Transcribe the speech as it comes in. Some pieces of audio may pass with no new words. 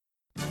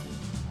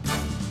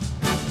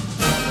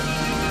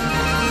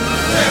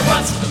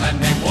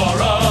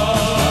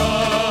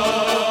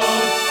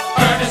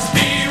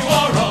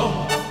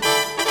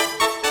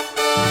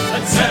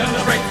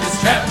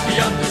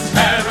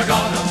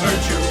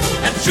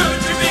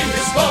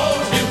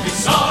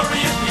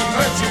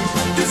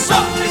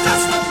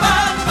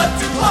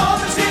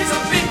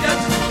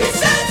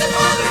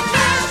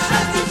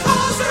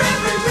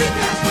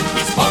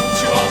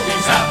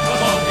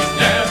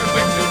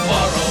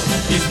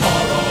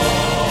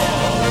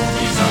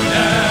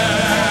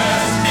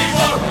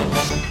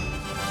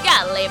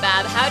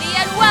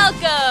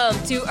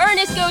to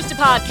Ernest Goes to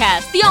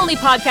Podcast, the only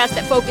podcast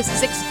that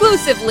focuses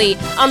exclusively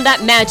on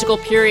that magical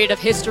period of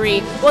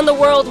history when the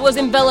world was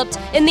enveloped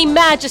in the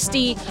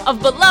majesty of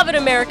beloved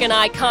American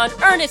icon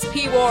Ernest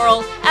P.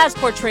 Worrell, as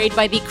portrayed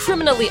by the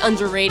criminally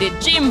underrated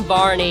Jim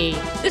Varney.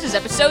 This is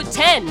episode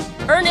 10,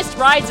 Ernest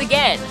Rides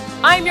Again.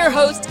 I'm your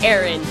host,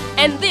 Aaron,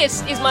 and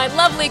this is my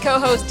lovely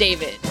co-host,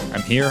 David.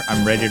 I'm here,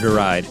 I'm ready to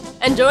ride.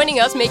 And joining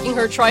us, making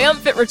her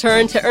triumphant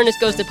return to Ernest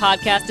Goes to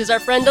Podcast, is our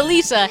friend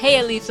Elisa. Hey,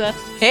 Elisa.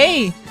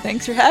 Hey,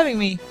 thanks for having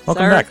me.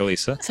 Welcome back,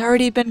 Elisa. It's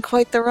already been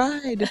quite the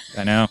ride.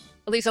 I know.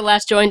 Elisa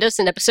last joined us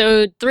in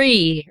episode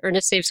 3,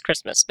 Ernest Saves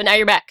Christmas, but now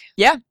you're back.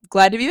 Yeah,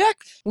 glad to be back.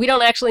 We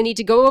don't actually need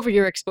to go over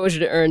your exposure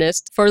to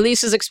Ernest. For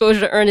Lisa's exposure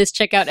to Ernest,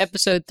 check out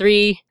episode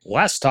 3.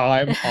 Last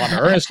time on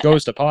Ernest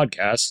Goes to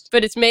Podcast.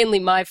 But it's mainly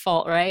my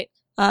fault, right?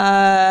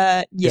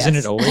 Yes. Isn't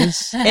it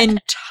always?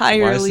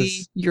 Entirely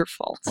your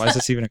fault. Why is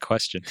this even a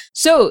question?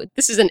 So,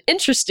 this is an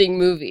interesting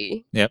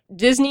movie. Yep.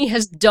 Disney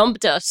has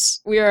dumped us.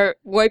 We are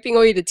wiping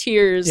away the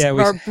tears Yeah, of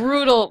our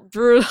brutal...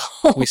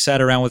 We sat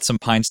around with some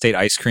Pine State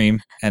ice cream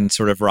and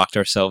sort of rocked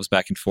ourselves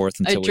back and forth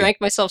I until drank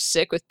myself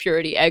sick with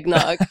Purity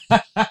eggnog.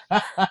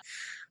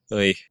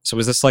 Really? So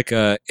was this like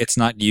a it's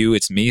not you,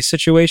 it's me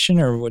situation?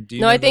 Or what do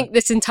you No, know I think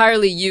this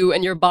entirely you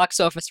and your box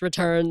office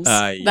returns.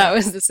 Yeah. That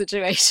was the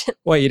situation.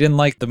 What, you didn't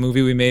like the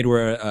movie we made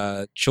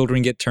where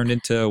children get turned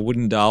into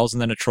wooden dolls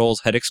and then a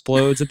troll's head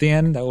explodes at the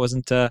end? That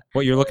wasn't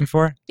what you're looking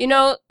for? You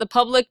know, the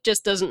public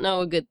just doesn't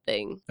know a good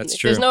thing.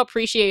 That's There's true. no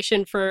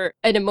appreciation for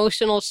an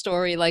emotional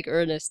story like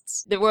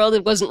Ernest's. The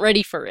world wasn't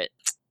ready for it.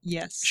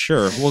 Yes.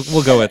 Sure,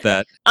 we'll go with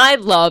that. I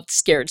loved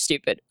Scared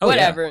Stupid. Oh, yeah.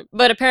 Whatever.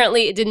 But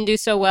apparently it didn't do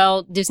so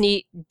well.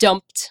 Disney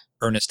dumped.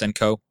 Ernest and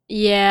Co.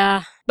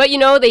 Yeah. But you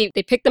know, they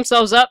picked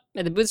themselves up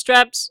at the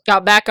bootstraps,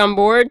 got back on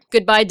board.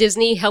 Goodbye,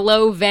 Disney.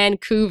 Hello,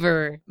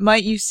 Vancouver.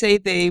 Might you say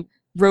they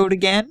wrote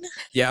again?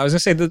 Yeah, I was going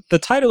to say, the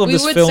title of We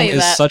this would film say is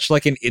that. such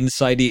like an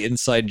inside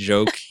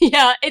joke.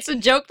 Yeah, it's a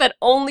joke that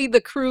only the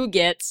crew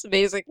gets,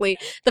 basically.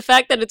 The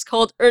fact that it's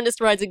called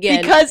Ernest Rides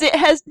Again. Because it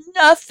has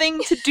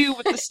nothing to do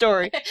with the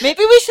story.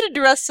 Maybe we should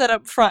address that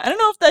up front. I don't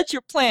know if that's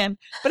your plan,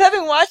 but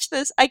having watched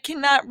this, I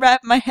cannot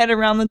wrap my head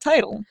around the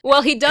title.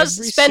 Well, he does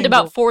Every spend single-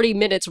 about 40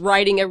 minutes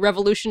writing a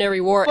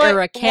Revolutionary War But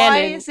era canon.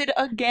 why is it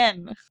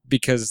again?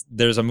 Because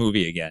there's a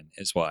movie again,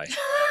 is why.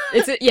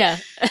 Yeah,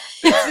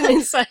 it's an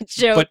inside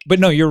joke. But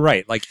no, you're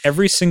right. Like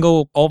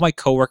all my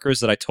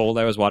coworkers that I told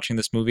I was watching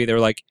this movie, they were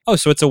like, "Oh,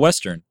 so it's a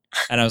Western."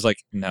 And I was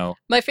like, "No."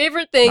 My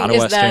favorite thing Not a is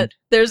Western. that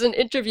there's an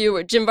interview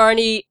where Jim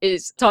Varney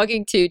is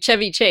talking to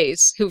Chevy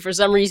Chase, who for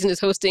some reason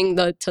is hosting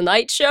the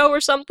Tonight Show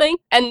or something.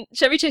 And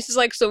Chevy Chase is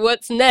like, "So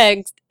what's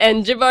next?"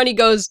 And Jim Varney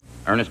goes,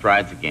 Ernest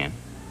rides again.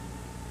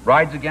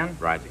 Rides again?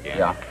 Rides again.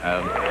 Yeah.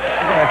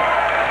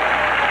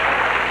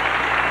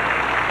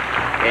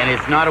 And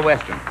it's not a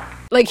Western.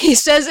 like he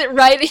says it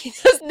right.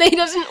 He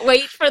doesn't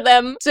wait for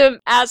them to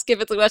ask if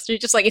it's a Western.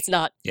 He's just like, it's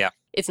not. Yeah.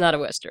 It's not a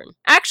Western.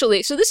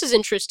 Actually, so this is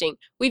interesting.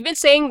 We've been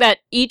saying that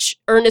each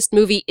Ernest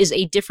movie is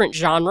a different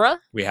genre.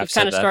 We have We've said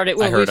kind of that. started. I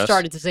Well, heard we've us.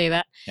 started to say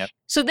that. Yep.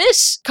 So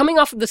this, coming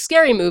off of the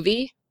Scary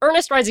Movie,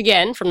 Ernest Rides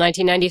Again from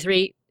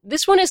 1993.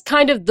 This one is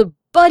kind of the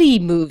buddy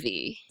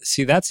movie.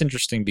 See, that's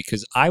interesting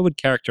because I would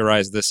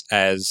characterize this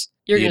as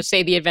You're the- going to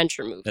say the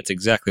adventure movie. That's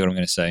exactly what I'm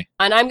going to say.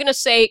 And I'm going to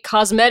say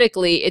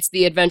cosmetically it's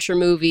the adventure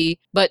movie,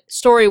 but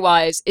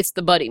story-wise it's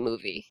the buddy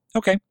movie.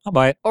 Okay, I'll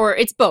buy it. Or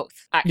it's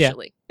both,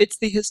 actually. It's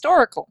the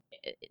historical.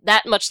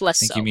 That much less I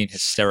think so. you mean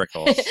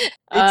hysterical. It's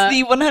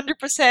the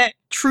 100%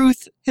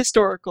 truth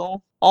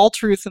historical. All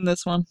truth in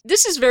this one.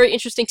 This is very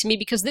interesting to me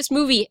because this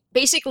movie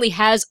basically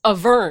has a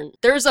Vern.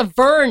 There's a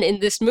Vern in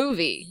this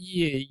movie.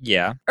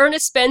 Yeah.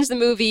 Ernest spends the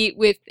movie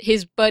with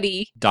his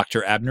buddy,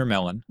 Dr. Abner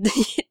Mellon.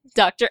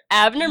 Dr.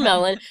 Abner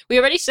Mellon. We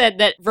already said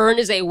that Vern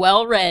is a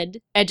well-read,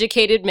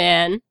 educated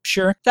man.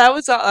 Sure. That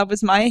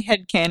was my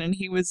headcanon.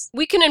 He was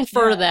We can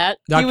infer Yeah.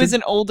 that. he was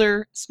an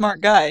older, smart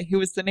guy who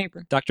was the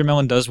neighbor. Dr.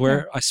 Mellon does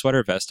wear a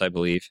sweater vest, I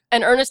believe.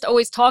 And Ernest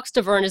always talks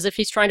to Vern as if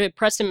he's trying to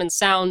impress him and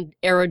sound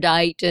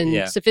erudite and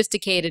Yeah.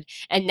 sophisticated.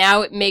 And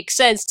now it makes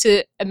sense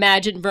to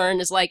imagine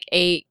Vern as like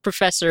a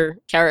professor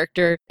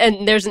character.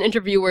 And there's an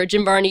interview where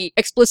Jim Varney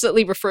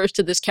explicitly refers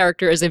to this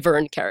character as a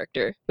Vern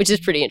character, which is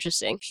pretty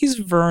interesting. He's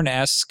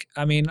Vern-esque.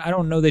 I mean, I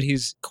don't know that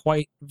he's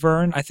quite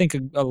Vern. I think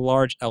a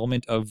large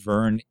element of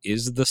Vern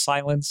is the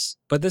silence.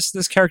 But this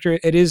character,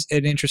 it is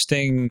an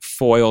interesting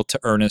foil to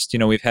Ernest. You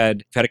know, we've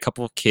had a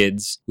couple of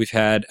kids. We've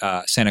had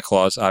Santa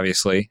Claus,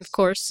 obviously, Of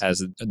course.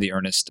 as the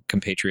Ernest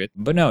compatriot.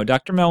 But no,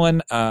 Dr.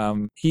 Mellon,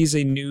 he's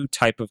a new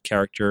type of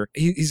character.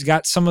 He's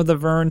got some of the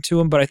Vern to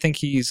him, but I think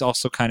he's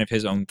also kind of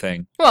his own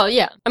thing. Well,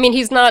 yeah. I mean,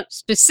 he's not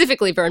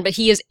specifically Vern, but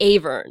he is a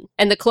Vern.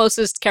 And the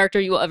closest character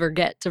you will ever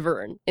get to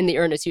Vern in the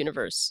Ernest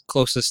universe.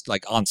 Closest,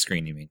 like, on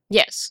screen, you mean?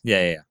 Yes.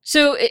 Yeah.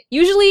 So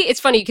usually, it's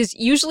funny because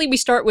usually we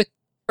start with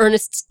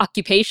Ernest's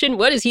occupation.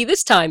 What is he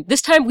this time?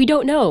 This time we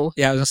don't know.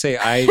 Yeah, I was going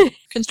to say,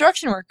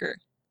 Construction worker.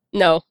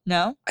 No,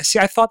 No?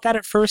 I thought that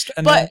at first,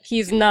 and But- then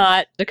he's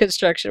not a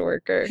construction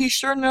worker. He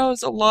sure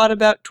knows a lot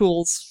about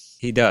tools.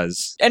 He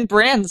does. And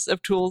brands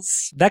of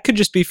tools. That could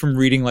just be from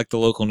reading like the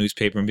local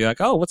newspaper and be like,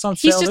 oh, what's on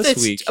He's sale just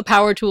this week? a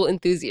power tool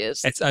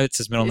enthusiast. It's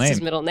his middle It's name.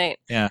 his middle name.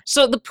 Yeah.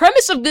 So the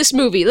premise of this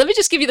movie, let me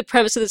just give you the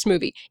premise of this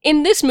movie.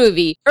 In this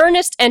movie,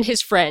 Ernest and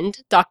his friend,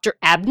 Dr.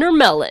 Abner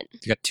Mellon,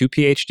 He's got 2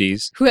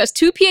 PhDs. who has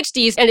 2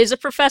 PhDs and is a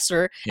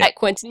professor Yeah. at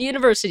Quentin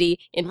University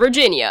in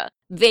Virginia,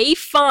 they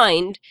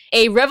find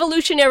a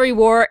Revolutionary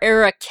War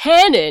era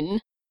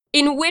cannon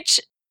in which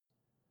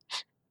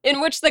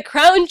the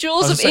crown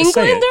jewels of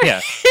England are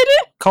Yeah.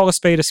 hidden. Call a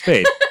spade a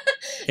spade.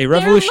 A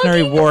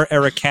Revolutionary War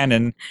era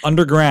cannon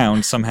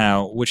underground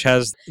somehow, which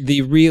has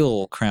the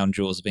real crown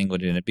jewels of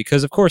England in it,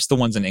 because of course the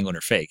ones in England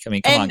are fake. I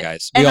mean, come on,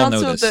 guys, we all know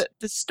this. And also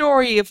the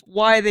story of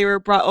why they were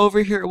brought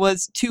over here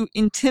was to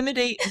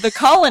intimidate the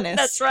colonists.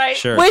 That's right.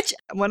 Sure. Which,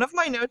 one of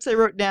my notes I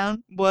wrote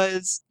down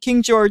was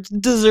King George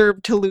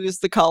deserved to lose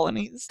the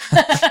colonies.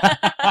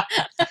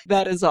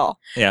 That is all.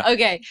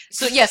 Okay,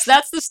 so yes,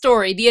 that's the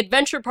story. The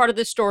adventure part of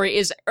the story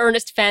is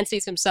Ernest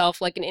fancies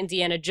himself like an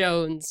Indiana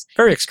Jones.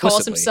 Very Calls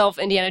explicitly. himself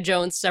Indiana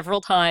Jones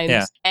several times,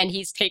 Yeah. and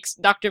he takes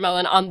Dr.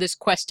 Mellon on this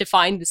quest to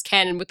find this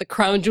cannon with the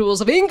crown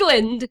jewels of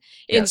England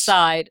Yes.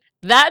 inside.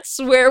 That's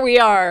where we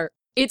are.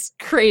 It's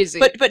crazy.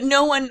 But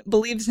no one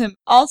believes him.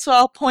 Also,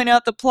 I'll point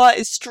out the plot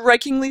is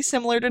strikingly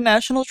similar to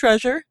National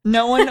Treasure.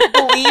 No one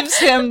believes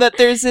him that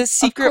there's this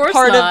secret course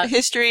part not. of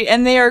history,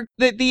 and they are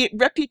the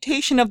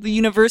reputation of the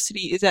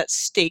university is at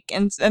stake,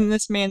 and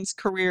this man's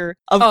career,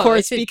 of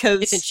course,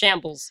 because it's in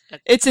shambles.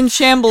 it's in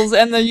shambles,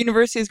 and the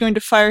university is going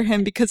to fire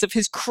him because of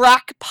his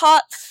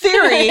crackpot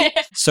theory.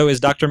 So is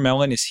Dr.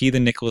 Mellon, is he the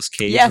Nicolas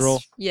Cage Yes.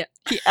 role? Yeah.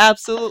 He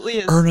absolutely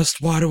is.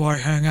 Ernest, why do I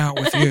hang out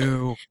with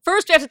you?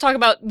 First, we have to talk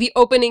about the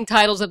opening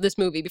titles of this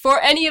movie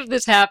before any of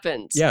this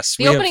happens. Yes,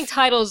 the we have- opening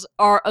titles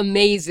are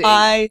amazing.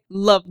 I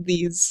love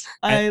these.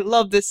 I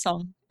love this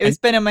song. It's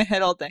been in my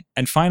head all day.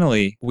 And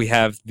finally, we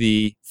have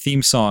the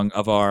theme song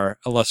of our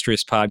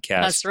illustrious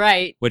podcast, That's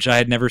right. which I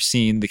had never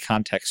seen the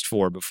context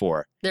for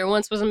before. There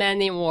once was a man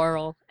named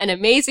Worrell, an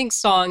amazing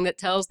song that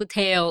tells the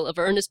tale of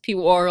Ernest P.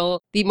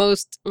 Worrell, the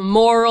most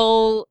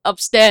moral,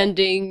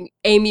 upstanding,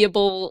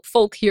 amiable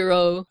folk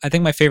hero. I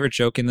think my favorite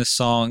joke in this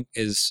song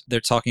is they're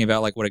talking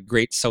about like what a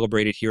great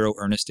celebrated hero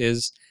Ernest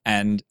is,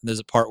 and there's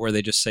a part where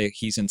they just say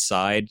he's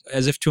inside,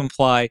 as if to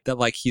imply that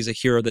like he's a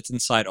hero that's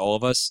inside all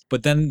of us.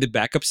 But then the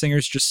backup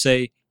singers just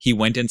say he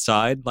went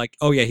inside, like,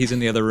 oh yeah, he's in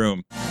the other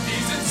room.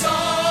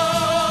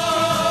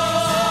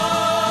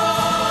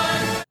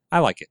 I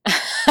like it.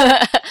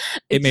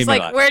 It's made just me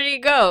like, laugh. where do you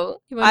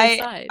go? He went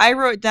inside. I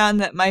wrote down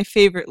that my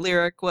favorite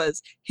lyric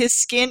was, his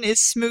skin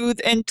is smooth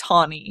and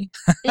tawny.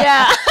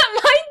 Yeah,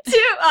 mine too.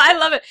 Oh, I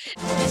love it.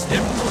 His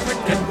nipples are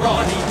quick and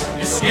brawny,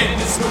 his skin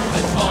is smooth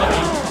and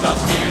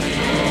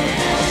tawny.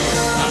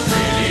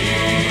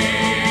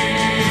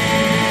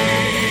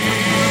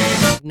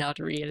 Not really, Not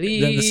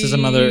really. Then this is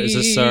another, is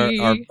this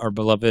our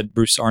beloved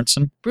Bruce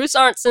Arnson? Bruce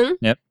Arnson.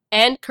 Yep.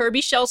 And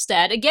Kirby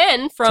Shellstad,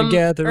 again from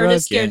Together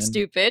Ernest Scared again.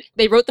 Stupid.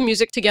 They wrote the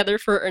music together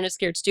for Ernest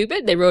Scared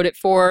Stupid. They wrote it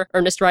for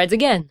Ernest Rides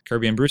Again.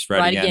 Kirby and Bruce Ride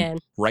Ride again. Again.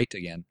 Right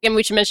again. And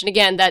we should mention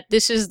again that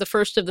this is the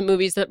first of the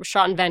movies that were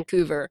shot in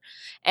Vancouver.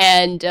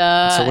 And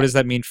So what does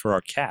that mean for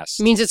our cast?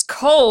 means it's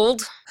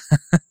cold.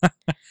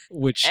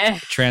 Which Eh.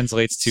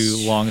 translates to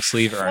long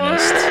sleeve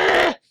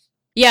Ernest.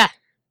 Yeah,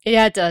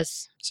 it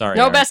does. Sorry.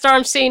 No Aaron. best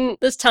arm scene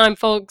this time,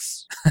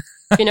 folks.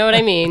 If you know what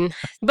I mean.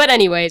 But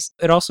anyways,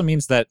 It also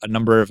means that a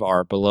number of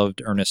our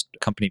beloved Ernest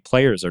company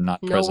players are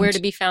not present. nowhere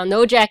to be found.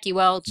 No Jackie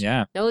Welch.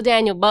 Yeah. No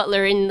Daniel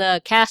Butler in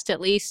the cast, at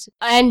least.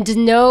 And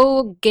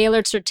no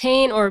Gaylord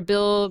Sertain or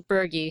Bill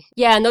Berge.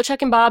 Yeah, no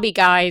Chuck and Bobby,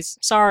 guys.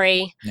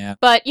 Sorry. Yeah.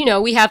 But,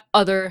 we have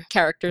other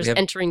characters We have-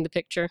 entering the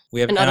picture. We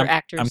have and and other I'm,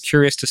 actors. I'm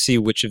curious to see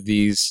which of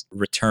these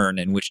return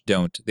and which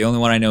don't. The only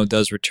one I know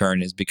does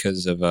return is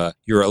because of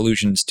your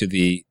allusions to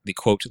the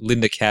quote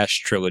Linda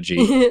Cash trilogy.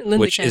 Linda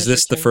which Cash is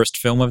this the returned. first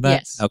film of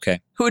that? Yes. Okay.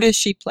 Who does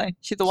she play?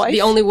 She the wife?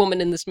 The only woman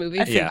in this movie.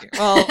 I Yeah. figure.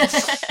 Well,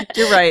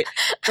 you're right.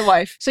 The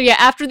wife. So yeah,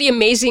 after the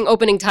amazing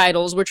opening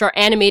titles, which are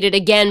animated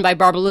again by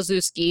Barbara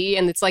Lazewski,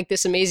 and it's like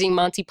this amazing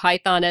Monty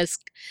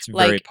Python-esque It's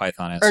very Like,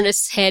 Python-esque.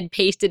 Ernest's head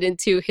pasted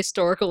into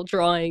historical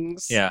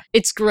drawings. Yeah.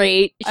 It's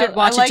great. You should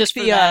watch I like it just for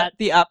the, that.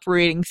 the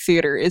operating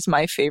theater is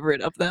my favorite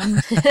of them.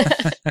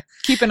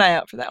 Keep an eye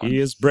out for that one. He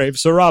is brave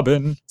Sir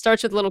Robin.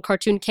 Starts with a little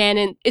cartoon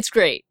cannon. It's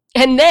great.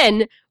 And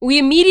then we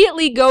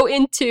immediately go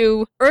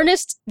into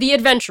Ernest the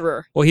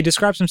Adventurer. Well, he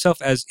describes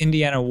himself as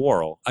Indiana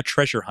Worrell, a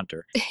treasure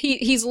hunter.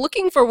 He's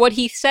looking for what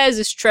he says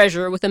is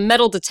treasure with a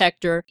metal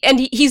detector,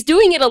 and he's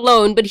doing it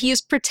alone, but he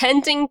is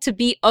pretending to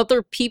be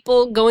other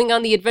people going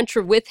on the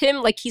adventure with him,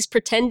 like he's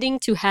pretending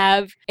to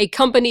have a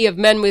company of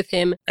men with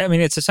him. I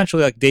mean, it's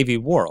essentially like Davy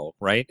Worrell,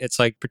 right? It's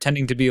like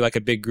pretending to be like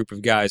a big group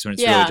of guys when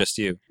it's Yeah. really just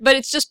you. But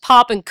it's just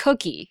Pop and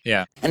Cookie.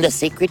 And the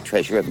sacred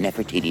treasure of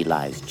Nefertiti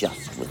lies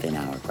just within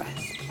our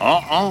grasp.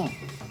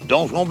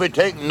 Don't want to be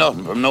taking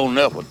nothing from no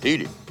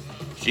Nefertiti.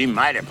 She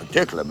mighty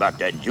particular about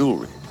that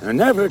jewelry.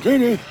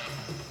 Nefertiti?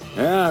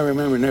 Yeah, I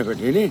remember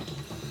Nefertiti.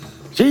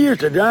 She used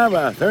to drive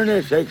a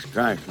 36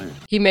 Chrysler.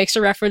 He makes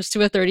a reference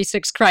to a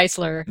 36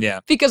 Chrysler. Yeah.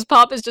 Because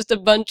Pop is just a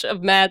bunch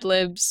of Mad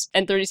Libs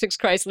and 36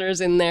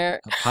 Chryslers in there.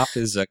 Pop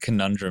is a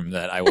conundrum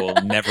that I will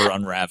never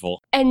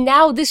unravel. And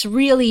now this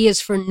really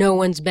is for no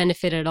one's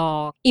benefit at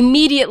all.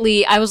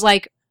 Immediately, I was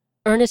like,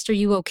 Ernest, are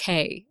you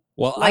okay?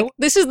 Well, Like,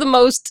 this is the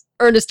most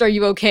Ernest, are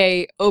you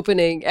okay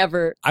opening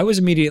ever. I was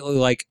immediately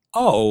like,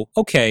 oh,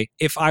 okay.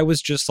 If I was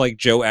just like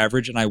Joe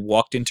Average and I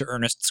walked into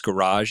Ernest's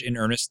garage and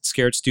Ernest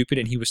Scared Stupid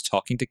and he was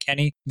talking to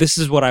Kenny, this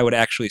is what I would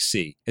actually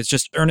see. It's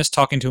just Ernest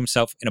talking to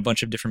himself in a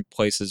bunch of different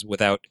places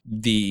without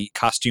the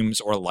costumes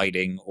or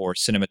lighting or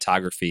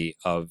cinematography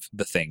of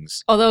the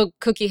things. Although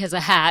Cookie has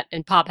a hat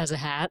and Pop has a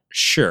hat.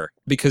 Sure,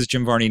 because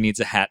Jim Varney needs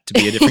a hat to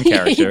be a different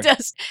character. He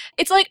does.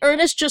 It's like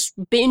Ernest just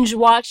binge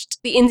watched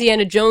the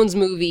Indiana Jones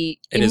movie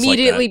It is like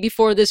immediately that.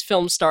 before this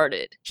film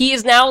started. He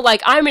is now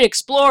like, I'm an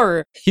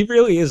explorer. He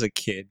really is a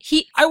kid.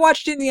 I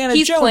watched Indiana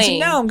he's Jones playing. and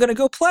now I'm going to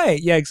go play.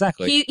 Yeah,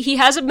 exactly. He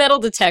has a metal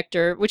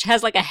detector, which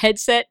has like a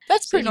headset.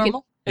 That's so pretty he can-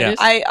 normal. It Yeah. is?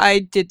 I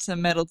did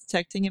some metal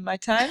detecting in my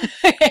time.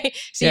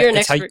 So you're an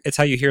it's expert. it's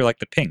how you hear like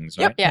the pings,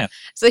 right? Yep, yeah.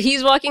 So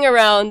he's walking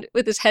around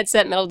with his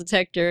headset metal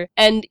detector,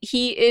 and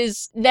he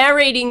is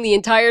narrating the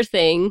entire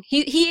thing.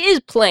 He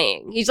is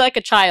playing. He's like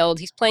a child.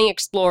 He's playing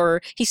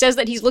Explorer. He says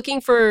that he's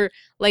looking for,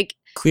 like...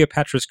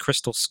 Cleopatra's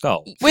crystal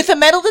skull. With a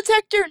metal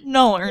detector?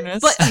 No,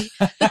 Ernest.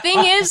 But the thing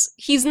is,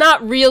 he's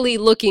not really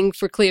looking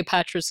for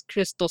Cleopatra's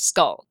crystal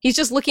skull. He's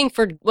just looking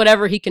for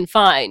whatever he can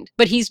find.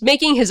 But he's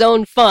making his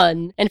own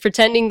fun and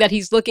pretending that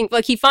he's looking...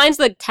 Like, he finds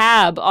the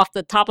tab off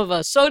the top of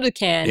a soda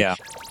can. Yeah.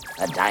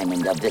 A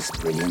diamond of this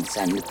brilliance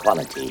and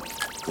quality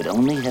could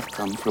only have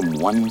come from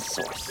one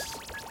source.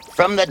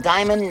 From the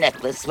diamond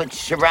necklace which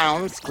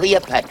surrounds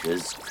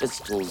Cleopatra's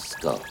crystal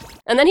skull.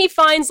 And then he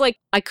finds, like,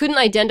 I couldn't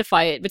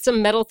identify it, but it's a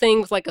metal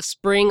thing with, like, a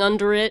spring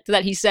under it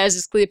that he says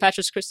is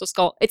Cleopatra's crystal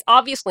skull. It's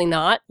obviously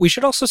not. We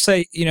should also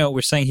say,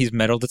 we're saying he's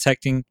metal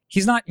detecting.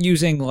 He's not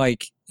using,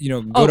 like,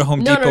 go to Home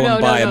no, Depot no,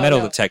 and buy no, a metal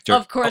no. detector.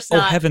 Of course Oh,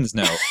 not. heavens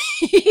no.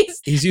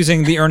 He's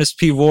using the Ernest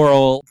P.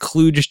 Worrell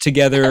kludged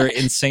together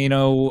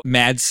insano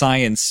mad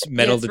science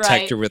metal That's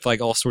detector right. with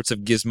like all sorts of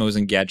gizmos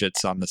and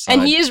gadgets on the side.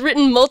 And he has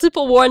written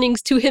multiple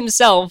warnings to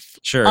himself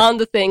Sure. on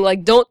the thing,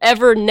 like, don't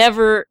ever,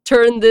 never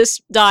turn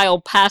this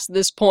dial past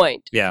this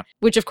point. Yeah.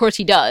 Which, of course,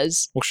 he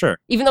does. Well, sure.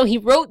 Even though he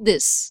wrote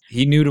this.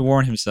 He knew to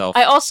warn himself.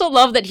 I also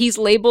love that he's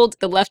labeled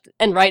the left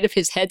and right of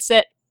his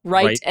headset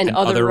right and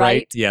other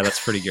right. Yeah,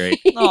 that's pretty great.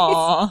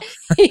 Aw.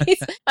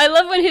 I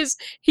love when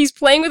he's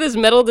playing with his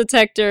metal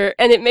detector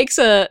and it makes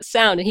a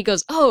sound and he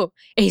goes, "Oh,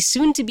 a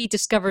soon to be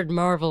discovered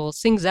marvel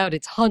sings out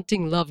its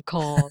haunting love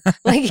call."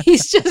 Like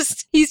he's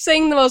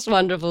saying the most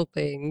wonderful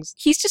things.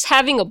 He's just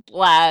having a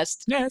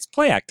blast. Yeah, it's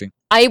play acting.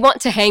 I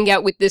want to hang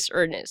out with this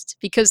Ernest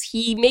because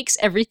he makes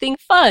everything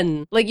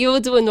fun. Like, you will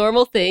do a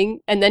normal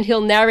thing, and then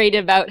he'll narrate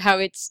about how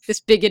it's this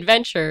big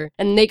adventure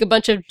and make a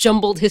bunch of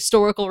jumbled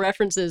historical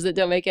references that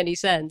don't make any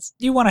sense.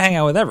 You want to hang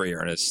out with every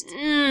Ernest.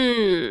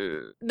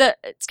 The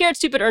Scared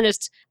Stupid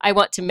Ernest I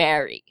want to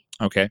marry.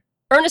 Okay.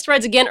 Ernest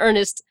Rides Again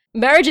Ernest.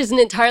 Marriage isn't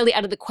entirely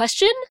out of the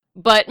question,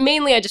 but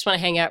mainly I just want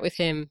to hang out with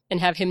him and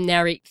have him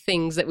narrate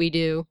things that we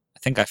do. I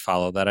think I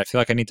follow that. I feel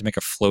like I need to make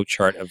a flow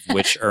chart of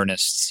which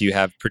Ernests you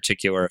have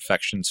particular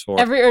affections for.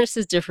 Every Ernest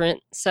is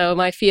different, so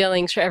my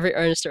feelings for every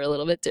Ernest are a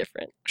little bit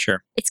different.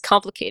 Sure. It's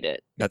complicated.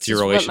 That's It's your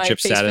just what my relationship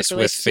status with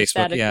relationship Facebook.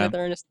 status Yeah. with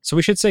Ernest. So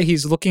we should say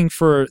he's looking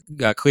for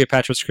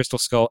Cleopatra's crystal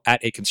skull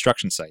at a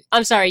construction site.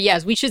 I'm sorry,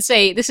 yes, we should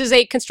say this is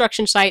a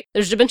construction site.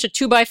 There's a bunch of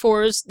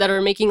 2x4s that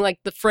are making like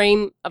the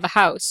frame of a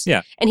house.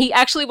 Yeah. And he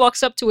actually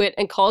walks up to it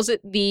and calls it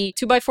the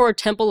 2x4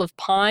 Temple of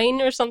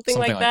Pine or something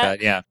like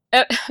that. Yeah.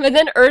 And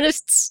then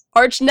Ernest's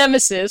arch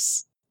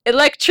nemesis,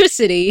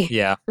 electricity,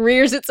 Yeah.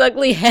 rears its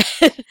ugly head.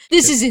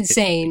 This is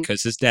insane.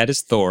 Because his dad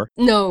is Thor.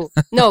 No,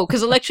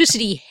 because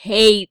electricity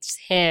hates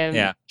him.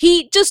 Yeah.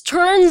 He just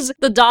turns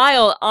the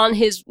dial on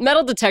his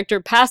metal detector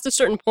past a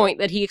certain point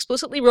that he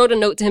explicitly wrote a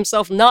note to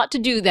himself not to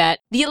do that.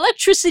 The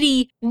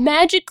electricity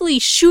magically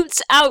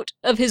shoots out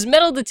of his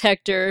metal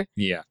detector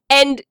Yeah.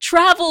 and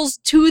travels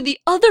to the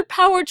other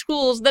power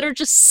tools that are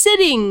just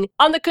sitting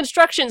on the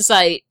construction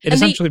site. It And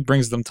essentially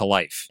brings them to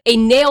life. a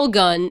nail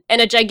gun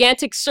and a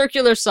gigantic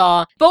circular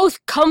saw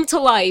both come to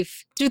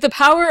life through the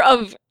power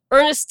of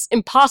Ernest's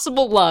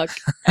impossible luck.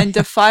 And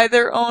defy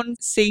their own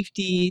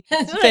safety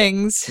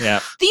things.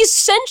 Yeah. These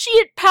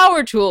sentient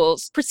power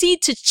tools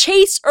proceed to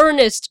chase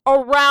Ernest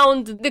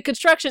around the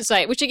construction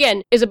site, which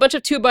again is a bunch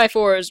of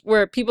 2x4s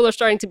where people are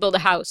starting to build a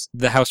house.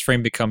 The house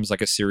frame becomes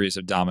like a series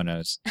of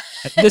dominoes.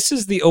 This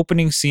is the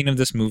opening scene of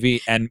this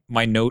movie, and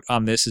my note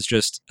on this is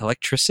just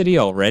electricity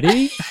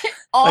already?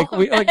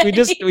 we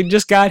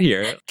just got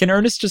here. Can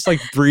Ernest just like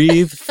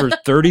breathe for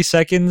 30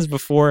 seconds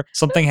before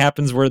something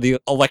happens where the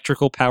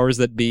electrical powers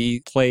that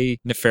be play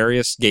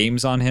nefarious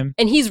games on him?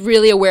 And he's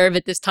really aware of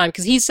it this time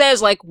because he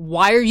says, like,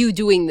 why are you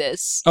doing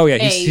this? Oh yeah,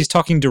 he's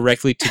talking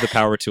directly to the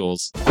power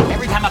tools.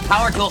 Every time a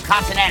power tool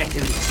cops an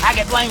attitude, I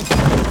get blamed.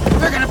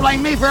 They're gonna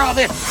blame me for all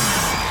this.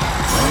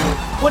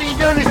 What are you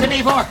doing this to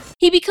me for?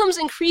 he becomes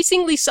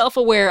increasingly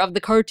self-aware of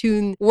the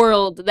cartoon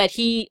world that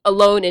he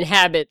alone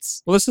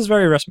inhabits. Well, this is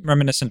very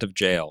reminiscent of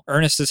jail.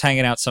 Ernest is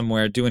hanging out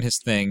somewhere doing his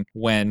thing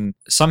when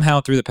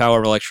somehow through the power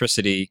of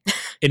electricity,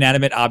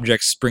 inanimate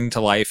objects spring to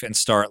life and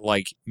start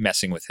like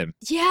messing with him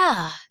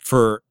Yeah.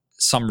 for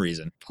some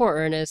reason. Poor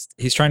Ernest.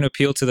 He's trying to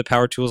appeal to the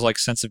power tools like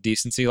sense of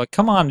decency. Like,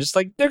 come on, just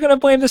like, they're going to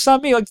blame this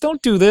on me. Like,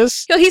 don't do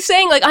this. You know, he's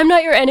saying, like, I'm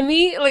not your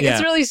enemy. Like, it's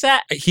Yeah. really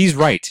sad. He's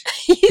right.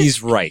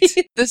 He's right.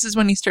 This is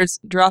when he starts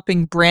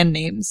dropping brand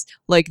names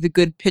like the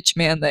good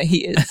pitchman that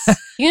he is.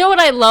 You know what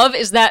I love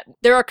is that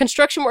there are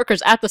construction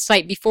workers at the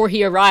site before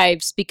he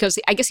arrives because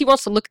I guess he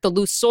wants to look at the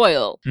loose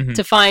soil Mhm.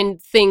 to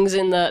find things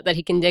in the that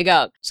he can dig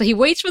up. So he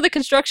waits for the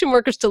construction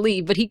workers to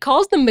leave, but he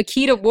calls them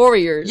Makita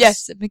Warriors.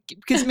 Yes,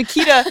 because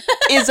Makita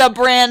is a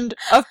brand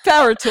of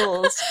power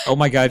tools. Oh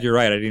my God, you're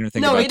right. I didn't even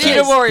think No, about it that.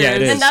 is. Warriors. Yeah,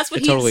 it is. And that's what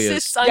It he totally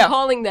insists is. on Yeah.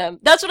 calling them.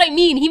 That's what I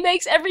mean. He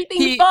makes everything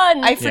He-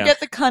 fun. I forget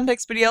the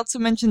context, but he also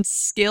mentions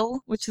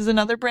Skill, which is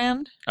another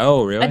brand.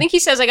 Oh, really? I think he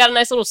says I got a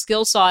nice little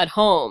skill saw at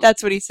home.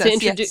 That's what he says. to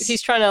introduce. Yes.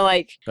 He's trying to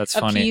like That's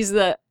funny. appease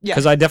the. Yeah.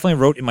 Because I definitely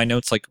wrote in my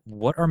notes, like,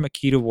 what are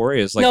Makita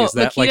Warriors? Like, no, is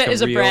that Makita like a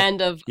is real... a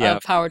brand of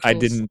power tools. I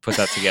didn't put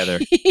that together.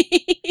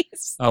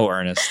 Oh,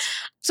 Ernest.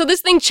 So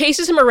this thing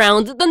chases him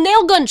around. The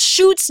nail gun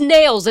shoots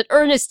nails at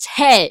Ernest's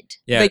head.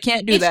 Yeah, They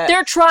can't do that.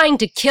 They're trying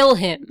to kill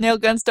him, Nail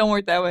guns don't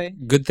work that way.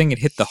 good thing it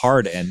hit the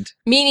hard end.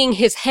 meaning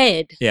his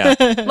head. Yeah.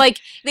 Like,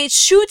 it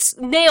shoots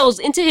nails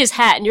into his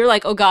hat, and you're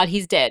like, oh god,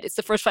 he's dead. It's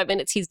the first 5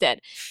 minutes, he's dead.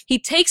 He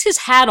takes his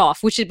hat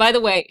off, which is, by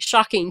the way,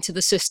 shocking to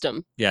the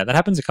system. Yeah, that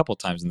happens a couple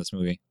times in this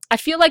movie. I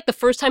feel like the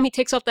first time he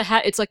takes off the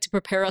hat, it's like to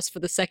prepare us for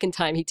the second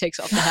time he takes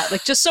off the hat.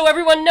 Like, just so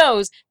everyone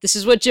knows, this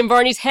is what Jim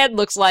Varney's head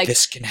looks like.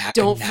 This can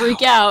happen Don't now.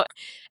 freak out.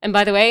 And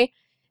by the way,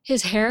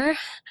 his hair,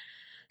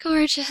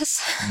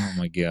 gorgeous. Oh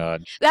my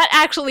God. That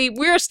actually,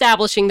 we're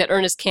establishing that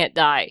Ernest can't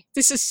die.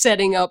 This is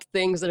setting up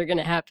things that are going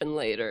to happen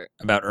later.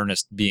 About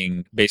Ernest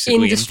being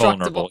basically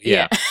invulnerable. Indestructible.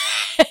 Yeah.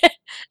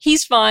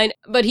 He's fine,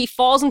 but he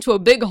falls into a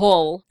big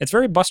hole. It's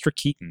very Buster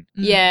Keaton.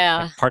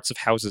 Yeah. Like parts of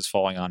houses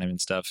falling on him and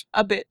stuff.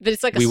 A bit. But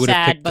it's like We a would have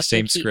sad picked the Buster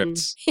same Keaton.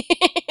 scripts.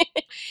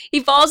 He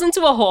falls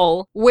into a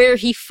hole where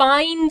he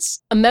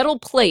finds a metal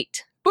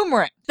plate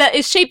Boomerang. that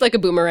is shaped like a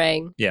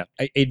boomerang. Yeah.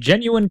 A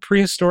genuine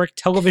prehistoric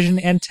television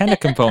antenna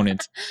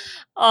component.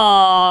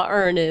 Aw,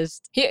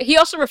 Ernest. He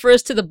also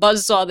refers to the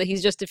buzzsaw that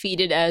he's just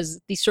defeated as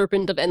the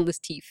Serpent of Endless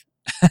Teeth.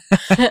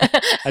 I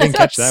didn't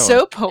catch that So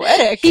one.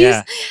 poetic.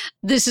 Yeah.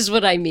 This is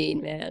what I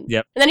mean, man.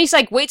 Yep. And then he's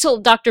like, wait till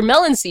Dr.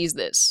 Mellon sees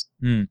this.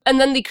 Hmm. And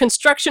then the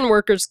construction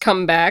workers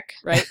come back,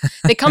 right?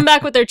 They come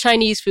back with their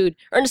Chinese food.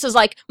 Ernest is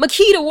like,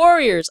 Makita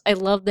Warriors. I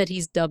love that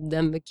he's dubbed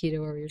them Makita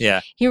Warriors.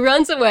 Yeah. He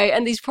runs away,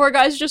 and these poor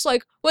guys are just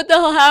like, what the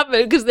hell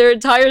happened? Because their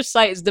entire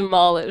site is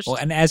demolished. Well,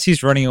 and as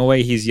he's running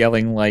away, he's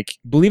yelling like,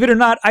 believe it or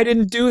not, I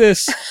didn't do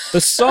this.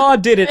 The saw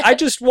did it. I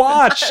just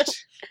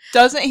watched.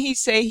 Doesn't he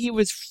say he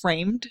was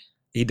framed?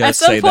 He does At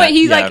some say point, that.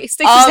 he yeah. like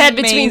sticks his head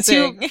between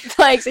two Amazing.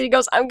 planks, and he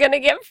goes, I'm gonna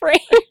get framed.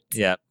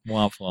 Yeah.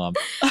 Womp womp.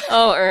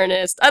 Oh,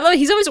 Ernest. I love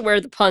he's always aware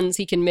of the puns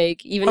he can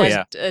make, even Oh, as,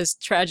 yeah. as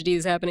tragedy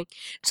is happening.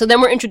 So then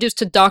we're introduced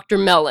to Dr.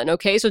 Mellon,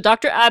 okay? So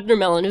Dr. Abner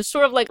Mellon, who's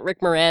sort of like Rick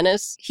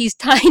Moranis. He's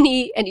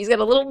tiny, and he's got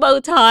a little bow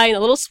tie and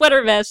a little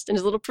sweater vest and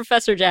his little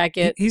professor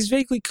jacket. He's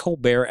vaguely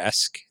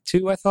Colbert-esque,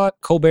 too, I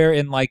thought. Colbert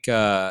in, like,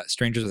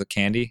 Strangers with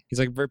Candy. He's,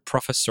 like, very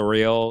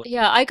professorial.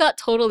 Yeah, I got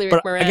totally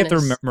Rick But Moranis. I get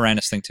the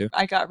Moranis thing, too.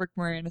 I got Rick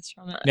Moranis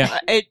from it. Yeah.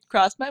 It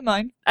crossed my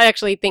mind. I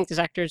actually think this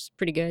actor's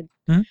pretty good.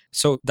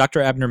 So,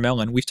 Dr. Abner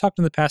Mellon, we've talked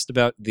in the past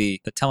about the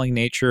telling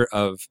nature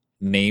of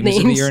names in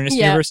the Names, Ernest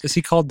yeah. universe. Is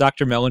he called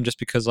Dr. Mellon just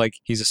because, like,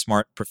 he's a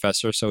smart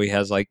professor, so he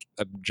has, like,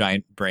 a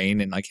giant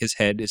brain and, like, his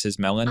head is his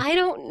melon? I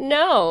don't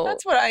know.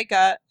 That's what I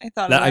got. I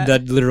thought That, of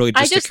that. that literally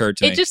just occurred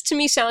to me. It just to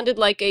me sounded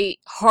like a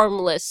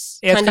harmless,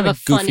 Yeah, it's kind of kinda a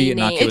funny goofy, name.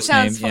 innocuous It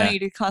sounds name, yeah. funny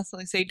to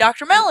constantly say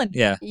Dr. Mellon.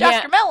 Yeah. Yeah.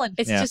 Dr. Mellon.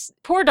 It's Yeah. just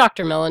poor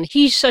Dr. Mellon.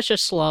 He's such a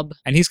slub.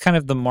 And he's kind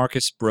of the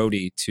Marcus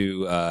Brody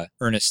to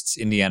Ernest's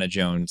Indiana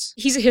Jones.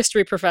 He's a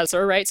history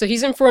professor, right? So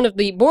he's in front of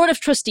the board of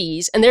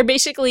trustees, and they're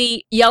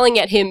basically yelling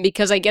at him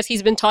because I guess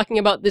he's been talking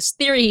about this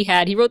theory he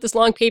had. He wrote this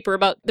long paper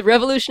about the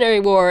Revolutionary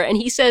War, and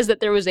he says that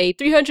there was a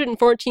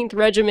 314th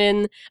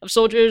regiment of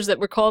soldiers that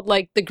were called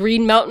like the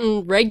Green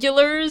Mountain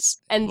Regulars,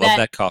 and Love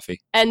that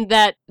coffee.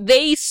 that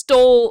they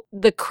stole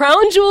the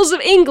crown jewels of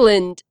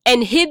England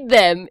and hid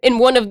them in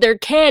one of their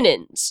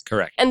cannons.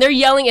 Correct. And they're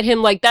yelling at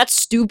him like, that's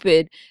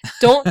stupid.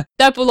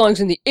 That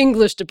belongs in the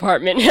English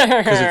department.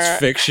 Because it's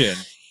fiction.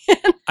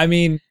 I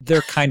mean,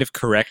 they're kind of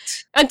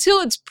correct. Until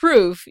it's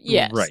proof,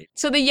 yes. Right.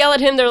 So they yell at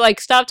him. They're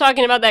like, stop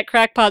talking about that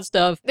crackpot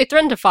stuff. They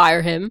threaten to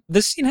fire him.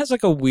 This scene has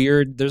like a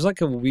weird,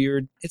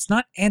 it's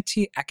not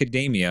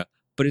anti-academia,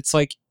 but it's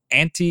like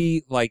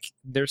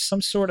there's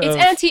some sort It's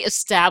of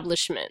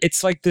anti-establishment.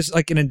 it's like this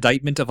like an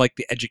indictment of like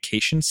the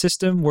education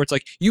system where it's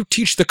like you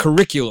teach the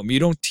curriculum, you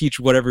don't teach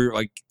whatever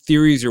like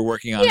theories you're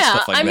working on and Yeah,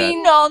 stuff like I that.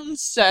 mean-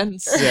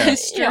 Nonsense. Yeah.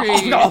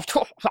 History.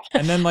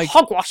 And then like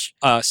Hogwash.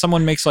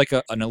 someone makes like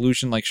an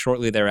allusion like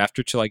shortly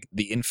thereafter to like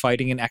the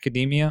infighting in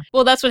academia.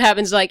 Well, that's what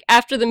happens. Like,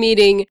 after the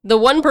meeting, the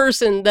one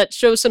person that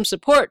shows some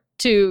support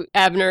to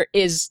Abner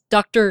is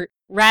Dr.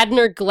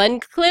 Radner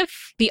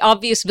Glencliffe, the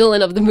obvious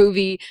villain of the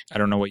movie, I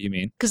don't know what you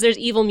mean. because there's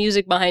evil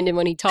music behind him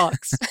when he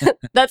talks.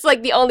 That's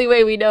like the only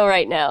way we know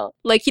right now.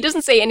 Like, he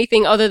doesn't say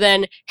anything other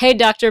than, "Hey,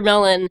 Dr.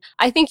 Mellon,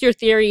 I think your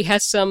theory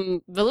has some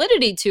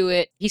validity to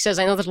it." He says,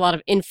 "I know there's a lot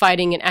of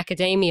infighting in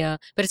academia,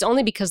 but it's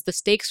only because the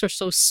stakes are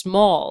so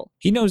small."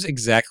 He knows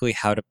exactly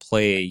how to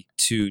play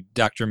to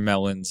Dr.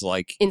 Mellon's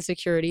like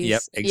Insecurities.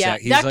 Yep,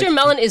 exactly. Yeah. He's Dr. like-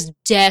 Mellon is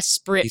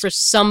desperate he's for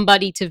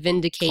somebody to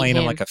vindicate playing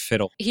him. him like a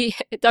fiddle.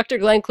 Dr.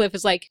 Glencliffe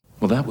is like,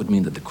 Well, that would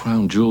mean that the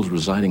crown jewels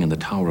residing in the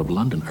Tower of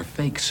London are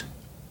fakes.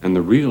 And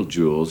the real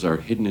jewels are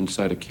hidden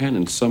inside a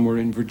cannon somewhere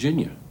in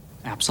Virginia.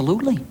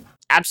 Absolutely.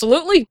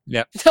 absolutely.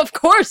 Yep. Of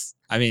course.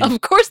 I mean,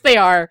 Of course they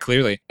are.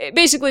 clearly.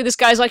 Basically, this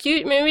guy's like,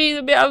 maybe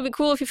it would be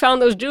cool if you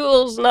found those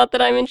jewels. Not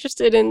that I'm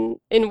interested in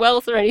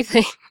wealth or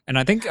anything. And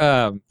I think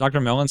Dr.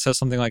 Mellon says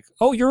something like,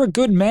 "Oh, you're a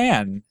good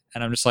man."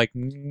 And I'm just like,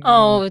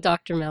 Oh,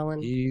 Dr.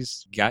 Mellon.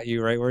 he's got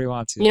you right where he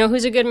wants you. You know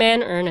who's a good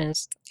man?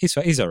 Ernest. He's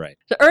all right.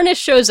 So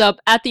Ernest shows up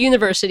at the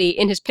university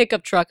in his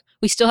pickup truck.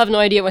 We still have no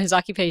idea what his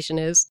occupation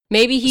is.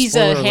 Maybe he's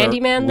Spoiler a alert,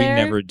 handyman there?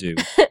 We never do.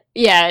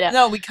 Yeah.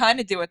 No, we kind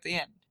of do at the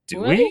end.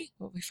 Do Really? we?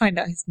 Well, we find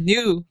out his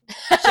new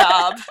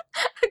job.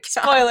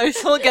 Spoilers,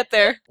 we'll get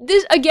there.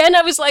 This again,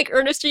 I was like,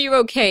 Ernest, are you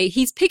okay?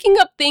 He's picking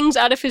up things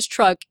out of his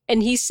truck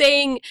and he's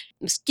saying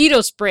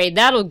mosquito spray,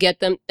 that'll get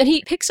them. And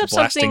he picks up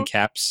Blasting something.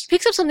 caps.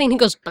 Picks up something and he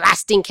goes,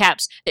 blasting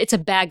caps. It's a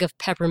bag of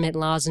peppermint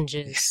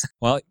lozenges.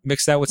 Well,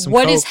 mix that with some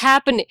What Coke. is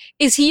happening?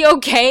 Is he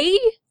okay?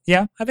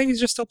 Yeah, I think he's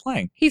just still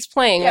playing. He's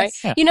playing, Yes.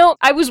 right? Yeah. You know,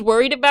 I was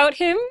worried about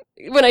him.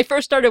 When I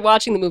first started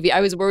watching the movie, I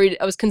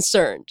was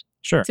concerned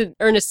Sure. to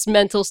Ernest's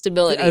mental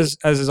stability. As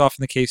is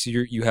often the case,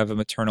 you have a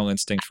maternal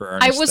instinct for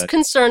Ernest. I was that-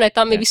 concerned. I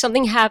thought maybe Yeah.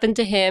 something happened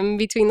to him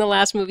between the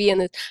last movie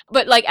and this.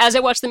 But like as I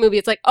watched the movie,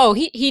 it's like, oh,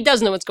 he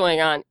does know what's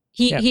going on.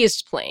 He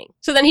is playing.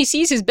 So then he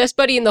sees his best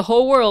buddy in the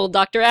whole world,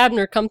 Dr.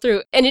 Abner, come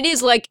through. And it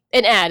is like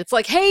an ad. It's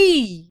like,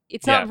 hey,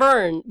 it's not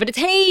Vern, but it's,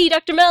 hey,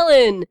 Dr.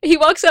 Mellon. He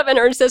walks up and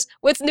Ernest says,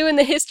 what's new in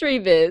the history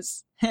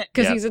biz?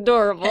 Because Yep. he's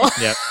adorable.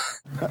 Yep.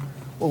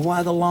 Well,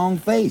 why the long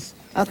face?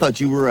 I thought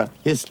you were a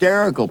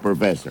hysterical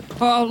professor.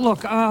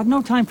 Look,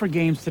 no time for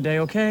games today,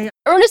 okay?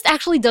 Ernest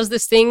actually does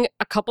this thing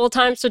a couple of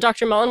times to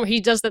Dr. Mellon where he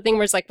does the thing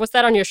where it's like, what's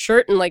that on your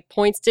shirt? And like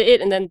points to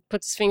it and then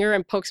puts his finger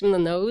and pokes him in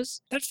the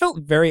nose. That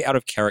felt very out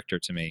of character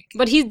to me.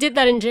 But he did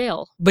that in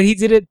jail. But he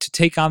did it to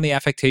take on the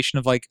affectation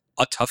of like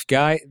a tough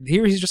guy.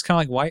 Here he's just kind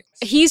of like, why?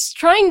 He's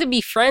trying to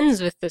be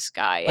friends with this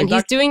guy and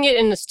Like he's doing it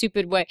in a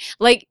stupid way.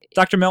 Like,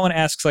 Dr. Mellon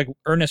asks like,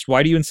 Ernest,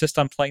 why do you insist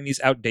on playing these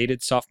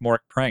outdated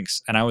sophomoric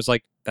pranks? And I was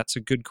like, that's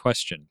a good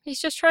question. he's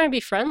just trying to be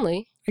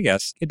friendly. I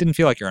guess. It didn't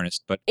feel like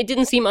Ernest, but It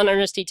didn't seem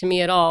unearnesty to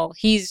me at all.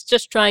 He's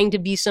just trying to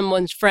be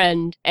someone's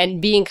friend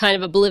and being kind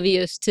of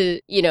oblivious to,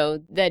 you know,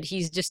 that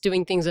he's just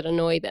doing things that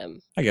annoy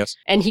them. I guess.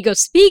 And he goes,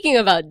 speaking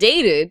of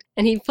outdated,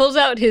 and he pulls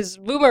out his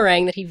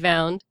boomerang that he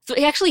found. So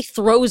he actually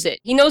throws it.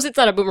 He knows it's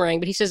not a boomerang,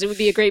 but he says it would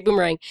be a great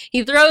boomerang.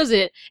 He throws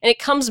it, and it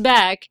comes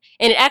back,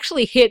 and it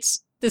actually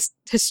hits this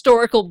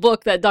historical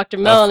book that Dr.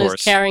 Mellon is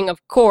course. carrying,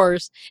 of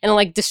course, and it,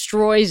 like,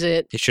 destroys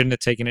it. He shouldn't have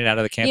taken it out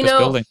of the campus know,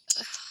 building.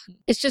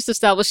 It just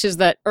establishes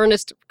that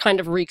Ernest kind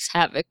of wreaks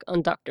havoc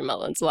on Dr.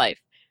 Mellon's life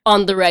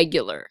on the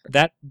regular.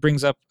 That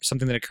brings up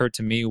something that occurred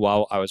to me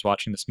while I was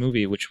watching this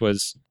movie, which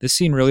was this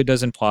scene really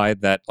does imply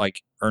that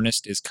like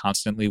Ernest is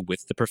constantly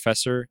with the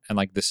professor and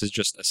like this is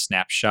just a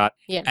snapshot.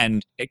 Yeah.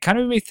 And it kind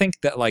of made me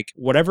think that like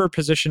whatever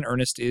position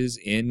Ernest is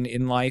in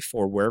life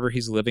or wherever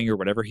he's living or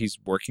whatever he's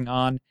working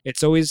on,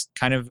 it's always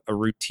kind of a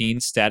routine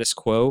status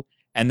quo.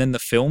 And then the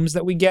films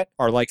that we get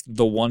are like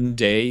the one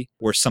day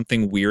where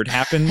something weird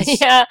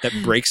happens Yeah. that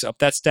breaks up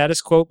that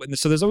status quo. And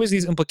so there's always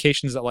these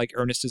implications that like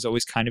Ernest is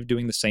always kind of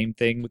doing the same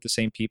thing with the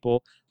same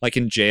people. Like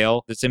in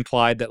jail, it's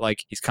implied that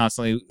like he's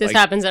constantly This like,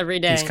 happens every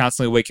day. He's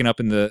constantly waking up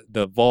in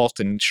the vault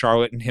and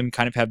Charlotte and him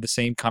kind of have the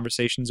same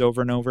conversations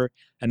over and over.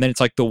 And then it's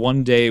like the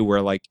one day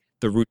where like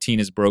the routine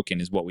is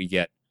broken is what we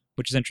get,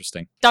 which is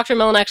interesting. Dr.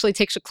 Mellon actually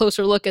takes a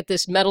closer look at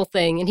this metal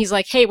thing and he's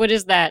like, hey, what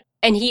is that?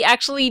 And he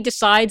actually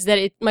decides that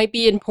it might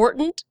be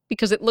important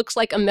because it looks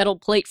like a metal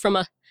plate from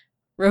a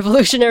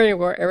Revolutionary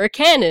War era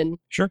cannon.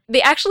 Sure.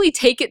 They actually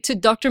take it to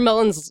Dr.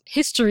 Mellon's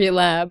history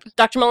lab.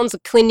 Dr. Mellon's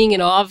cleaning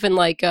it off and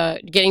like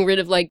getting rid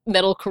of like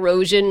metal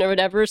corrosion or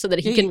whatever so that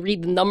he can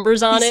read the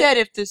numbers on He it. said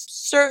if there's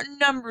certain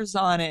numbers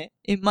on it,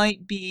 it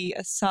might be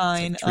a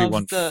sign of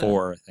 314,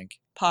 the I think.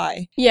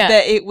 pie. Yeah.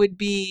 That it would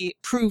be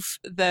proof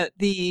that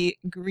the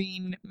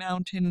Green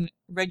Mountain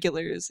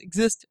regulars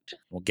existed.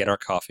 We'll get our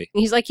coffee. And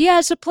he's like, yeah,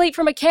 it's a plate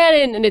from a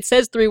cannon, and it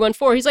says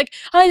 314. He's like,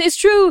 it's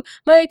true.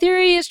 My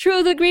theory is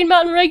true. The Green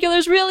Mountain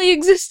Regulars really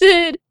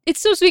existed.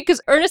 It's so sweet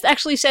because Ernest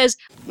actually says,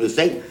 Well,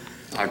 say,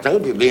 I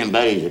told you being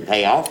buddies would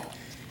pay off.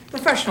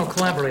 Professional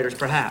collaborators,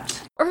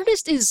 perhaps.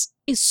 Ernest is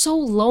so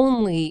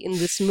lonely in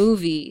this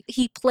movie.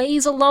 He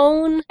plays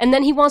alone, and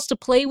then he wants to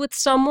play with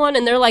someone,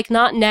 and they're like,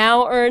 not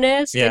now,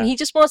 Ernest. Yeah. And he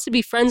just wants to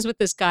be friends with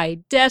this guy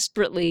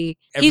desperately.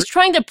 He's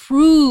trying to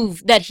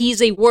prove that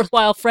he's a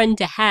worthwhile friend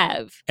to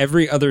have.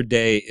 Every other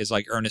day is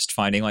like Ernest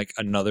finding like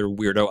another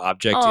weirdo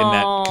object in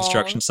that Aw.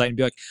 construction site and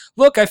be like,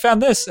 look, I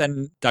found this.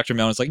 And Dr.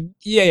 Mellon's like,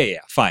 yeah,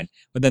 fine.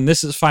 But then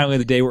this is finally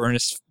the day where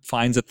Ernest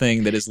finds a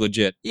thing that is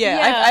legit. Yeah.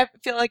 I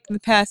feel like in the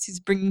past he's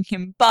bringing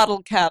him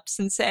bottle caps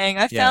and saying,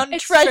 I found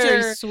It's treasure.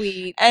 very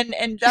sweet.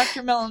 And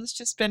Dr. Mellon's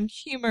just been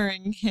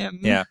humoring him.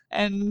 Yeah.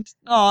 And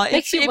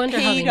Makes you wonder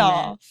how they paid met.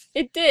 off.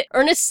 It did.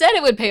 Ernest said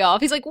it would pay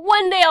off. He's like,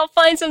 one day I'll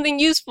find something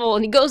useful.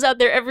 And he goes out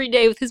there every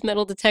day with his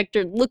metal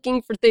detector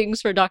looking for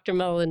things for Dr.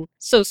 Mellon.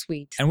 So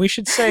sweet. And we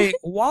should say,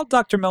 while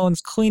Dr.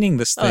 Mellon's cleaning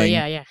this thing, Oh,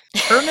 yeah.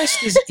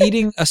 Ernest is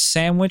eating a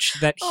sandwich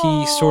that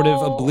he sort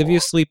of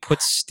obliviously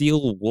puts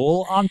steel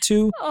wool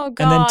onto, Oh, and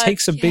then God,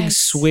 takes a big yes.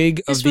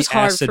 swig This of the was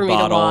hard acid for me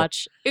bottle. to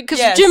watch. Because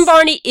Yes. Jim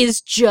Varney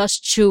is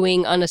just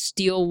chewing on a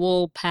steel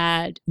wool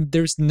pad.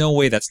 There's no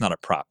way that's not a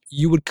prop.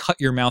 You would cut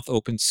your mouth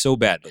open so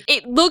badly.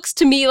 It looks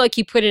to me like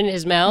he put it in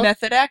his mouth.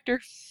 Method actor.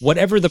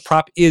 Whatever the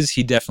prop is,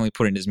 he definitely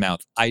put in his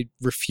mouth. I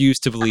refuse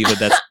to believe that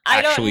that's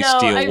I don't actually know.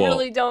 steel I wool.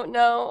 really don't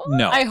know.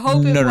 No. I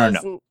hope it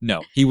wasn't.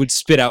 No. He would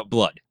spit out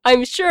blood.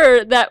 I'm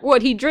sure that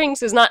what he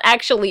drinks is not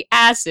actually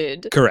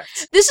acid.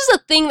 Correct. This is a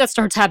thing that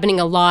starts happening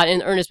a lot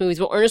in Ernest movies,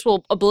 where Ernest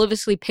will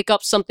obliviously pick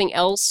up something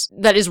else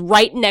that is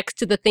right next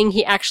to the thing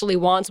he actually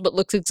wants, but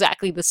looks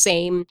exactly the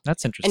same.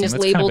 That's interesting. And is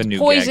That's kind of labeled a new gag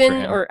for poison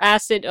him. or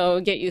acid. Oh,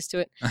 get used to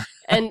it.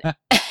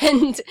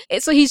 And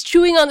so he's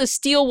chewing on the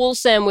steel wool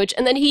sandwich,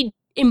 and then he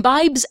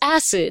imbibes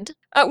acid,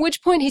 at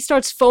which point he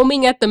starts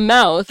foaming at the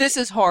mouth. This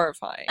is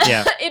horrifying.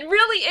 Yeah. It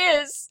really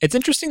is. It's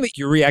interesting that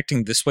you're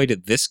reacting this way to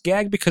this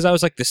gag because I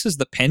was like, this is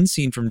the pen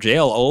scene from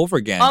Jail all over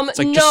again. It's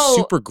like just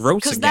super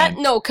gross again.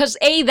 Because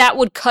A, that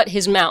would cut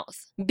his mouth.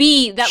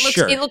 B,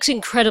 Sure. it looks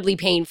incredibly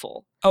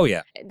painful. Oh,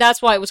 yeah.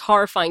 That's why it was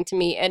horrifying to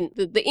me, and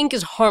the ink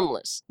is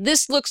harmless.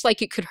 This looks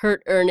like it could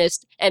hurt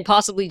Ernest and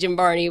possibly Jim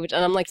Varney, and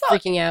I'm like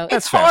freaking out.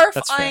 It's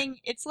horrifying.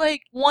 It's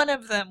like one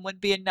of them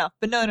would be enough,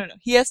 but no.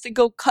 He has to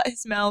go cut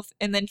his mouth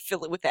and then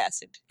fill it with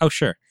acid. Oh,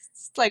 sure.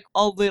 It's like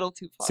a little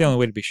too far. It's the only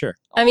way to be sure.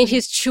 I mean,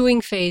 his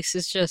chewing face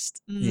is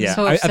just Yeah.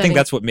 so I upsetting. think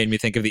that's what made me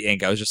think of the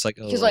ink. I was just like,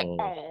 oh. He's like,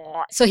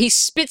 "Oh." So he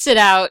spits it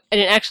out, and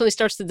it actually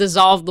starts to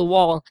dissolve the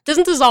wall.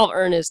 Doesn't dissolve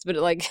Ernest, but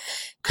it like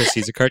because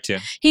he's a cartoon.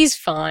 he's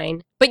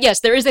fine. But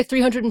yes, there is a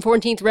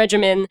 314th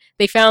Regiment.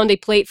 They found a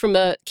plate from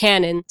a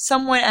cannon.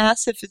 Someone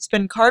asked if it's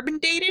been carbon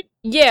dated.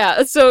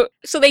 Yeah, so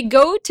they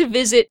go to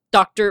visit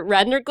Dr.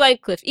 Radner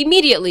Glencliffe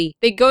immediately.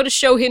 They go to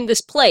show him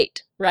this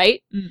plate,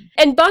 right?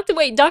 And by the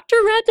way, Dr.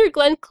 Radner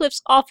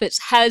Glencliffe's office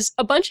has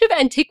a bunch of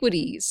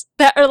antiquities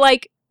that are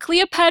like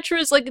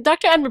Cleopatra's, like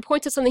Dr. Adler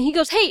points at something. He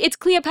goes, hey, it's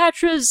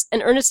Cleopatra's.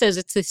 And Ernest says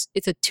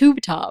it's a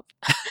tube top.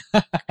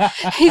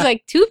 He's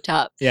like, tube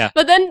top? Yeah.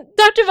 But then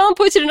Dr. Vaughn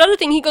points at another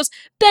thing. He goes,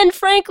 Ben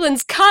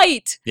Franklin's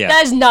kite. Yeah.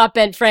 That is not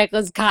Ben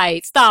Franklin's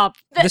kite. Stop.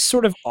 This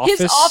sort of office.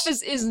 His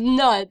office is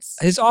nuts.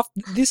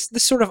 This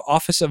sort of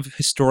office of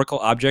historical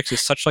objects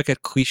is such like a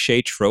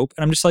cliche trope,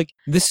 and I'm just like,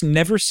 this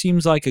never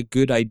seems like a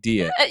good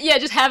idea. Yeah,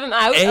 just have him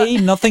out. A,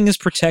 nothing is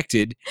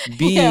protected.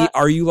 B, Yeah.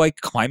 are you like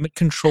climate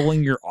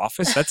controlling your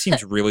office? That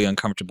seems really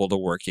uncomfortable to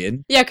work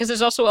in. Yeah, because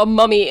there's also a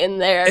mummy in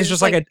there. It's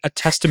just like a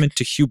testament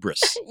to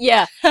hubris.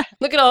 Yeah,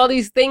 look at all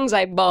these things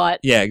I bought.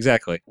 Yeah,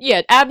 exactly.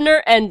 Yeah,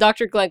 Abner and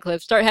Dr.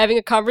 Glencliffe start having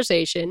a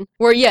conversation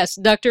where, yes,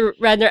 Dr.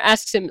 Radner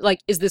asks him, like,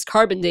 is this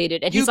carbon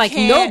dated? And he's like,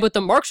 no, but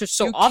the marks are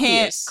so you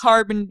obvious. Can't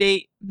carbon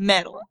date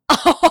metal.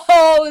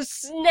 Oh,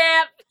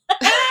 snap.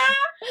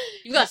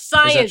 You got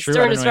science true? I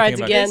don't Ernest know Rides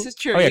anything about again. This is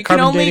true. Oh, yeah, you can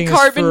carbon only dating is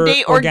carbon for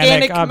date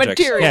organic organic objects.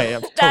 material. Yeah,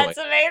 totally. That's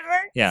amazing.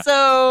 Yeah.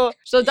 So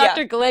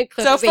Dr. yeah.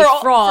 Glencliffe So is for a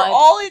all, fraud. for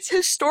all its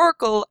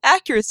historical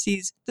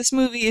accuracies, this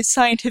movie is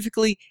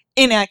scientifically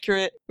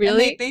inaccurate. And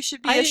Really? they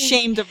should be I didn't-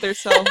 ashamed of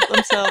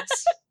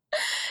themselves.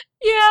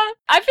 Yeah,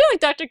 I feel like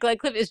Dr.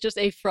 Glencliffe is just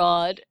a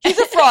fraud. He's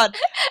a fraud.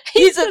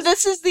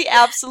 This is the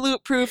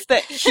absolute proof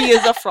that he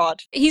is a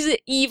fraud. He's an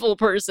evil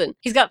person.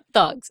 He's got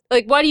thugs.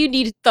 Like, why do you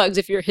need thugs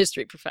if you're a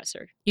history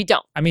professor? You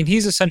don't. I mean,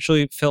 he's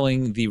essentially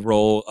filling the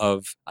role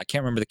of, I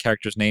can't remember the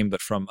character's name,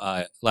 but from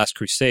Last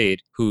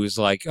Crusade, who's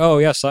like, oh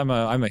yes, I'm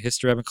a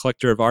history, I'm a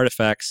collector of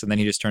artifacts, and then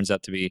he just turns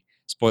out to be,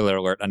 spoiler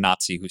alert, a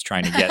Nazi who's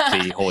trying to get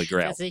the Holy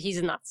Grail. He's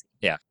a Nazi.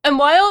 Yeah. And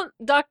while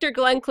Dr.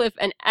 Glencliffe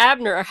and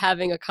Abner are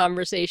having a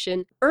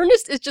conversation,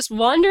 Ernest is just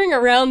wandering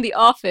around the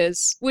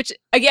office, which,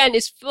 again,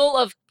 is full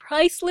of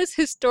priceless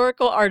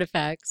historical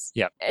artifacts.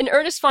 Yep. And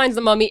Ernest finds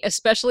the mummy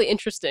especially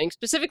interesting,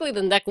 specifically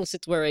the necklace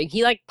it's wearing.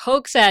 He, like,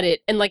 pokes at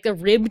it, and, like, the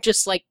rib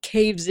just, like,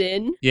 caves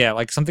in. Yeah,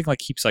 like something like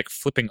keeps like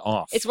flipping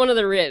off. It's one of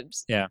the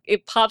ribs. Yeah.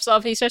 It pops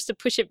off, and he starts to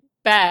push it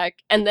back,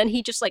 and then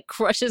he just like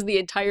crushes the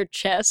entire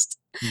chest.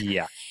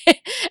 Yeah.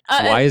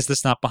 Why is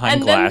this not behind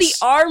and glass? then the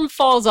arm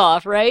falls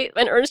off, right?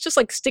 And Ernest just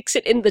like sticks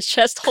it in the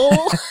chest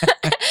hole.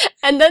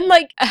 And then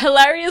like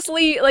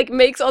hilariously like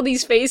makes all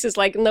these faces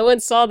like no one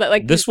saw that.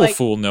 Like this will like,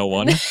 fool no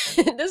one.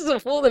 This will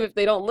fool them if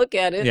they don't look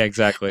at it. Yeah,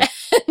 exactly.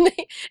 And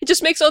it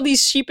just makes all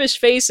these sheepish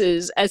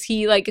faces as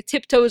he like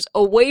tiptoes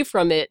away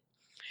from it.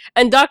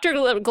 And Dr.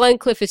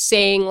 Glencliff is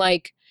saying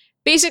like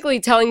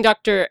basically telling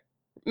Dr.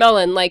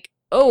 Mellon like,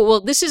 oh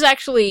well, this is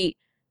actually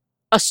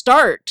a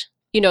start.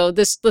 You know,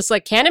 this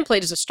like cannon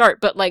plate is a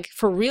start, but like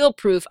for real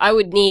proof, I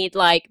would need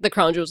like the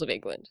crown jewels of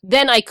England.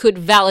 Then I could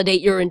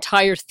validate your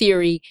entire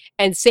theory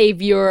and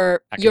save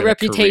your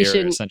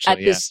reputation career, at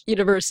this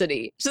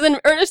university. So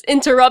then Ernest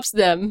interrupts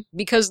them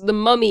because the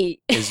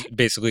mummy is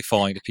basically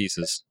falling to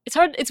pieces.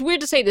 It's weird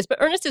to say this, but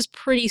Ernest is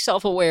pretty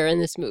self-aware in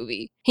this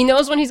movie. He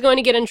knows when he's going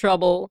to get in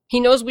trouble. He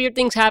knows weird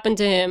things happen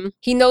to him.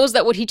 He knows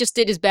that what he just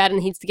did is bad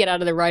and he needs to get out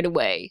of there right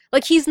away.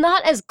 Like he's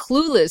not as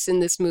clueless in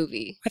this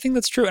movie. I think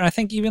that's true, and I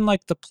think even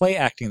like the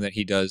play acting that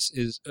he does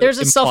is there's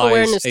a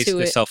self-awareness to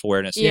it.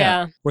 Self-awareness,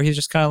 yeah, where he's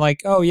just kind of like,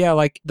 oh yeah,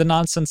 like the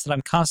nonsense that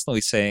I'm constantly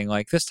saying,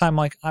 like this time,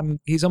 like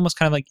he's almost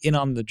kind of like in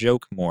on the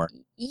joke more.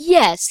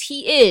 Yes,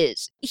 he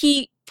is.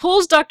 He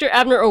pulls Dr.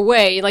 Abner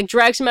away, like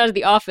drags him out of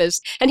the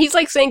office, and he's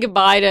like saying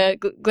goodbye to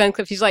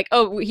Glencliff. He's like,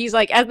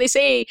 as they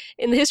say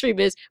in the history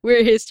biz,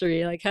 we're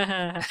history, like ha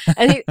ha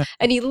ha.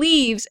 And he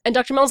leaves, and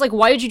Dr. Mellon's like,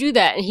 why did you do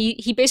that? And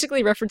he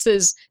basically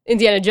references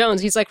Indiana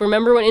Jones. He's like,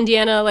 remember when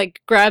Indiana like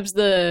grabs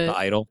the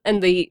idol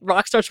and the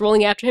rock starts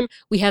rolling after him?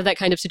 We have that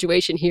kind of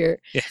situation here.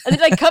 Yeah. And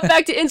they like cut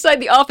back to inside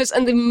the office,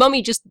 and the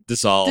mummy just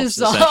dissolves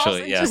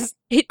essentially. Yeah.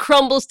 It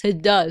crumbles to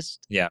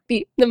dust. Yeah.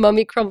 The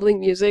mummy crumbling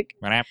music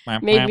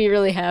made me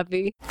really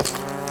happy.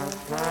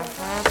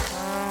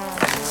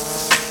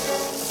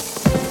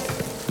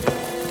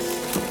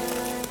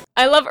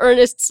 I love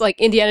Ernest's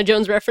like Indiana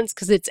Jones reference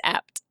because it's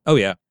apt. Oh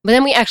yeah. But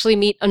then we actually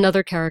meet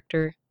another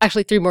character.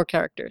 Actually, 3 more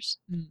characters.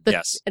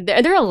 Yes.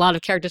 There are a lot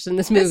of characters in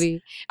this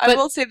movie. I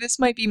will say this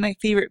might be my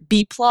favorite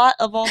B-plot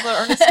of all the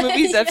Ernest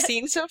movies I've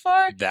seen so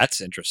far.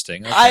 That's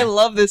interesting. Okay. I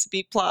love this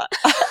B-plot.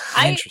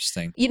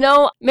 Interesting. You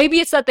know,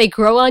 maybe it's that they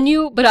grow on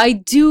you, but I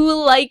do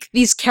like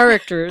these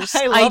characters.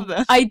 I love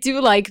them. I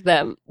do like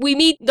them. We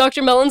meet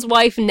Dr. Mellon's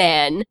wife,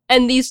 Nan,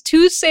 and these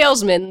 2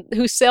 salesmen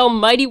who sell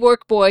Mighty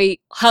Work Boy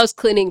house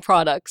cleaning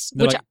products,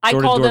 They're which like I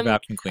call them.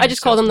 I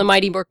just call them the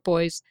Mighty Work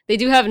Boys. They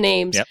do have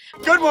names. Yep.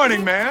 Good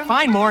morning, man.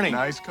 Fine morning.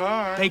 Nice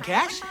car. Pay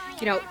cash?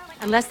 You know,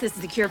 unless this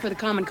is the cure for the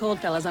common cold,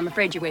 fellas, I'm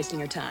afraid you're wasting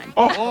your time.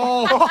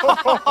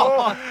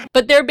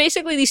 But they're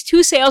basically these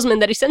 2 salesmen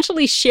that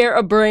essentially share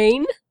a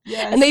brain.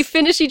 Yes. And they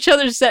finish each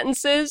other's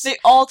sentences. They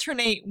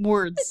alternate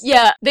words.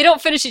 Yeah, they don't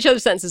finish each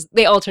other's sentences.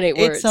 They alternate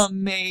words. It's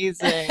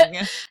amazing.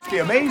 The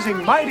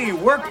amazing Mighty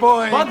Work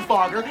Boy Bug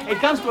Fogger. It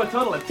comes to a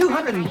total of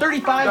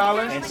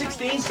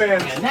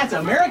 $235.16, and that's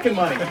American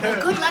money.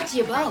 Good luck to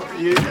you both.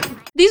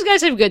 These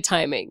guys have good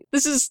timing.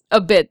 This is a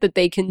bit that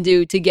they can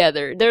do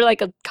together. They're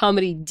like a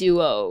comedy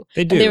duo.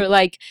 They do. And they were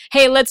like,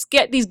 hey, let's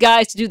get these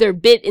guys to do their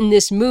bit in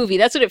this movie.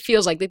 That's what it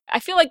feels like. I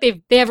feel like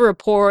they have a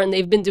rapport and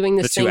they've been doing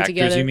this the thing 2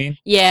 together. actors, you mean?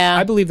 Yeah.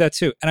 I believe that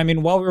too. And I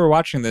mean, while we were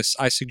watching this,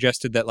 I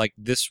suggested that like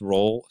this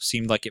role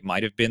seemed like it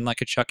might have been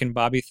like a Chuck and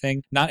Bobby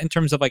thing. Not in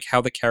terms of like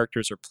how the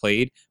characters are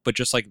played, but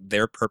just like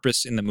their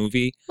purpose in the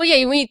movie. Well,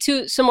 yeah, we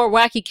need some more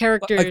wacky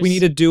characters. Like we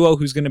need a duo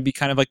who's going to be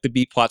kind of like the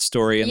B-plot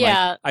story. And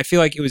Yeah. like, I feel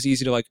like it was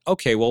easy to like,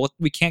 okay, well,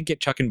 we can't get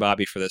Chuck and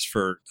Bobby for this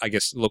for, I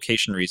guess,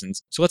 location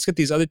reasons. So let's get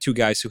these other 2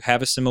 guys who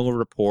have a similar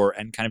rapport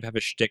and kind of have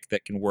a shtick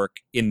that can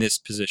work in this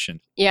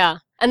position. Yeah.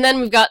 And then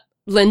we've got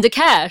Linda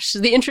Cash,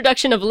 the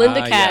introduction of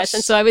Linda Cash. Yes.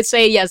 And so I would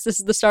say, yes, this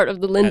is the start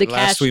of the Linda At Cash.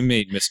 last we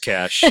meet Miss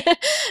Cash.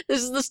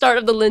 This is the start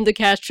of the Linda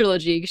Cash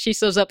trilogy. She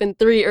shows up in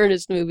 3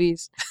 Ernest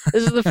movies.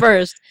 This is the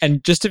first.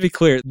 And just to be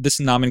clear, this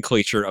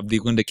nomenclature of the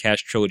Linda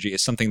Cash trilogy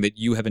is something that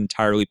you have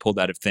entirely pulled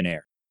out of thin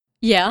air.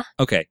 Yeah.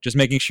 Okay, just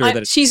making sure that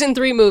it's... She's in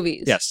 3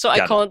 movies. Yes, So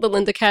I call it the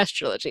Linda Cash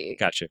trilogy.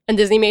 Gotcha. And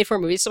Disney made 4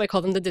 movies, so I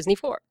call them the Disney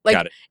 4. Like,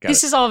 Got it.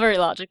 this is all very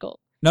logical.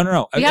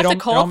 No. We have to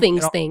call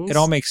things. It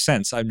all makes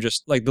sense. I'm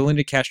just like the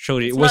Linda Cash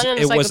trilogy. It's It not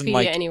an wasn't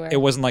like anywhere. it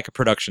wasn't like a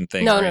production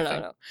thing.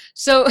 No.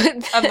 So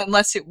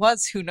unless it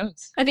was, who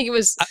knows? I think it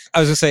was.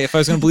 I was gonna say if I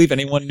was gonna believe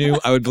anyone knew,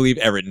 I would believe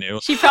Erin knew.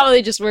 She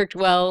probably just worked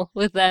well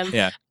with them.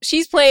 Yeah.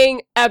 She's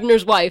playing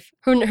Abner's wife.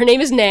 Her name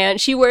is Nan.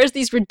 She wears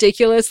these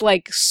ridiculous,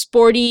 like,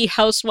 sporty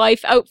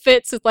housewife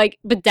outfits with, like,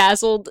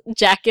 bedazzled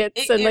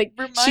jackets. And, like,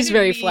 she's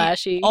very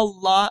flashy. A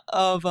lot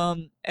of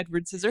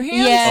Edward Scissorhands.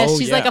 Yeah,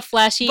 she's like a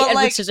flashy But,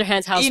 Edward like,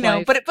 Scissorhands housewife. You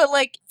know, but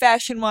like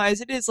fashion-wise,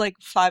 it is like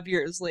 5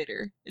 years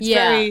later. It's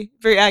Yeah. very,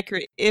 very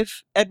accurate.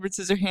 If Edward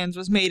Scissorhands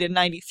was made in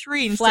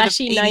 93 instead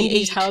Flashy of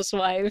 88, 90s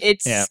housewife.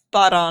 it's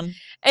spot on.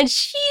 And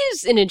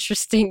she's an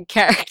interesting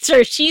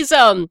character. She's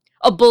a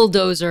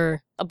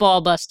bulldozer, a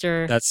ball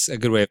buster. That's a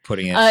good way of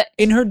putting it.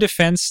 In her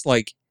defense,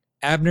 like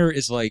Abner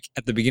is like,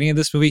 at the beginning of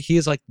this movie, he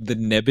is like the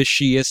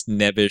nebbishiest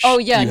nebbish. Oh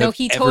yeah, you no, have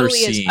he ever totally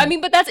is. seen. I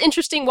mean, but that's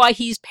interesting why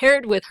he's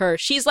paired with her.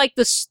 She's like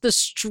the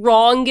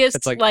strongest,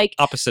 It's like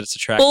opposites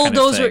attract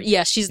bulldozer. kind of thing.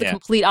 Yes, she's the Yeah.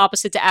 complete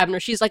opposite to Abner.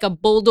 She's like a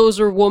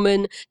bulldozer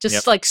woman, just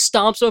Yep. like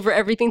stomps over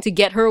everything to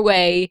get her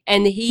way,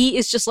 and he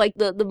is just like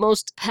the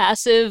most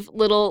passive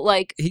little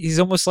like. He's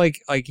almost like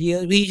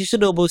he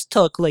should almost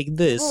talk like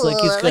this, like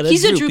he's got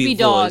he's a droopy droopy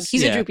dog. voice.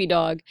 He's Yeah. a droopy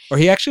dog. Or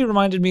he actually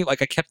reminded me,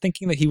 like I kept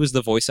thinking that he was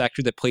the voice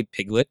actor that played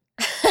Piglet.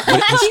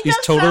 But he's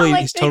does totally sound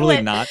like he's totally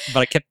Piglet. not. But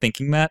I kept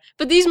thinking that.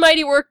 But these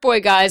Mighty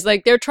Workboy guys,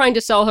 like they're trying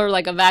to sell her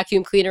like a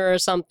vacuum cleaner or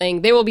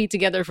something. They will be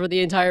together for the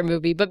entire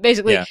movie. But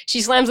basically, Yeah.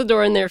 she slams the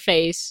door in their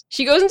face.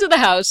 She goes into the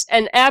house,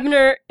 and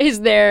Abner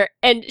is there.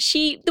 And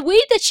the way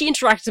that she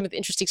interacts with him is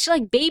interesting. She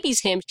like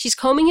babies him. She's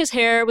combing his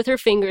hair with her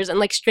fingers and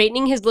like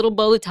straightening his little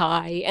bow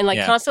tie, and like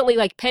Yeah. constantly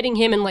like petting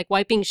him and like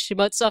wiping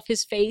schmutz off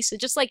his face.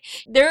 It's just like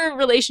their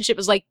relationship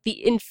is like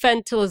the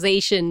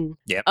infantilization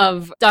Yep.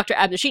 of Dr.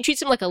 Abner. She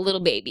treats him like a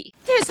little baby.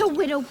 There's a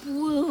widow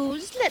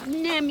blues. Let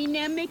Nammy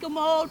Nam make 'em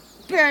all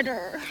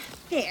better.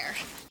 There.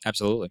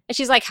 Absolutely. And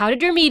she's like, "How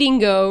did your meeting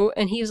go?"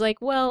 And he was like,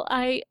 "Well,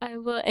 I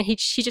will." And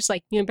she just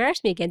like, "You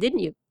embarrassed me again, didn't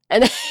you?"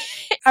 And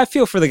I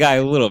feel for the guy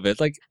a little bit.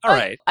 Like, all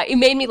right, it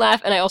made me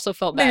laugh, and I also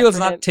felt bad. maybe let's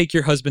for not him. take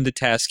your husband to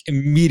task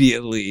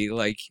immediately.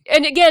 Like,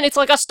 And again, it's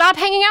like a stop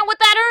hanging out with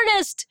that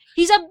Ernest.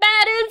 He's a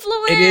bad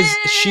influence. it is.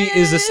 She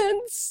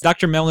is.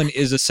 Dr. Mellon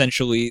is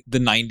essentially the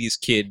 '90s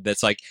kid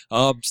that's like,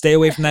 "Oh, stay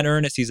away from that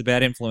Ernest. He's a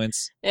bad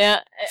influence."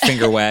 Yeah.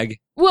 Finger wag.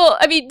 Well,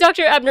 I mean,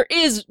 Dr. Abner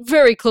is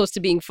very close to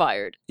being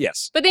fired.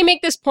 Yes. But they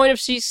make this point of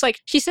she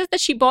says that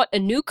she bought a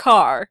new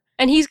car,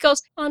 and he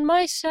goes, "On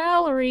my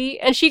salary,"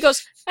 and she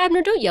goes,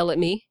 "Abner, don't yell at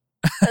me."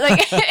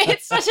 Like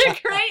it's such a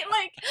great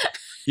like.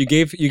 You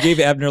gave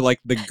Abner like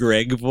the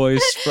Greg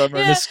voice from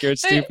Ernest Scared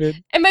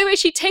Stupid. And by the way,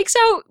 she takes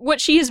out what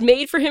she has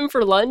made for him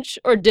for lunch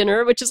or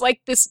dinner, which is like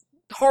this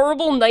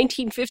horrible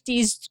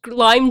 1950s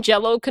lime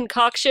jello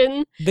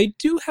concoction. They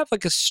do have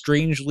like a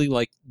strangely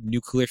like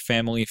nuclear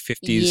family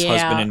 50s Yeah.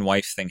 husband and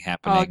wife thing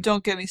happening. Oh,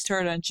 don't get me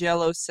started on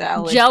Jell-O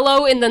salad.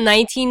 Jello in the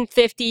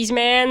 1950s,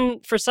 man.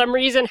 For some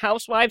reason,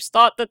 housewives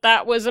thought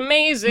that was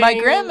amazing. My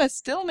grandma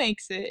still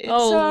makes it. It's,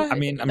 I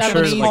mean, I'm that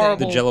sure was like the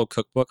horrible. Jello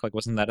cookbook, like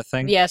wasn't that a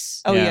thing?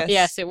 Yes. Oh, Yeah. yes.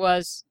 Yes, it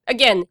was.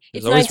 Again,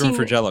 There's it's always room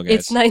for Jell-O, guys.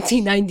 It's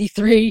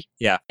 1993.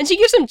 Yeah. And she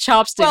gives him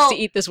chopsticks Well, to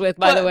eat this with,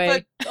 by the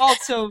way. But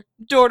also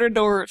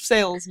door-to-door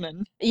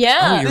salesman.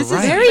 Yeah, you're this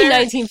right. is very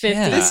 1950s.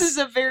 Yeah. This is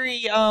a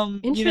very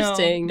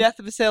Interesting. death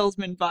of a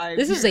salesman vibe.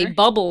 This is a here.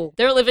 bubble.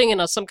 They're living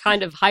in some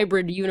kind of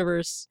hybrid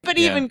universe. But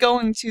Yeah. even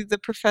going to the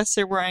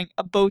professor wearing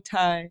a bow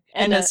tie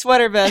and And a a-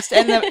 sweater vest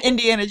and the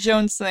Indiana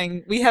Jones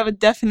thing, we have a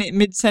definite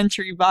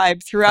mid-century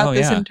vibe throughout Oh,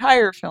 this yeah.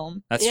 entire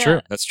film. That's Yeah.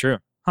 true. That's true.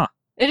 Huh.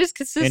 It is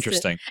consistent.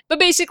 Interesting. But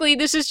basically,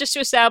 this is just to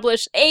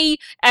establish A,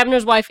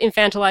 Abner's wife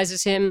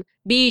infantilizes him.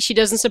 B, she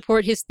doesn't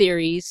support his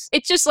theories.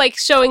 It's just like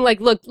showing, like,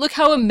 look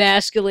how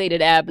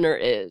emasculated Abner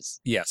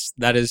is. Yes,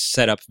 that is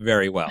set up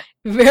very well.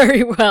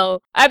 Very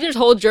well. Abner's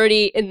whole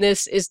journey in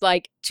this is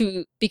like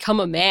to become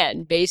a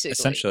man, basically.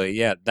 Essentially,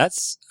 yeah.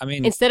 That's, I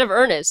mean, Instead of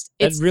Ernest.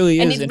 that really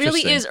is And it really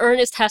interesting. is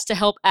Ernest has to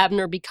help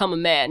Abner become a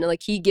man. And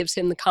like he gives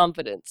him the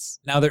confidence.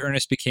 now that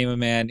Ernest became a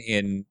man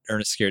in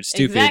Ernest Scared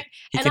Stupid,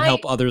 he And can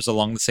help others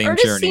along the same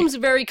Ernest journey. seems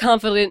very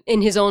confident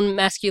in his own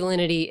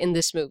masculinity in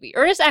this movie.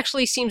 Ernest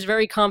actually seems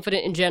very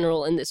confident in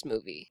general in this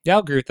movie. Yeah, I'll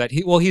agree with that.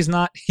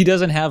 He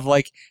doesn't have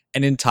like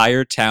an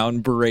entire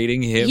town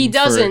berating him He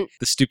doesn't. for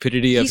the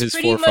stupidity of his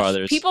pretty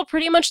forefathers. People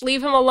pretty much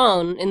leave him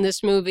alone in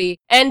this movie.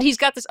 And he's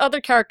got this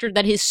other character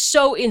that is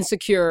so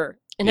insecure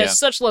and Yeah. has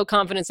such low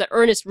confidence that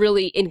Ernest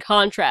really, in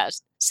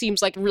contrast,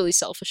 seems like really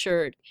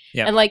self-assured.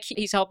 Yeah. And like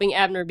he's helping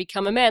Abner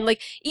become a man.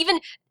 Like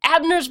even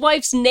Abner's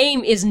wife's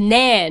name is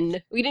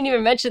Nan. We didn't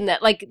even mention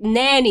that. Like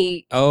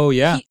Nanny. Oh,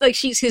 yeah. Like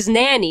she's his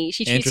nanny.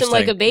 She treats him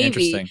like a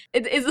baby. Interesting.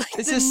 It's like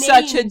This the is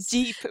such a names-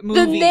 deep The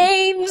movie.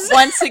 names.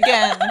 Once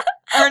again,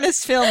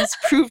 Ernest films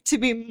prove to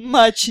be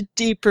much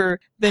deeper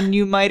than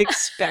you might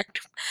expect.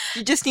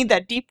 You just need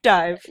that deep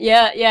dive.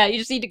 Yeah. You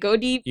just need to go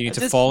deep. You need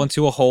to Just- fall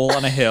into a hole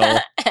on a hill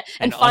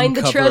And find the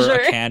uncover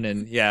treasure. a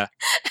cannon. Yeah.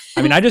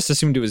 I mean, I just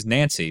assumed it was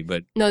Nancy,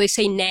 but No, they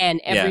say Nan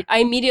every. Yeah. I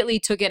immediately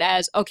took it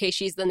as okay,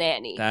 she's the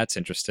nanny. that's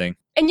interesting.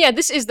 And yeah,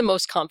 this is the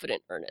most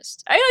confident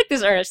Ernest. I like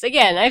this Ernest.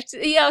 Again,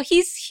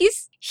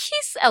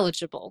 he's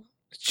eligible.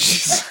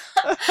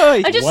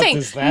 I'm just What saying,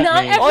 does that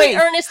not mean? every Oi.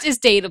 Ernest is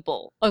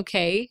dateable.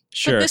 Okay,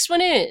 Sure. but this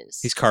one is.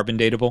 He's carbon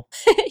dateable.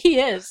 He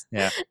is.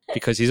 Yeah.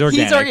 Because he's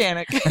organic. He's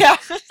organic. Yeah.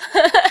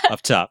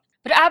 Up top.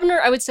 But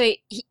Abner, I would say,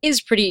 he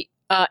is pretty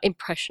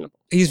impressionable.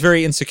 He's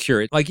very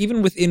insecure. Like,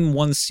 even within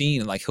one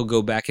scene, like, he'll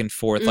go back and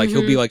forth. Like,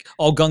 he'll be, like,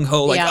 all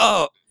gung-ho, like,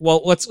 oh,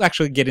 well, let's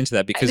actually get into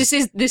that because... This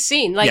is this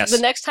scene. Like, the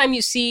next time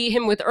you see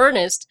him with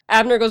Ernest,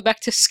 Abner goes back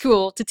to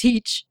school to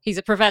teach. He's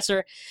a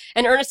professor.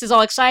 And Ernest is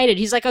all excited.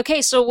 He's like,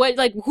 okay, so what,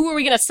 like, who are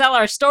we going to sell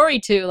our story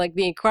to? Like,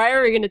 the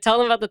Inquirer? Are we going to tell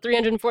them about the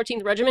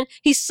 314th Regiment?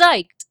 He's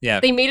psyched. Yeah.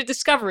 They made a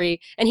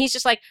discovery, and he's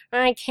just like,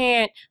 I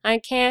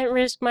can't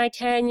risk my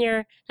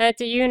tenure at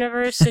the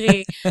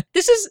university.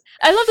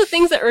 I love the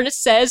things that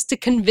Ernest says to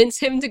convince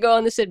him to go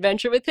on this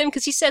adventure with him,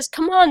 because he says,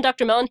 come on,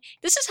 Dr. Mellon.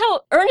 This is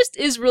how Ernest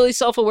is really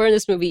self-aware in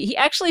this movie. He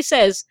actually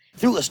says,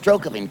 through a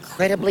stroke of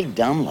incredibly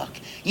dumb luck,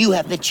 you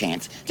have the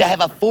chance to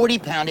have a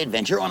 40-pound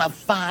adventure on a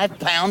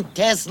 5-pound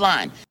test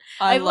line.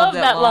 I love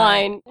that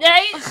line.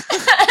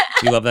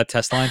 You love that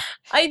test line?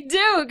 I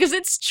do, because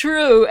it's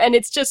true, and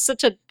it's just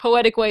such a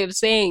poetic way of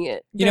saying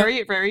it.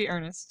 Very, very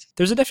earnest.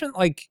 There's a different,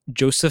 like,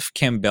 Joseph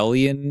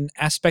Campbellian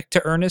aspect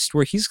to Ernest,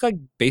 where he's, like,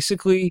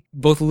 basically,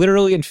 both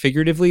literally and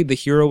figuratively, the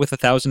hero with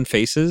 1,000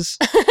 faces.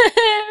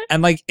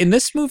 And, like, in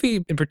this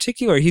movie in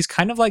particular, he's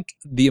kind of like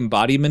the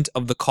embodiment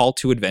of the call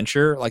to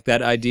adventure, like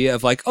that idea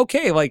of, like,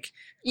 okay, like,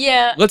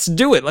 yeah, let's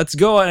do it, let's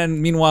go.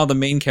 And meanwhile, the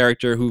main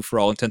character, who for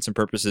all intents and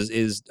purposes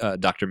is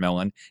Dr.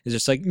 Mellon, is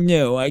just like,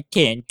 no, I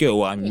can't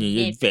go on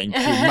the adventure.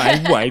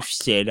 My wife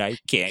said I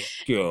can't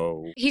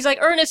go. He's like,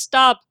 Ernest,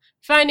 stop.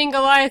 Finding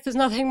Goliath is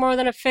nothing more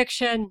than a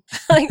fiction.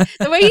 Like,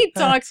 the way he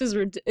talks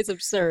is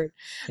absurd.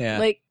 Yeah.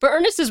 Like, but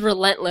Ernest is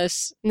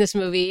relentless in this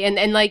movie,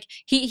 and like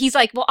he's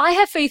like, well, I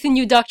have faith in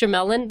you, Dr.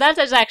 Mellon. That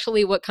is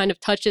actually what kind of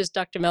touches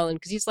Dr. Mellon,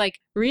 because he's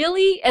like,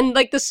 really? And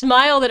like the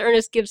smile that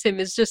Ernest gives him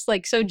is just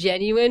like so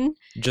genuine.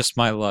 Just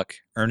my luck.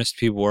 Ernest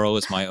P. Worrell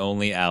is my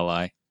only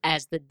ally.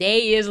 As the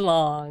day is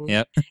long.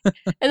 Yep.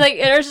 And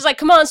Ernest is like,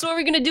 come on, so are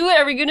we gonna do it?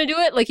 Are we gonna do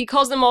it? Like, he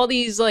calls them all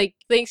these like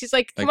things. He's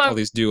like, come on. All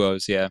these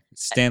duos, yeah.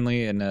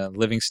 Stanley and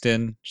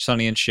Livingston,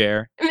 Sonny and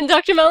Cher. I mean,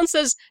 Dr. Mellon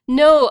says,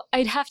 no,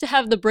 I'd have to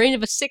have the brain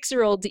of a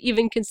 6-year-old to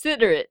even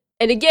consider it.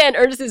 And again,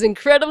 Ernest is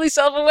incredibly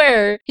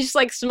self-aware. He just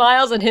like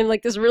smiles at him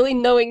like this really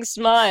knowing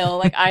smile.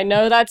 Like, I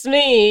know that's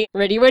me.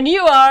 Ready when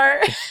you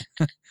are.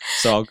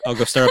 So I'll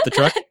go start up the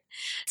truck.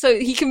 So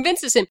he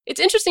convinces him. It's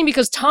interesting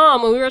because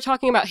Tom, when we were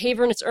talking about Hey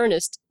Vern, It's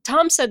Ernest,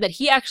 Tom said that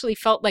he actually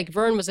felt like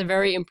Vern was a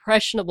very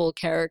impressionable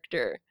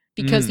character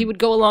because he would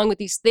go along with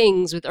these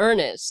things with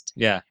Ernest.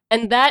 Yeah.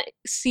 And that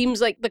seems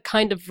like the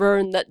kind of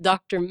Vern that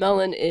Dr.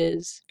 Mellon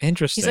is.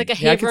 Interesting. He's like a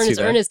Hey Vern, It's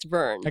Ernest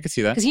Vern. I can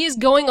see that. Because he is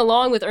going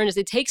along with Ernest.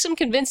 It takes some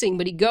convincing,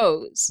 but he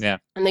goes. Yeah.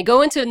 And they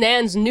go into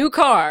Nan's new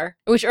car,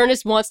 which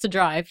Ernest wants to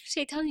drive.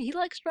 See, I tell you, he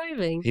likes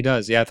driving. He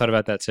does. Yeah, I thought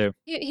about that too.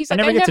 He's I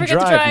like, never get to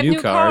drive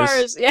new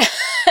cars. Yeah.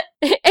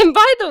 And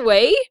by the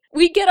way,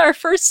 we get our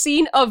first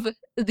scene of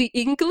the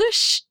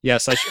English.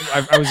 Yes, I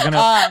was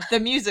gonna. The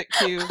music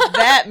cue.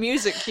 That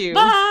music cue.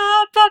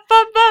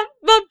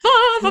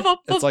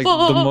 It's like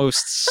the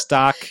most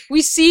stock.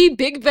 We see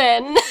Big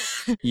Ben.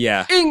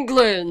 Yeah.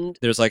 England.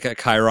 There's like a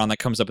chyron that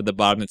comes up at the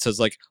bottom that says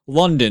like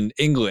London,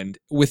 England,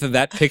 with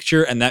that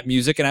picture and that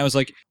music, and I was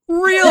like,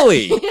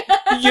 really?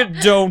 You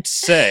don't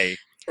say.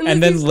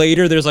 And then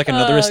later there's like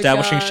another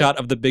establishing shot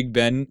of the Big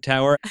Ben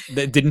Tower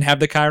that didn't have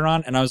the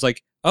chyron, and I was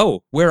like,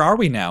 oh, where are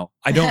we now?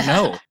 I don't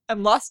know.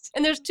 I'm lost.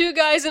 And there's two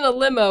guys in a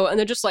limo, and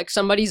they're just like,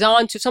 somebody's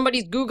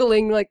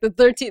Googling like the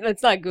 13th,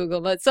 it's not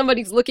Google, but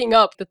somebody's looking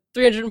up the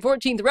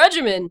 314th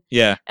Regiment.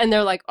 Yeah. And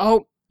they're like,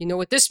 oh, you know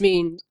what this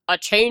means? A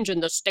change in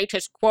the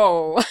status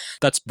quo.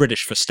 That's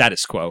British for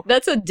status quo.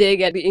 That's a dig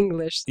at the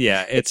English.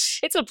 Yeah,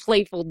 it's a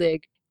playful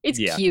dig. It's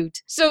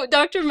cute. So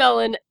Dr.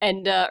 Mellon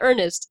and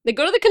Ernest, they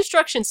go to the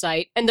construction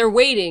site and they're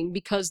waiting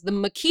because the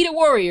Makita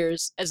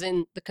warriors, as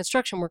in the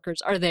construction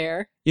workers, are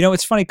there. You know,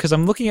 it's funny because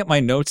I'm looking at my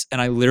notes and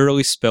I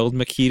literally spelled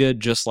Makita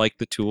just like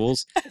the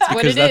tools.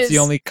 Because that's the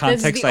only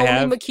context I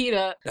have.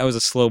 Makita. That was a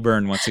slow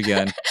burn once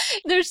again.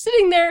 They're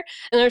sitting there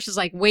and they're just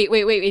like,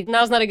 wait,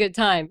 now's not a good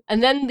time.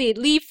 And then they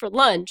leave for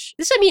lunch.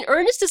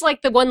 Ernest is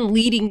like the one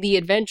leading the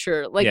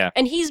adventure.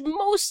 And he's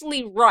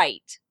mostly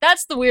right.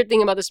 That's the weird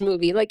thing about this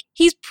movie. Like,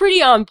 he's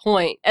pretty on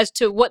point as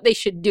to what they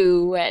should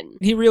do, and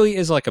he really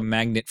is like a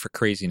magnet for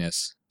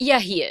craziness. Yeah,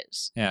 he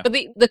is. Yeah. But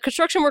the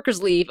construction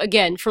workers leave,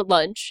 again, for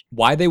lunch.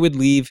 Why they would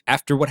leave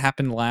after what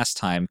happened last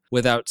time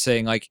without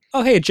saying like,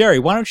 oh, hey, Jerry,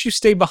 why don't you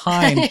stay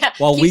behind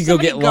while we go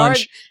get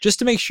lunch, just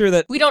to make sure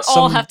that we don't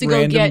all have to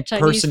go get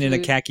Chinese person food. In a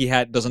khaki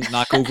hat doesn't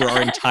knock over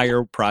our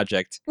entire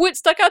project. What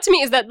stuck out to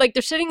me is that like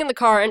they're sitting in the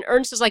car and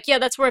Ernst is like, yeah,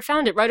 that's where I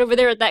found it, right over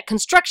there at that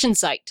construction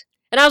site.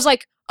 And I was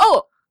like,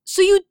 oh,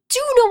 so you do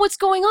know what's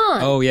going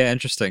on. Oh, yeah,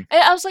 interesting.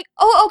 And I was like,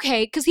 oh,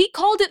 okay, because he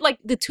called it like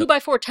the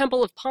 2x4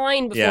 Temple of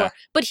Pine before,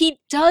 but he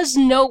does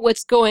know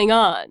what's going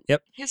on.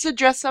 Yep. He has to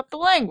dress up the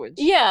language.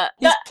 Yeah.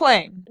 He's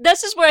playing.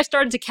 This is where I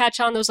started to catch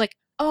on. I was like,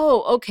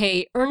 oh,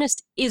 okay,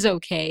 Ernest is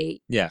okay.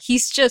 Yeah.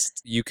 He's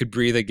just... You could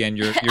breathe again.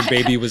 Your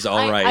baby was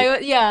all right.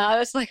 I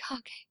was like,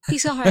 okay,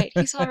 he's all right.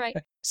 He's all right.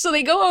 So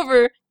they go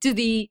over to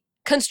the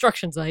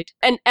construction site,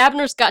 and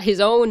Abner's got his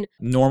own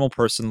normal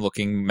person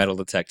looking metal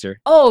detector.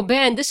 Oh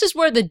man, this is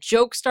where the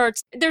joke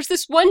starts. There's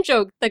this one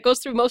joke that goes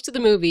through most of the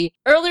movie.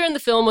 Earlier in the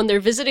film, when they're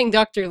visiting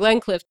Dr.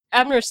 Glencliff,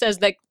 Abner says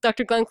that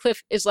Dr.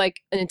 Glenncliffe is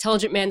like an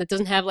intelligent man that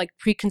doesn't have like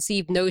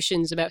preconceived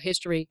notions about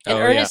history. And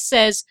Ernest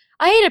says,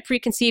 I had a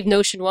preconceived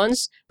notion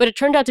once, but it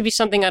turned out to be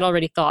something I'd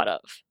already thought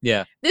of.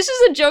 Yeah. This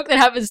is a joke that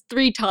happens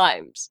 3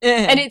 times.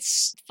 And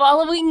it's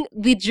following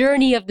the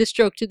journey of this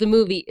joke to the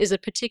movie is a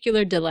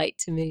particular delight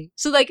to me.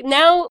 So like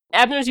now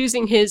Abner's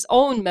using his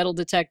own metal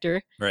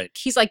detector. Right.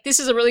 He's like, this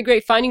is a really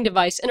great finding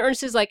device. And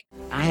Ernest is like,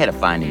 I had a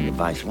finding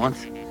device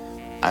once.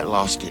 I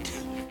lost it.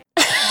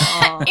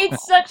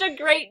 it's such a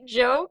great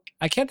joke.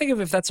 I can't think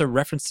of if that's a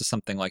reference to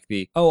something like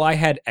I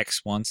had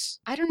X once.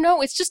 I don't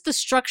know. It's just the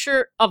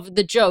structure of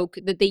the joke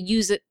that they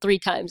use it 3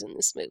 times in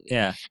this movie.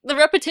 Yeah. The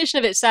repetition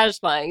of it is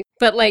satisfying,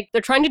 but like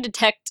they're trying to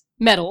detect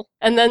metal,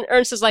 and then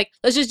Ernest is like,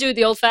 let's just do it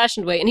the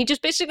old-fashioned way. And he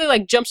just basically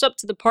like jumps up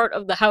to the part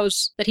of the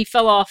house that he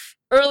fell off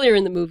earlier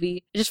in the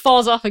movie, it just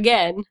falls off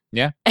again.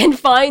 Yeah. And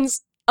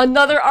finds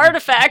another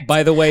artifact.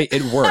 By the way,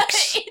 it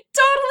works. It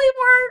totally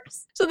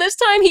works. So this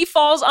time he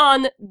falls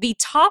on the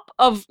top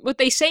of what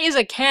they say is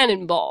a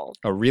cannonball.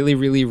 A really,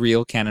 really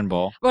real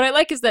cannonball. What I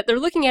like is that they're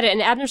looking at it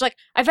and Abner's like,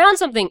 I found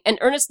something. And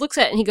Ernest looks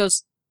at it and he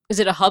goes, is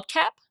it a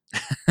hubcap?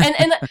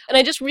 and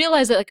I just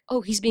realized that like, oh,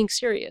 he's being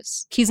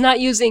serious. He's not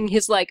using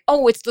his like,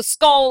 oh, it's the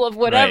skull of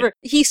whatever. Right.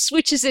 He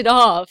switches it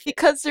off.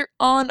 Because they're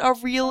on a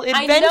real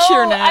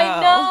adventure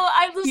now.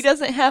 I know. He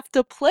doesn't have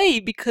to play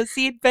because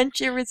the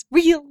adventure is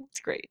real. It's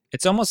great.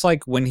 It's almost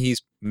like when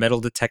he's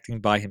metal detecting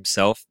by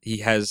himself, he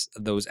has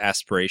those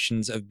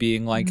aspirations of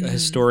being like a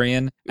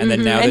historian. And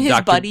then now and that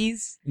his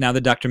buddies. Now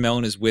that Dr.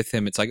 Mellon is with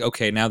him, it's like,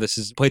 okay, now this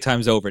is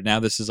playtime's over. Now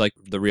this is like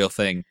the real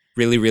thing.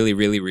 Really, really,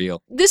 really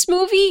real. This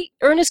movie,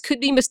 Ernest could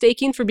be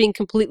mistaken for being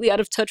completely out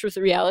of touch with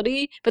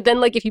reality, but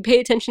then like if you pay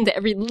attention to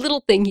every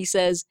little thing he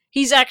says,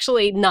 he's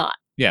actually not.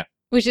 Yeah.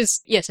 Which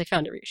is, yes, I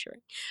found it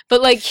reassuring.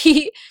 But like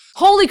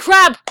holy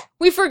crap,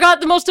 we forgot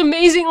the most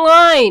amazing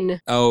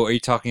line. Oh, are you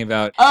talking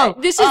about?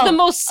 This is the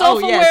most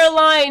self-aware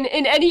line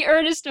in any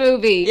Ernest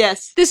movie.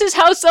 Yes. This is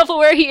how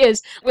self-aware he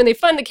is. When they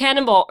find the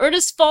cannonball,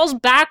 Ernest falls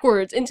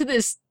backwards into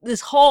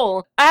this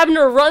hole.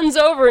 Abner runs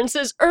over and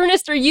says,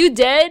 Ernest, are you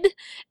dead?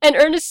 And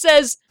Ernest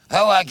says,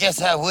 Oh, I guess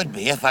I would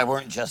be if I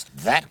weren't just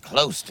that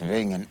close to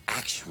being an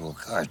actual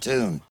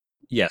cartoon.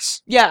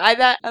 Yes.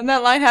 Yeah, and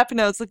that line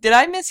happened. I was like, did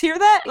I mishear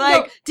that?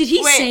 Like, no, did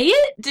he say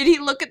it? Did he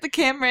look at the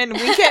camera and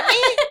wink at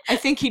me? I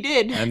think he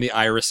did. And the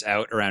iris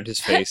out around his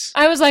face.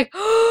 I was like,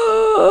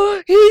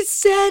 oh, he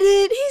said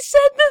it. He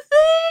said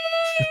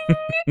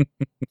the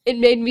thing. It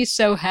made me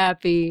so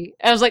happy.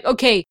 I was like,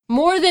 okay,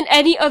 more than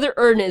any other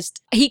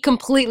Ernest, he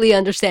completely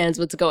understands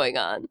what's going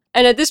on.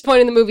 And at this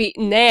point in the movie,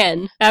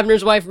 Nan,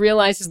 Abner's wife,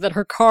 realizes that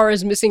her car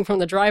is missing from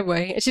the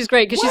driveway. And she's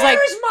great because she's like,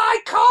 Where's my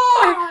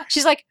car?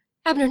 She's like,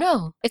 Abner,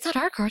 no, it's not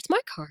our car, it's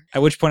my car.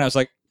 At which point I was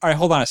like, all right,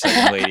 hold on a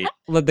second, lady.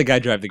 Let the guy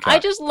drive the car.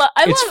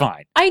 It's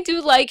fine. I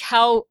do like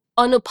how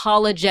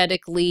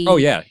unapologetically. Oh,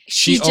 yeah.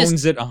 She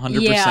owns it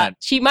 100%. Yeah,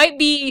 she might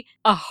be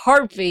a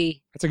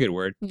harpy. That's a good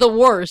word. The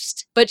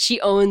worst, but she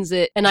owns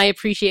it, and I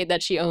appreciate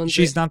that she owns it.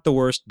 She's not the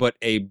worst, but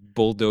a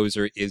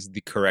bulldozer is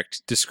the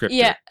correct descriptor.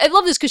 Yeah, I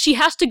love this because she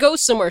has to go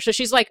somewhere. So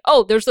she's like,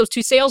 oh, there's those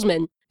 2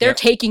 salesmen. They're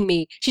taking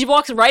me. She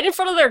walks right in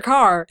front of their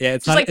car. Yeah,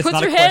 it's She's not, puts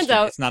her hands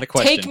out. It's not a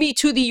question. Take me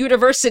to the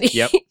university.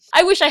 Yep.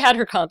 I wish I had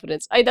her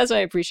confidence. That's why I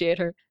appreciate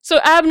her.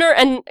 So Abner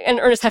and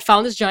Ernest have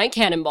found this giant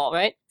cannonball,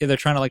 right? Yeah, they're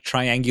trying to like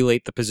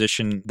triangulate the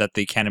position that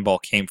the cannonball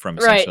came from,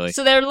 essentially. Right.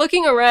 So they're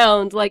looking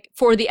around like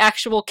for the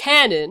actual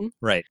cannon.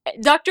 Right.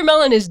 Dr.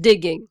 Mellon is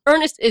digging.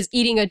 Ernest is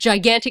eating a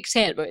gigantic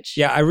sandwich.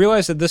 Yeah, I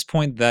realized at this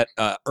point that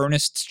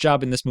Ernest's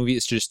job in this movie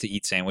is just to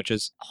eat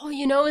sandwiches. Oh,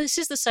 this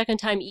is the second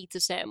time he eats a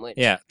sandwich.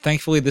 Yeah.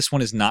 Thankfully, this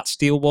one is not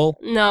stealable.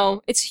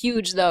 No, it's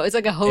huge though. It's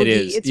like a hoagie. It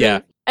is, It's yeah.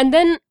 really... And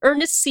then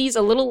Ernest sees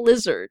a little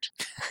lizard.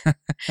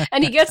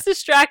 And he gets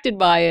distracted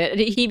by it.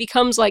 He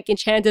becomes like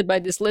enchanted by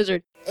this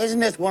lizard. Isn't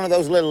this one of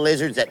those little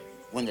lizards that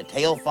when the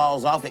tail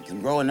falls off, it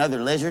can grow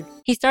another lizard?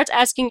 He starts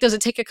asking, does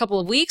it take a couple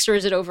of weeks or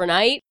is it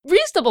overnight?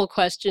 Reasonable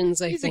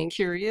questions, I think. He's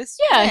curious.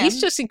 Yeah,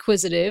 he's just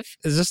inquisitive.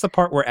 Is this the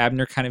part where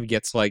Abner kind of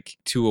gets like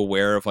too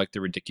aware of like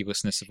the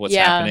ridiculousness of what's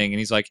happening? And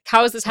he's like,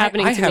 how is this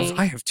happening to me?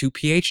 I have 2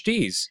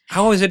 PhDs.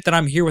 How is it that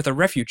I'm here with a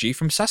refugee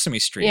from Sesame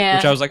Street? Yeah.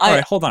 Which I was like, all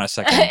right, hold on a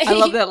second. I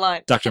love that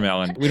line. Dr.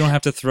 Mellon, we don't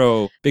have to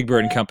throw Big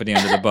Bird and Company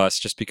under the bus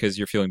just because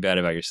you're feeling bad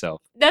about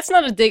yourself. That's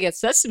not a dig at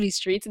Sesame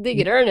Street. It's a dig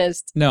at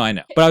Ernest. No, I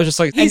know. But I was just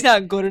like, he's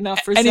not good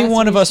enough for any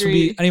one of us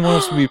Street. anyone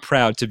else would be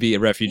proud to be a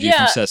refugee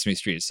Yeah. from Sesame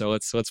Street. So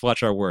let's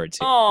watch our words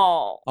here.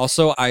 Oh.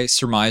 Also, I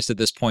surmised at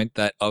this point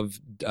that of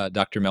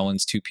Dr.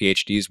 Mellon's 2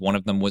 PhDs, one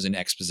of them was in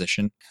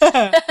exposition.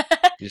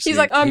 He's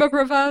like, I'm a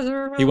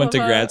professor. He went to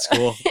grad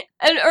school.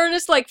 And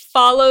Ernest like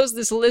follows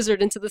this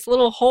lizard into this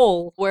little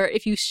hole where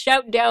if you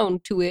shout down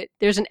to it,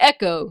 there's an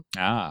echo.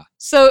 Ah.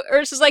 So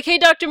Ernest is like, hey,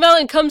 Dr.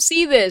 Mellon, come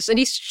see this. And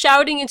he's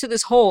shouting into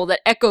this hole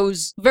that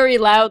echoes very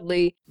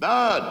loudly.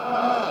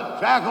 Bud,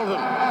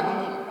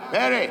 Shackleton,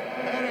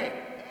 Perry.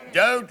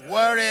 Don't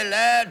worry,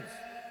 lads.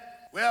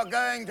 We're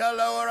going to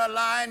lower a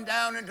line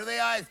down into the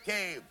ice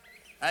cave.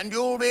 And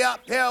you'll be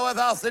up here with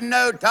us in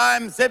no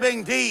time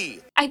sipping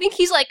tea. I think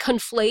he's like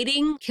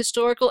conflating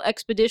historical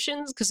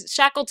expeditions because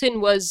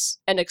Shackleton was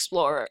an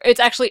explorer. It's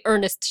actually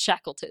Ernest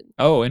Shackleton.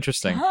 Oh,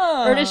 interesting.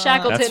 Ernest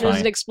Shackleton That's was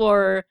funny. an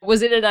explorer,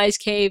 was in an ice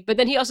cave, but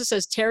then he also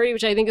says Terry,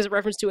 which I think is a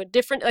reference to a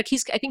different, like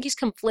I think he's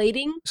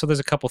conflating. So there's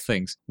a couple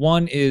things.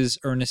 One is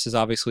Ernest is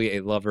obviously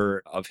a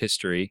lover of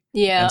history.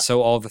 Yeah. And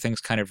so all the things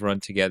kind of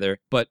run together.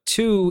 But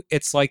two,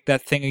 it's like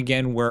that thing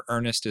again where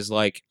Ernest is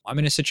like, I'm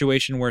in a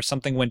situation where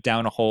something went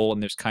down a hole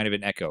and there's kind of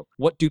an echo.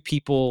 What do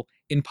people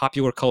in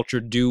popular culture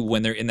do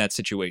when they're in that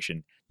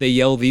situation? They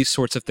yell these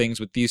sorts of things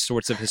with these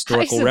sorts of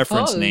historical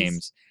reference suppose.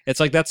 names. It's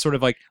like that's sort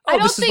of like, oh, I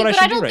don't this is think, what I but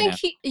should I do don't right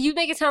think now. you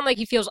make it sound like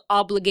he feels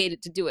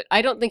obligated to do it.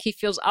 I don't think he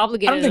feels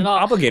obligated I don't think at all.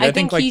 obligated. I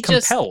think like he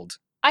just- compelled.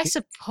 I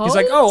suppose. He's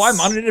like, oh, I'm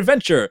on an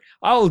adventure.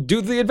 I'll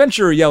do the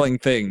adventure yelling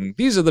thing.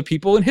 These are the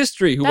people in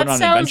history who That went on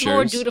sounds adventures.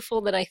 more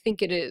dutiful than I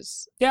think it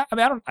is. Yeah, I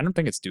mean, I don't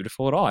think it's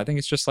dutiful at all. I think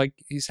it's just like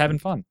he's having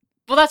fun.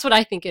 Well, that's what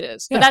I think it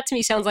is. Yeah. But that to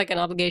me sounds like an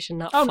obligation,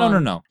 not Oh,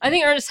 fun. no. I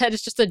think Ernest's head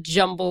is just a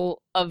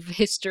jumble of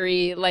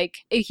history. Like,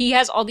 he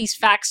has all these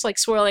facts, like,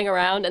 swirling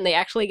around, and they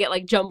actually get,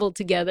 like, jumbled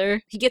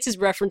together. He gets his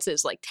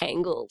references, like,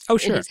 tangled Oh, in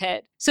sure. his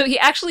head. So he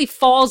actually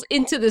falls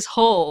into this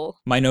hole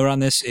My note on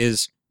this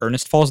is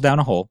Ernest falls down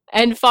a hole.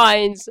 and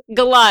finds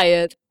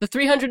Goliath, the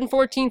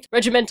 314th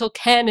Regimental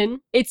Cannon.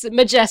 It's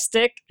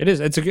majestic. It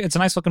is. It's a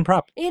nice looking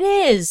prop. It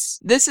is.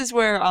 This is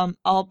where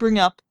I'll bring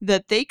up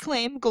that they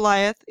claim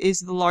Goliath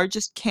is the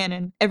largest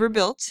cannon ever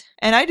built,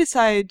 and I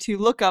decided to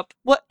look up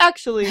what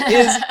actually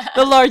is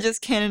the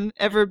largest cannon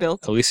ever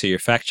built. Elisa, you're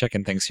fact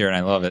checking things here, and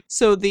I love it.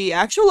 So the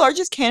actual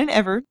largest cannon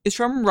ever is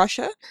from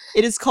Russia.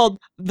 It is called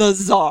the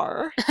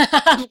Tsar,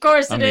 Of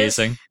course it is.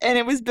 Amazing. and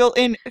it was built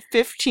in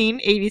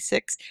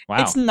 1586.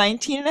 Wow. It's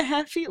 19 and a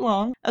half feet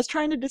long. I was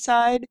trying to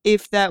decide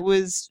if that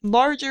was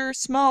larger,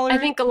 smaller. I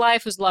think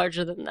Goliath was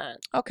larger than that.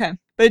 Okay.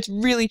 But it's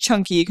really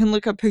chunky. You can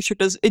look up a picture.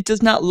 It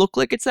does not look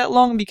like it's that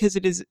long because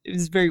it is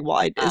very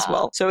wide as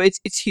well. So it's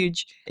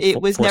huge.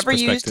 It was Force never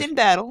used perspective. in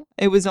battle.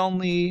 It was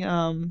only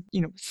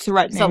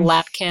threatening. It's a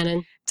lap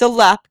cannon. It's a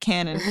lap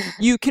cannon.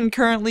 You can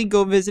currently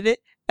go visit it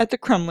at the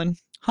Kremlin.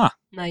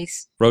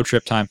 Nice. Road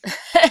trip time.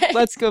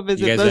 Let's go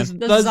visit guys the, in?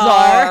 the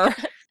Tsar.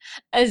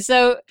 And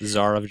so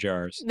Czar of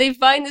jars. they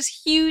find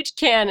this huge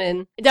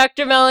cannon.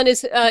 Dr. Mellon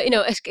is,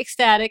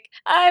 ecstatic.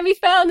 We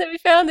found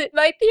it.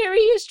 My theory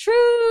is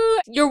true.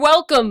 You're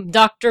welcome,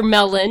 Dr.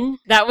 Mellon.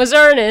 That was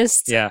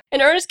Ernest. Yeah.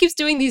 And Ernest keeps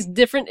doing these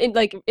different,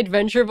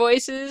 adventure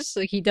voices.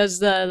 Like, he does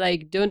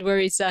the, don't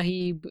worry,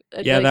 Sahib.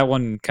 Yeah, that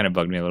one kind of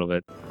bugged me a little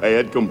bit. I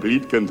had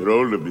complete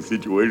control of the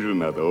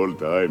situation at all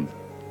times.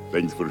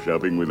 Thanks for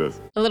shopping with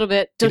us. A little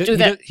bit. Don't do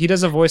that. He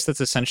does a voice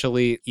that's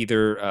essentially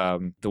either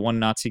the one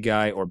Nazi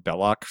guy or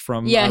Belloc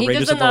from Yeah, he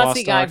Raiders does the of the Nazi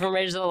Lost guy Ark. from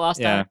Raiders of the Lost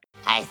Yeah. Ark.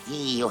 I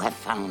see you have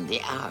found the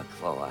Ark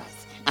for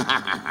us.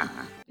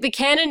 The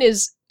cannon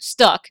is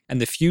stuck. And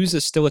the fuse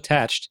is still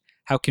attached.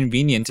 How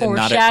convenient and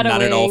not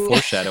at all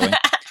foreshadowing.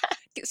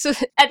 So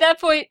at that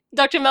point,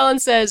 Dr. Mellon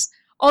says,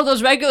 oh,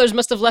 those regulars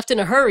must have left in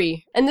a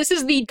hurry. And this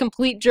is the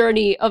complete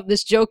journey of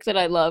this joke that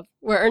I love,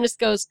 where Ernest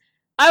goes,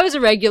 I was a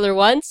regular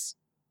once.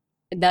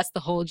 And that's the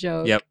whole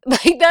joke. Yep.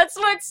 Like, that's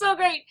what's so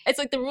great. It's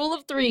like the rule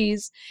of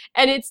threes,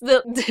 and it's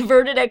the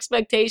diverted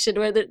expectation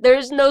where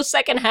there's no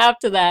second half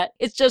to that.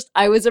 It's just,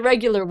 I was a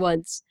regular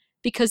once.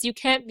 Because you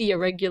can't be a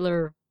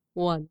regular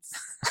once.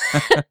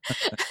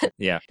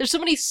 Yeah. There's so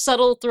many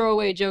subtle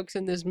throwaway jokes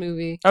in this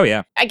movie. Oh,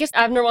 yeah. I guess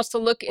Abner wants to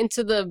look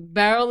into the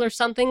barrel or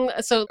something.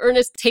 So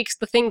Ernest takes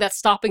the thing that's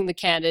stopping the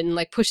cannon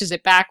and pushes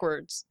it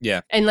backwards.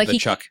 Yeah. And the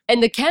chuck.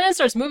 And the cannon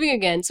starts moving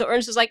again. So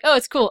Ernest is like, oh,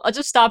 it's cool. I'll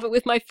just stop it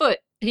with my foot.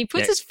 And he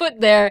puts Yeah. his foot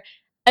there,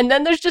 and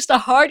then there's just a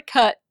hard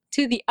cut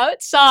to the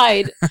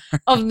outside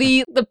of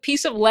the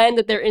piece of land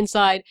that they're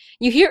inside.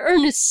 You hear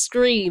Ernest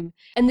scream,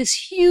 and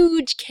this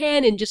huge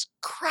cannon just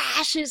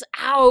crashes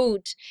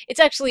out. It's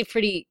actually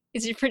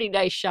it's a pretty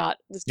nice shot.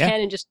 This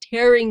cannon just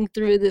tearing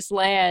through this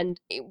land.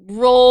 It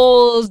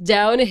rolls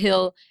down a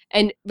hill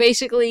and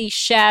basically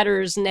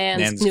shatters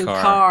Nan's new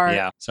car.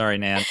 Yeah. Sorry,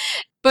 Nan.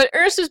 But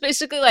Ernest was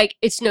basically like,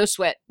 it's no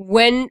sweat.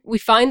 When we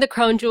find the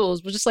crown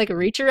jewels, we'll just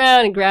reach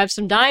around and grab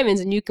some diamonds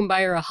and you can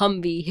buy her a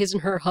Humvee, his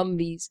and her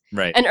Humvees.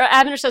 Right. And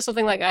Abner says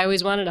something like, I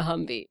always wanted a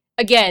Humvee.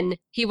 Again,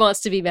 he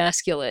wants to be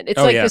masculine.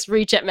 It's this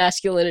reach at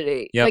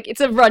masculinity. Yep.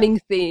 It's a running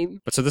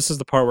theme. But so this is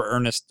the part where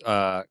Ernest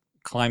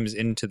climbs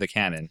into the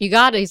cannon. You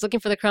got it. He's looking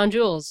for the crown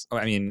jewels.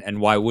 I mean, and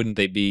why wouldn't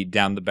they be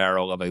down the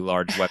barrel of a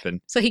large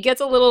weapon? So he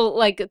gets a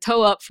little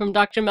toe up from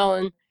Dr.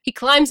 Mellon. He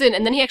climbs in,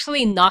 and then he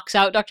actually knocks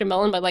out Dr.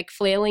 Mellon by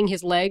flailing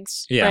his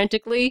legs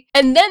frantically.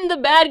 And then the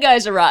bad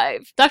guys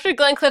arrive. Dr.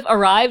 Glencliff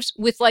arrives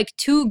with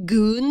two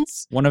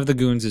goons. One of the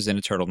goons is in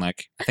a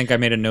turtleneck. I think I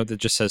made a note that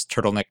just says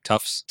turtleneck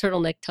toughs.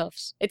 Turtleneck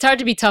toughs. It's hard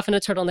to be tough in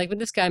a turtleneck, but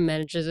this guy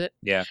manages it.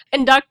 Yeah.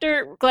 And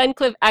Dr.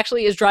 Glencliff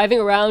actually is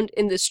driving around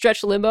in this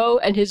stretch limo,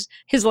 and his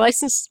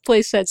license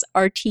plate says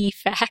RT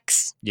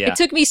Facts. Yeah. It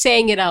took me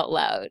saying it out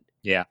loud.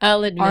 Yeah.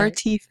 I'll admit.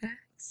 RT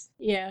Facts.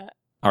 Yeah.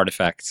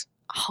 Artifacts.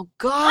 Oh,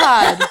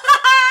 God.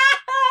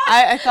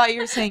 I thought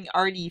you were saying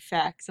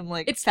artifacts. I'm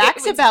like,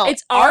 facts about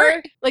it's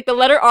R, like the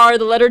letter R,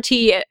 the letter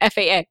T,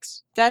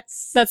 FAX.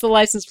 That's the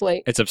license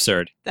plate. It's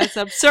absurd. That's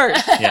absurd.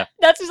 Yeah.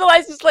 That's his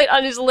license plate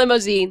on his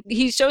limousine.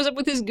 He shows up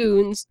with his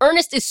goons.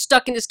 Ernest is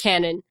stuck in this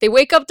cannon. They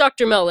wake up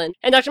Dr. Mellon,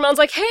 and Dr. Mellon's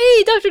like,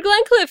 "Hey, Dr.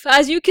 Glencliff,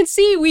 as you can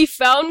see, we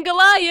found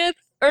Goliath."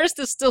 Ernest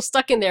is still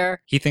stuck in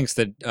there. He thinks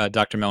that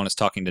Dr. Mellon is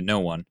talking to no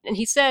one. And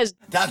he says,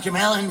 Dr.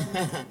 Mellon,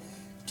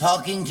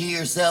 talking to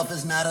yourself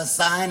is not a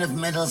sign of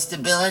mental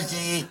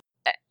stability.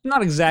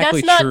 Not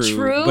exactly That's not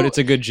true. But it's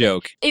a good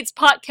joke. It's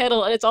pot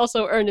kettle, and it's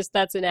also Ernest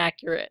that's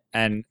inaccurate.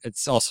 And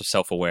it's also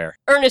self-aware.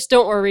 Ernest,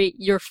 don't worry,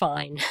 you're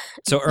fine.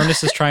 So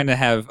Ernest is trying to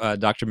have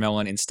Dr.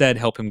 Mellon instead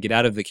help him get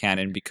out of the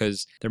cannon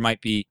because there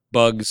might be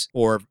bugs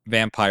or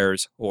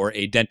vampires or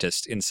a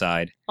dentist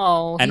inside.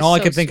 Oh, and all I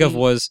could think of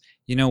was,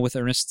 with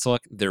Ernest's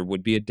luck, there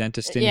would be a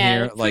dentist in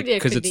here,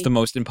 because it's the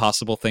most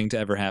impossible thing to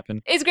ever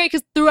happen. It's great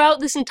because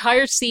throughout this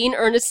entire scene,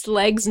 Ernest's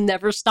legs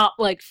never stop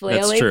flailing.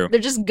 That's true. They're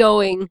just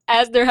going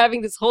as they're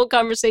having this whole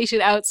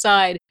conversation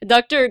outside.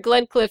 Dr.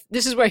 Glencliff,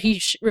 this is where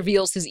he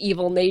reveals his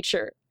evil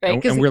nature,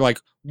 right? And we're like,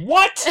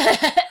 what?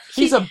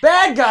 He's a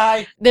bad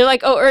guy. They're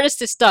like, oh,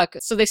 Ernest is stuck.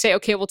 So they say,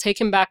 okay, we'll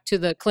take him back to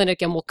the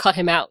clinic and we'll cut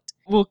him out.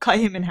 We'll cut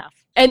him in half.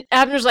 And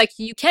Abner's like,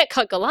 you can't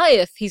cut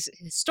Goliath. He's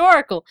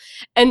historical.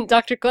 And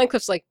Dr.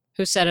 Glencliff's like,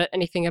 who said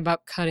anything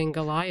about cutting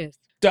Goliath?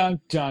 Dun,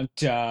 dun,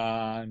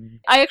 dun.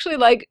 I actually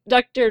like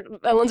Dr.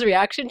 Mellon's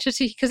reaction just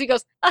because he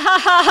goes, ah, ha,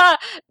 ha, ha,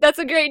 that's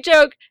a great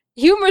joke.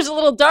 Humor's a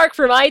little dark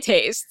for my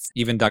tastes.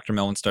 Even Dr.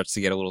 Mellon starts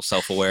to get a little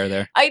self-aware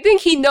there. I think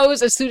he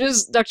knows as soon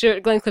as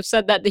Dr. Glencliff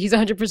said that he's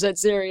 100%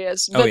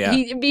 serious. But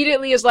he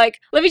immediately is like,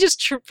 let me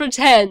just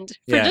pretend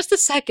for just a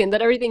second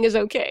that everything is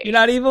okay. You're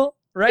not evil?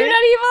 Right? You're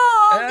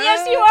not evil!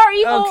 Yes, you are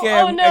evil!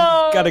 Okay, oh, no!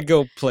 I gotta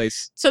go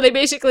place. So they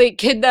basically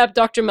kidnap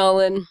Dr.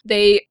 Mellon.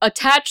 They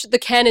attach the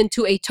cannon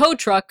to a tow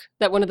truck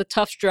that one of the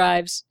toughs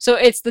drives. So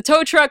it's the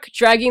tow truck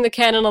dragging the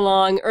cannon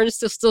along.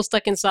 Ernest is still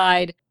stuck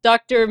inside.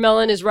 Dr.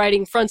 Mellon is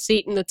riding front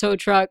seat in the tow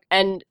truck,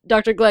 and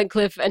Dr.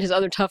 Glencliff and his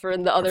other tough are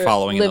in the other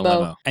following limo. In the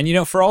limo.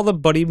 And for all the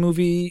buddy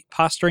movie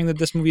posturing that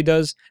this movie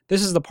does,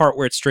 this is the part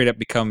where it straight up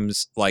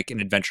becomes like an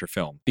adventure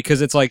film.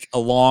 Because it's like a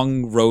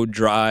long road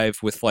drive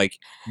with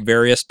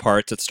various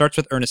parts. It starts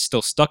with Ernest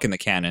still stuck in the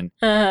cannon,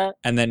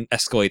 and then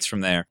escalates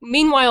from there.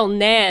 Meanwhile,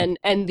 Nan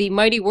and the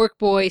mighty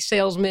workboy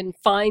salesman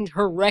find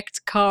her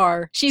wrecked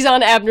car. She's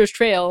on Abner's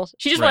trail.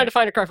 She just wanted to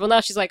find her car. Well,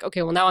 now she's like,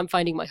 okay, well, now I'm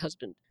finding my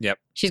husband. Yep.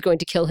 She's going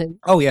to kill him.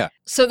 Oh, yeah.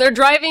 So they're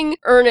driving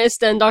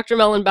Ernest and Dr.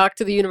 Mellon back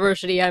to the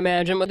university, I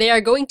imagine, but they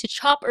are going to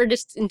chop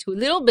Ernest into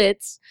little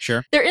bits.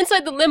 Sure. They're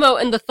inside the limo,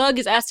 and the thug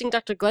is asking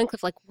Dr.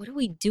 Glencliff, what do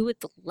we do with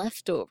the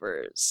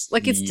leftovers?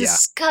 It's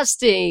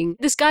disgusting.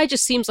 This guy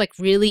just seems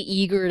really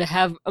eager to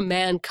have a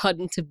man cut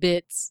into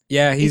bits.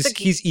 Yeah,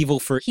 he's evil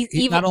for...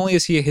 evil. Not only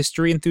is he a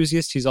history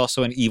enthusiast, he's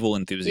also an evil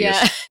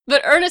enthusiast. Yeah,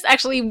 but Ernest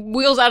actually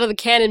wheels out of the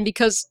cannon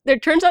because there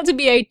turns out to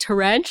be a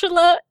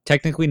tarantula.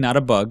 Technically not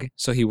a bug,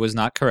 so he was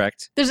not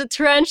correct. There's a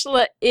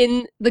tarantula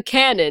in the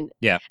cannon.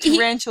 Yeah.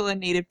 Tarantula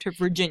native to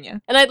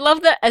Virginia. And I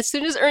love that as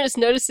soon as Ernest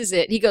notices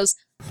it, he goes,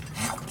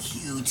 how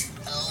cute.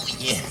 Oh,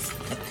 yes.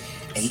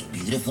 8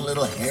 beautiful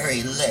little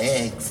hairy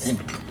legs.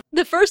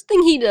 The first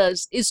thing he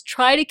does is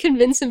try to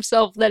convince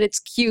himself that it's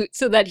cute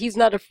so that he's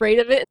not afraid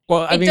of it.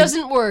 Well, it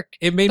doesn't work,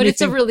 but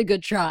it's a really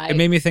good try. It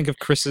made me think of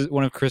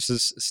one of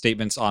Chris's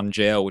statements on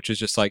Jail, which is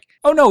just like,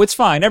 oh no, it's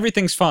fine.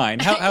 Everything's fine.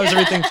 How's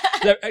everything?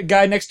 The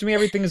guy next to me,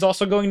 everything is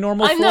also going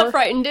normal I'm not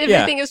frightened.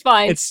 Everything is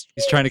fine. He's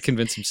trying to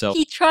convince himself.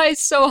 He tries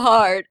so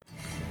hard.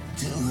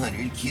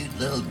 200 cute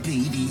little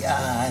beady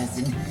eyes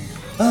and...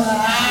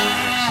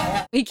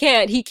 He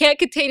can't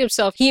contain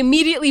himself. He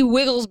immediately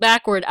wiggles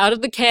backward out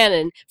of the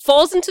cannon,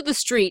 falls into the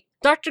street.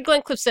 Dr.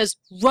 Glencliff says,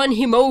 run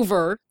him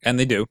over. And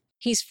they do.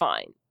 He's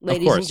fine,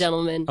 ladies and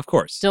gentlemen. Of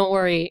course. Don't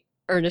worry.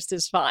 Ernest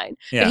is fine.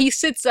 Yeah. But he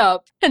sits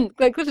up, and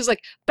Glencliff is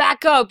like,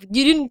 back up.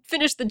 You didn't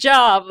finish the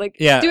job. Do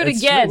it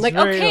again.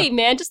 Okay,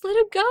 man, just let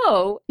him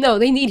go. No,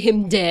 they need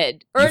him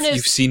dead. Ernest...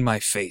 You've seen my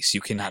face. You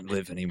cannot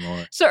live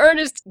anymore. So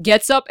Ernest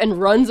gets up and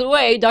runs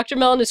away. Dr.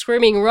 Mellon is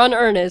screaming, run,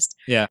 Ernest.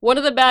 Yeah. One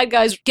of the bad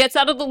guys gets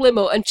out of the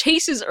limo and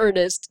chases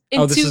Ernest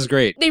into... Oh, this is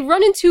great. They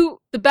run into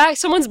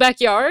someone's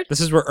backyard. This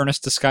is where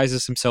Ernest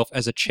disguises himself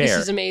as a chair. This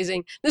is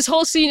amazing. This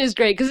whole scene is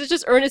great because it's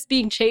just Ernest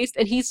being chased,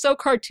 and he's so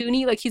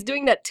cartoony. He's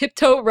doing that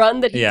tiptoe run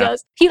that he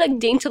does. He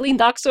daintily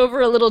knocks over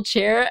a little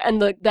chair,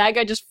 and the bad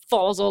guy just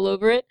falls all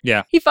over it.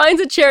 Yeah. He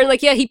finds a chair and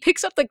he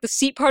picks up the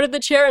seat part of the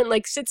chair and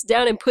sits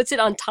down and puts it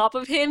on top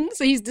of him,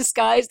 so he's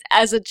disguised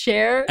as a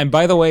chair. And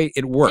by the way,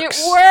 it works.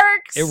 It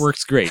works. It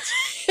works great.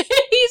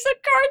 He's a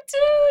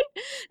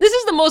cartoon. This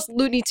is the most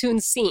Looney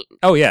Tunes scene.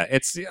 Oh yeah,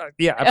 it's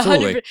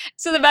absolutely. 100%.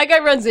 So the bad guy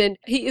runs in.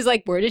 He is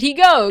like, where did he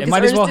go? Because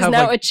Ernest is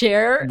now a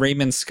chair.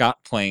 Raymond Scott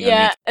playing.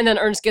 Yeah, and then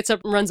Ernest gets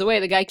up and runs away.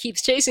 The guy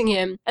keeps chasing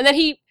him, and then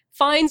he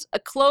finds a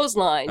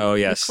clothesline. Oh,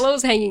 yes. The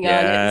clothes hanging on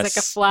it.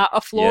 It's like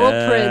a floral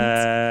print.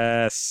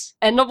 Yes.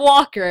 And a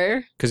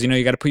walker. Because,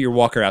 you got to put your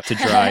walker out to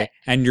dry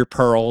and your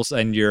pearls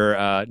and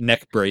your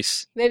neck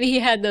brace. Maybe he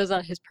had those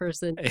on his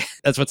person.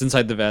 That's what's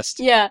inside the vest.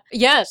 Yeah.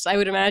 Yes, I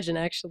would imagine,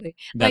 actually.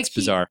 That's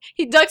bizarre.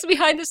 He ducks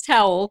behind this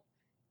towel,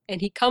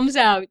 and he comes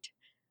out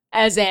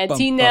as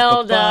Auntie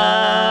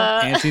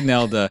Nelda. Auntie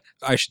Nelda.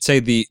 I should say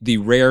the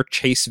rare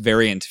chase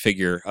variant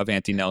figure of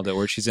Auntie Nelda,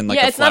 where she's in like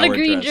a it's not a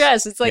green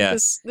dress. It's like Yeah.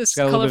 this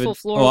colorful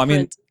floral Well, I mean,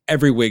 print.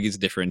 every wig is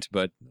different,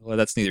 but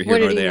that's neither here Where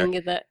nor did he there. even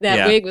get that?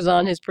 That wig was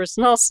on his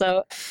person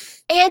also.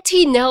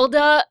 Auntie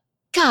Nelda,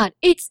 God,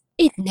 it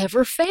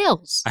never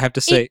fails. I have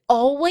to say, it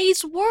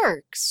always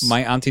works.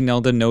 my Auntie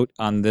Nelda note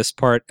on this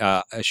part,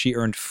 she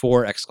earned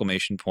 4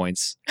 exclamation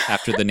points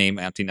after the name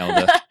Auntie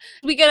Nelda.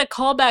 We get a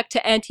callback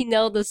to Auntie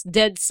Nelda's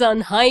dead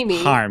son,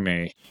 Jaime.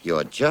 Jaime.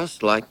 You're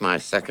just like my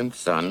second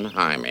son,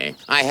 Jaime.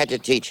 I had to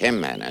teach him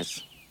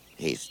manners.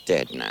 He's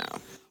dead now.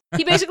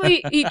 He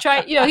basically,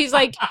 he's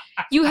like,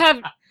 you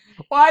have...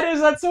 Why is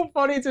that so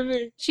funny to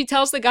me? She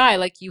tells the guy,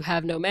 like, you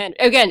have no manners.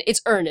 Again,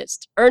 it's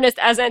Ernest. Ernest,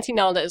 as Auntie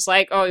Nelda, is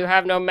like, oh, you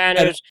have no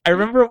manners. And I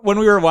remember when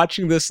we were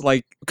watching this,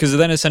 like, because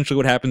then essentially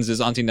what happens is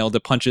Auntie Nelda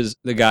punches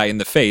the guy in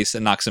the face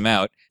and knocks him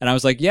out. And I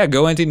was like, yeah,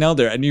 go Auntie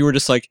Nelda. And you were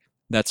just like,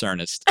 that's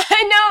Ernest.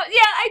 I know.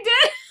 Yeah, I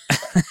did.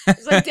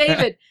 It's like,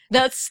 David,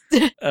 that's...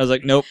 I was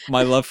like, nope,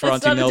 my love for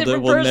That's Auntie not a Nelda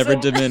different will never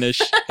person.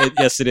 diminish.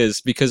 Yes, it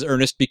is, because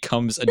Ernest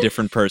becomes a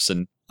different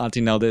person.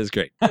 Auntie Nelda is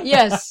great.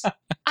 Yes.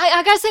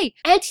 I gotta say,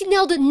 Auntie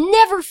Nelda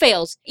never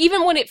fails.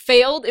 Even when it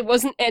failed, it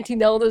wasn't Auntie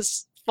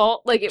Nelda's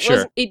fault. Like, it Sure.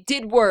 wasn't, it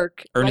did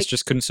work. Ernest Like,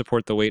 just couldn't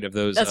support the weight of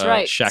those That's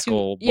right.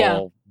 shackle Yeah.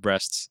 ball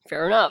breasts.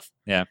 fair enough.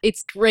 Yeah.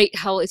 It's great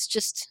how it's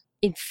just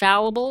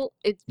infallible.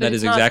 But That it's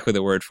is not- exactly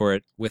the word for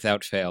it,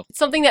 without fail. It's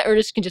something that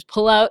Ernest can just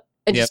pull out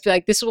and Yep. just be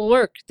like, this will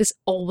work. This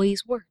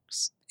always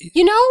works.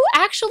 You know,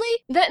 actually,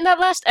 in that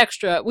last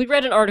extra, we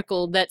read an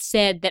article that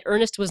said that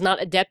Ernest was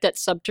not adept at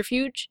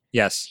subterfuge.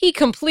 Yes. He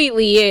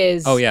completely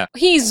is. Oh, yeah.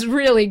 He's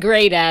really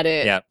great at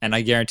it. Yeah, and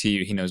I guarantee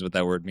you he knows what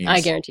that word means. I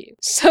guarantee you.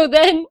 So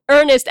then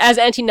Ernest, as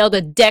Auntie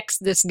Nelda, decks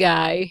this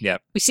guy.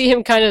 Yep. We see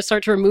him kind of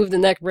start to remove the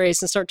neck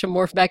brace and start to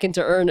morph back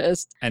into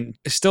Ernest. And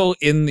still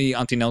in the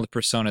Auntie Nelda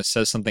persona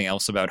says something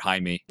else about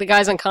Jaime. The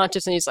guy's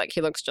unconscious and he's like,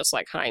 he looks just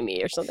like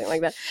Jaime or something like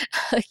that.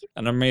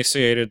 An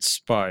emaciated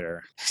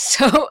spider.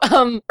 So,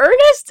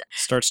 Ernest,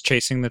 Starts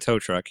chasing the tow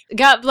truck.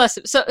 God bless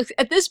him. So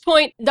at this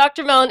point,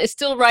 Dr. Mellon is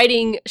still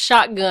riding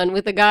shotgun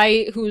with the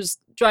guy who's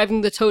driving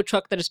the tow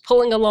truck that is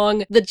pulling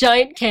along the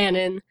giant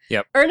cannon.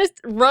 Yep.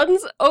 Ernest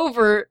runs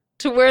over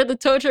to where the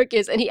tow truck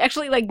is, and he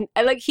actually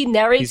he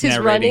narrates He's his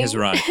narrating running. his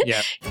run.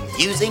 Yeah.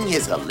 Using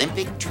his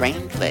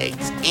Olympic-trained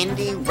legs,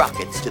 Indy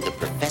rockets to the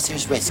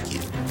professor's rescue.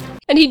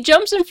 And he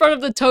jumps in front of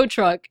the tow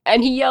truck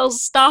and he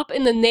yells, "Stop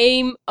in the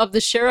name of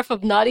the Sheriff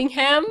of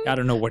Nottingham." I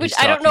don't know what Which he's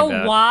talking I don't know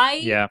about. why.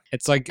 Yeah.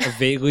 It's like a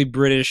vaguely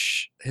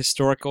British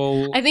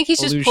historical I think he's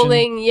just allusion.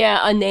 pulling,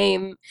 a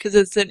name. Because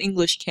it's an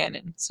English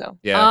canon, so.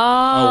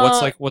 Yeah.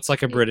 What's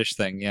like a British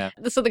thing? Yeah.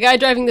 So the guy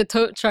driving the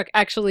tow truck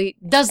actually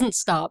doesn't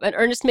stop, and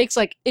Ernest makes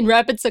in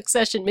rapid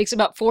succession, makes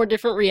about 4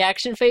 different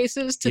reaction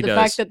faces to He the does.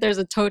 fact that there's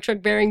a tow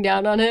truck bearing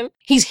down on him.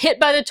 He's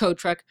hit by the tow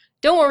truck.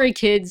 Don't worry,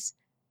 kids.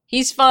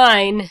 He's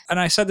fine.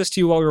 And I said this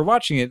to you while we were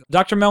watching it.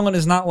 Dr. Mellon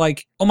is not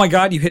like, oh my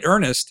God, you hit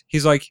Ernest.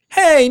 He's like,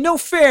 hey, no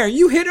fair,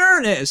 you hit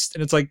Ernest.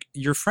 And it's like,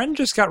 your friend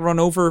just got run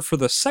over for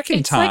the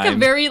second time. It's like a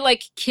very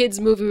kids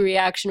movie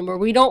reaction where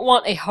we don't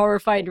want a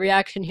horrified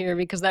reaction here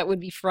because that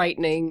would be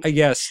frightening. I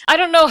guess. I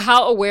don't know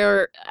how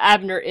aware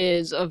Abner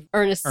is of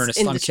Ernest's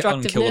Ernest's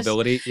indestructiveness.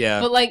 unkillability.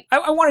 Yeah. But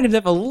I wanted him to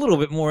have a little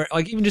bit more,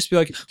 even just be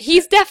like,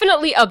 he's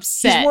definitely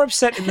upset. he's more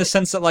upset in the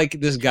sense that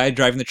this guy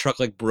driving the truck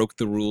broke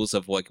the rules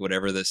of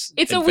whatever this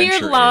It's a adventure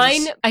weird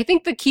line. is. I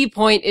think the key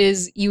point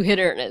is you hit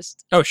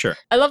Ernest. Oh, sure.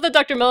 I love that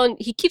Dr. Mellon,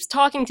 he keeps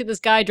talking to this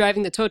guy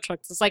driving the tow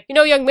trucks. It's like,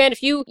 young man,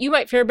 if you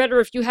might fare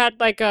better if you had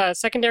a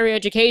secondary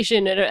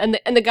education. And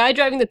the guy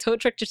driving the tow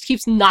truck just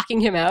keeps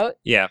knocking him out.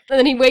 Yeah. And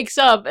then he wakes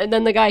up and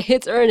then the guy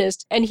hits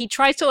Ernest and he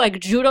tries to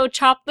judo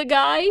chop the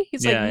guy.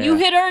 He's Yeah, like, you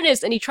hit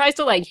Ernest. And he tries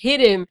to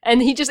hit him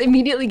and he just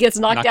immediately gets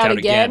knocked out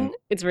again.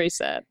 It's very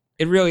sad.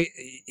 It really,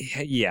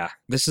 yeah.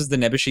 This is the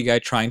Nebuchadnezzar guy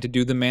trying to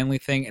do the manly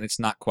thing, and it's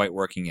not quite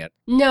working yet.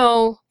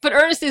 No, but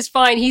Ernest is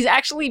fine. He's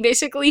actually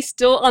basically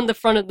still on the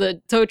front of the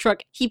tow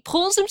truck. He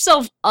pulls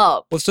himself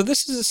up. Well, so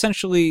this is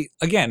essentially,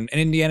 again, an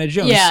Indiana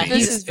Jones Yeah, scene.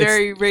 This It's- is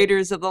very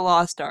Raiders of the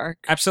Lost Ark.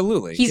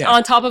 Absolutely. He's yeah.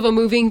 on top of a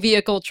moving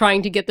vehicle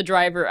trying to get the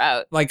driver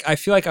out. I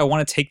feel like I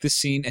want to take this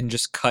scene and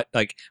just cut,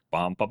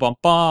 bum, bum, bum,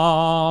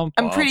 bum.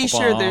 I'm pretty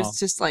sure bum. there's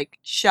just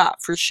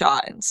shot for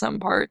shot in some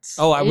parts.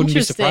 Oh, I wouldn't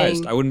be surprised.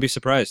 Interesting. I wouldn't be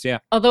surprised, yeah.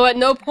 Although at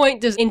no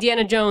point does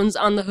Indiana Jones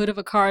on the hood of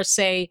a car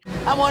say,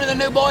 I'm one of the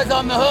new boys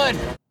on the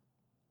hood.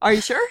 Are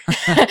you sure?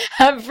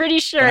 I'm pretty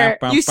sure.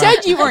 You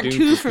said you weren't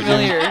too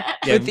familiar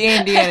with the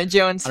Indiana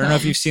Jones I don't know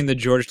if films. you've seen the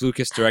George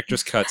Lucas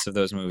director's cuts of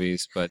those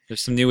movies, but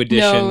there's some new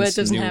additions,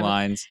 some new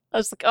lines. I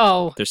was like,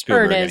 oh, They're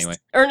Spielberg Ernest. anyway.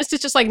 Ernest is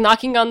just like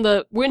knocking on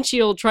the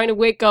windshield trying to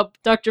wake up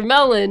Dr.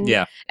 Mellon.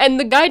 Yeah. And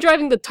the guy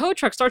driving the tow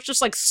truck starts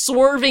just like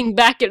swerving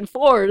back and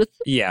forth.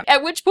 Yeah.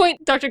 At which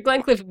point, Dr.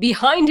 Glencliff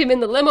behind him in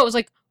the limo was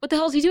like, what the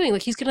hell is he doing?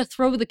 Like, he's gonna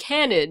throw the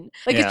cannon.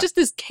 Like, Yeah. it's just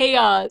this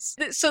chaos.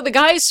 So the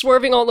guy is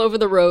swerving all over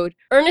the road.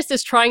 Ernest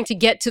is trying to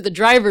get to the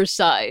driver's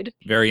side.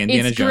 Very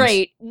Indiana It's Jones.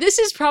 great. This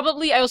is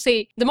probably, I will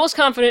say, the most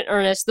confident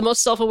Ernest, the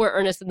most self-aware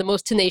Ernest, and the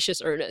most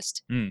tenacious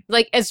Ernest. Mm.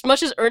 Like, as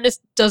much as Ernest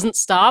doesn't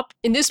stop,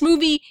 in this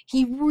movie,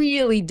 he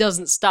really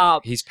doesn't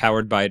stop. He's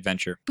powered by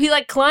adventure. He,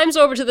 like, climbs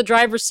over to the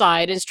driver's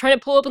side and is trying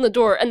to pull open the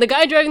door, and the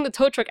guy driving the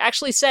tow truck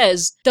actually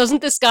says, doesn't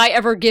this guy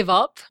ever give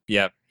up?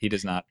 Yeah, he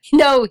does not.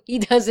 No, he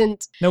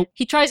doesn't. Nope.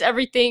 He tries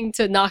everything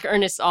to knock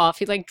Ernest off.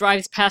 He, like,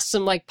 drives past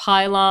some, like,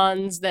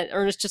 pylons that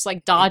Ernest just,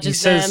 like, dodges He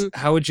says, them.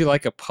 how would you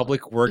like a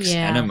public works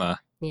Yeah. enema?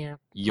 Yeah.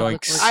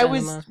 Yoinks. I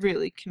was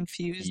really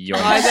confused Yikes.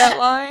 by that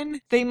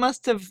line. They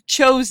must have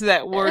chose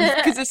that word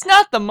because it's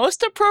not the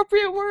most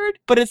appropriate word,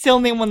 but it's the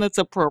only one that's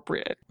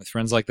appropriate. With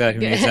friends like that,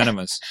 who needs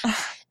enemas?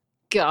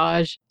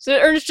 Gosh. So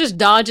Ernest just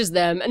dodges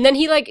them, and then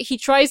he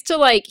tries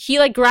to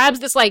he grabs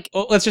this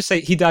Well, let's just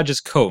say he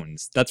dodges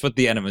cones. That's what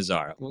the enemas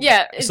are.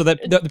 Yeah, So that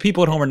the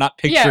people at home are not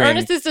picturing. Yeah,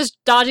 Ernest is just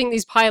dodging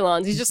these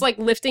pylons. He's just like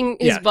lifting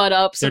his Yeah, butt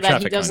up so they're that he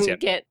traffic cones,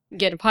 doesn't yeah.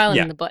 get a pylon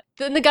Yeah. in the butt.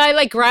 Then the guy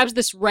like grabs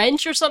this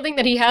wrench or something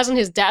that he has on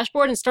his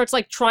dashboard and starts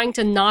like trying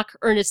to knock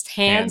Ernest's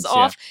hands Hands,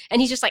 off,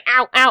 and he's just like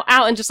ow, ow,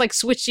 ow, and just like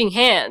switching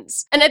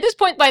hands. And at this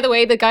point, by the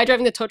way, the guy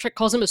driving the tow truck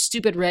calls him a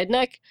stupid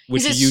redneck.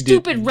 Which He's a you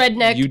stupid did,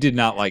 redneck. You did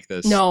not like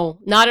this. No,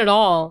 not at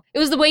all. It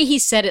was the way he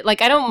said it.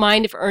 Like, I don't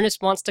mind if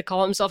Ernest wants to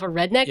call himself a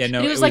redneck, Yeah,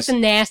 no, but it was like the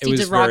nasty,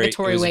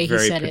 derogatory way he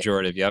said Very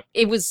pejorative. Yep.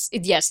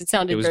 it. Yes, it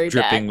sounded It was very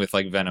dripping bad. with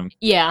like venom.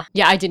 Yeah,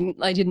 I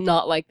did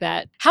not like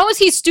that. How is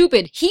he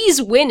stupid?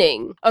 He's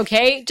winning,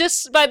 okay?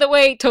 Just by the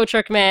way, tow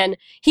truck man,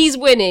 he's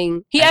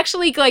winning. He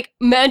actually like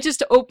manages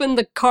to open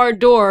the car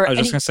door. I was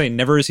and just gonna say,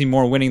 never is he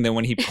more winning than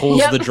when he pulls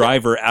Yep. the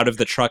driver out of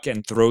the truck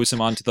and throws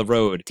him onto the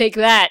road. Take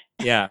that.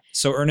 Yeah.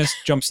 So Ernest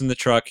jumps in the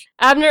truck.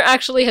 Abner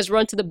actually has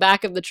run to the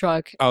back of the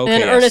truck. Oh, okay,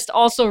 and then yes. Ernest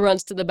also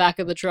runs to the back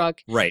of the truck.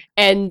 Right.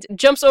 And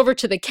jumps over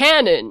to the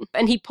cannon.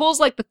 And he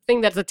pulls like the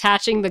thing that's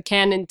attaching the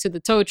cannon to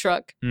the tow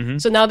truck. Mhm.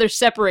 So now they're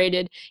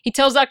separated. He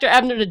tells Dr.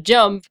 Abner to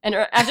jump. And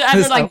after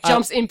Abner like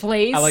jumps in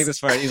place. I like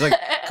this part. He's like,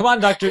 "Come on,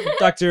 Doctor.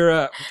 What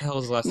the hell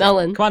is his last name?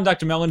 Mellon. Come on,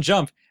 Dr. Mellon,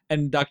 jump."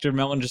 And Dr.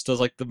 Mellon just does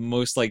like the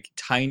most like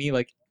tiny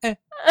like like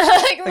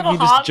like little he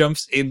hop. just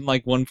jumps in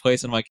like one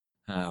place. And I'm like,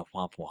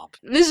 womp womp.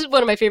 This is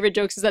one of my favorite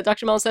jokes is that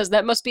Dr. Mellon says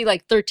that must be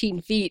like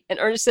 13 feet. And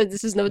Ernest said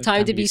this is no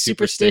time to be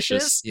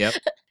superstitious. Yep.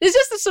 There's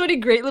just so many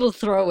great little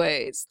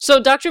throwaways. So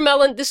Dr.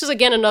 Mellon, this is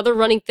again another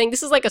running thing.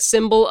 This is like a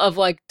symbol of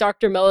like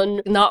Dr.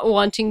 Mellon not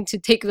wanting to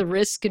take the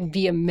risk and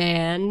be a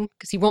man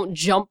because he won't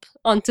jump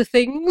onto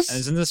things. And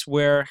isn't this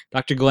where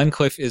Dr.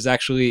 Glencliff is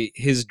actually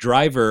his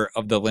driver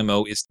of the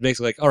limo is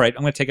basically like, all right,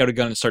 I'm going to take out a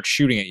gun and start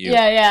shooting at you.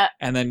 Yeah.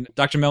 And then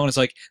Dr. Mellon is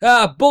like,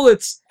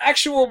 bullets,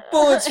 actual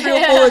bullets, real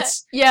Yeah.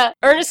 bullets. Yeah.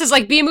 Ernest is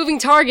like, be a moving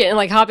target and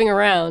like hopping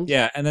around.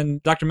 Yeah. And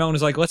then Dr. Mellon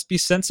is like, let's be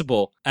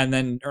sensible. And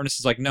then Ernest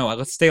is like, no,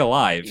 let's stay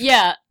alive.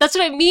 Yeah, that's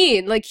what I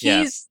mean. Like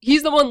Yeah.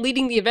 he's the one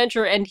leading the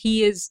adventure and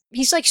he's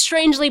like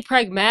strangely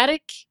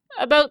pragmatic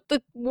about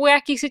the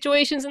wacky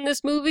situations in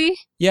this movie.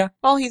 Yeah.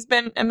 Well, he's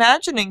been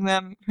imagining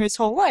them his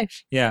whole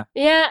life. Yeah.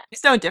 Yeah.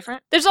 It's no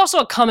different. There's also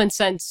a common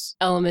sense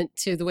element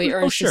to the way Oh,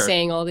 Ernest sure. is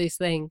saying all these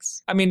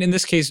things. I mean, in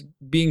this case,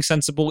 being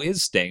sensible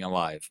is staying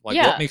alive. Like,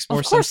 yeah, what makes more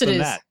of course sense it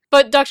than is. that?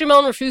 But Dr.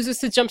 Mellon refuses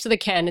to jump to the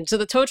cannon, so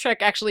the tow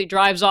truck actually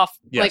drives off,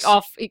 Yes.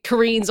 it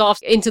careens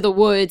off into the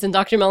woods, and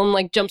Dr. Mellon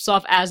like jumps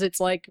off as it's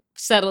like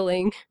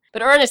settling.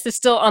 But Ernest is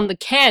still on the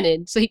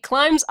cannon, so he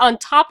climbs on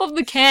top of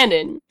the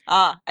cannon.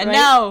 And Right?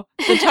 now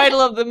the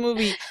title of the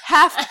movie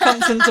Half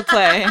comes into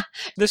play.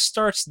 This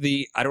starts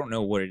the, I don't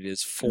know what it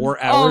is, 4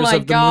 Oh hours my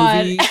of the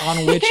God. movie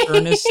on which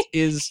Ernest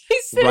is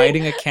sitting-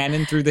 riding a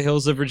cannon through the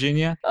hills of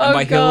Virginia. Oh, And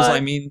by hills, God.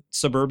 I mean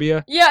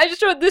suburbia. Yeah, I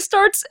just wrote, this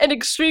starts an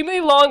extremely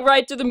long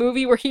ride to the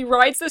movie where he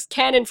rides this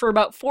cannon for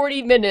about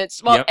 40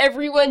 minutes while Yep.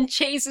 everyone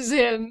chases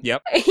him.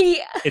 Yep.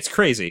 He, It's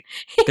crazy.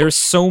 There's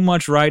so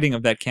much riding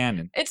of that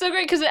cannon. it's so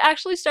great because it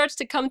actually starts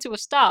to come to a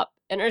stop.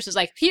 And Ernest is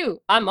like, phew,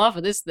 I'm off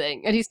of this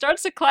thing. And he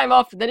starts to climb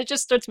off, and then it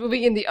just starts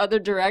moving in the other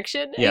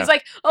direction. And Yeah. he's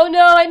like, oh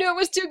no, I knew it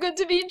was too good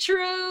to be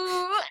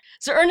true.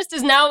 So Ernest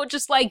is now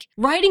just like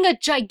riding a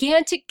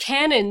gigantic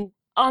cannon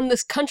on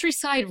this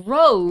countryside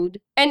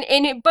road, and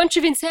a bunch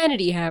of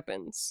insanity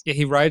happens. Yeah,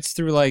 he rides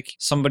through like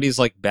somebody's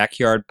like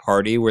backyard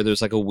party where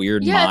there's like a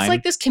weird Yeah, mime. it's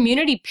like this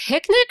community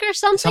picnic or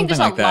something. Something There's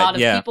like a that, lot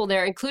of yeah. people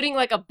there, including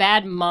like a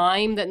bad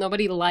mime that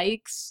nobody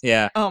likes.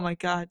 Yeah. Oh my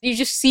God. You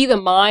just see the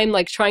mime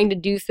like trying to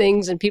do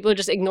things, and people are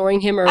just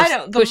ignoring him or I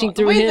don't. pushing The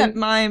through way him. that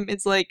mime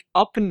is like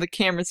up in the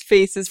camera's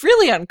face is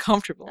really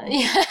uncomfortable.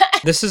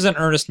 This is an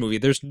Ernest movie.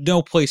 There's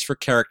no place for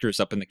characters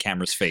up in the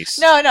camera's face.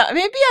 No.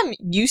 Maybe I'm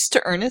used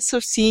to Ernest, so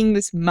seeing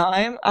this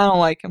mime, I don't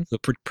like him. So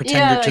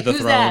pretend surrender to like, the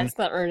who's throne. that? It's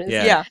not Ernest.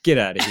 Yeah, get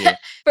out of here.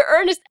 But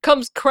Ernest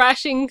comes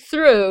crashing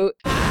through.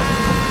 Get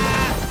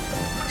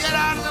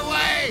out of the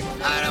way!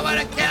 I don't want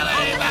to kill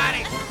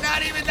anybody!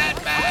 Not even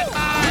that bad,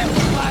 Mom!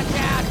 Watch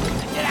out!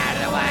 Get out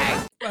of the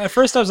way! At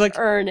first I was like,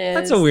 Ernest.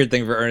 that's a weird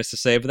thing for Ernest to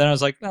say, but then I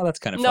was like, no, that's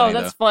kind of funny. No,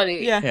 that's though.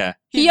 funny. Yeah.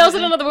 He yells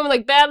at another woman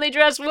like, badly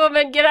dressed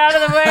woman, get out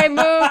of the way,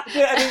 move.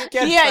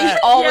 He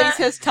always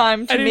has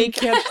time to make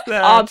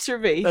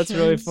observations. That's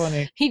really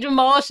funny. He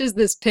demolishes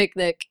this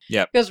picnic.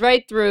 Yep. Goes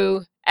right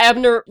through.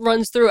 Abner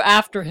runs through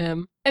after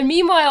him. And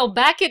meanwhile,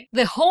 back at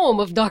the home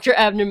of Dr.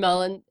 Abner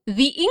Mellon,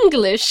 the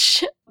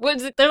English,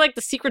 they're like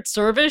the Secret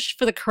Service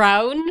for the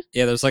Crown.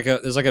 Yeah, there's like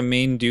a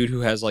main dude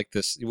who has like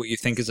this, what you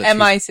think is a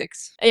MI6.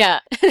 Yeah,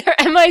 they're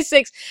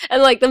MI6.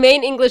 And like the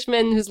main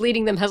Englishman who's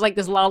leading them has like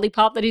this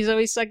lollipop that he's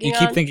always sucking You on.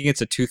 keep thinking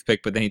it's a toothpick,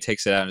 but then he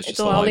takes it out and it's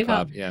just a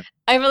lollipop. Yeah.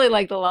 I really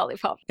like the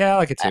lollipop. Yeah, I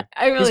like it too.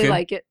 I really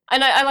like it.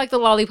 And I like the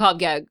lollipop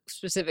gag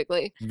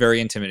specifically.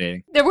 Very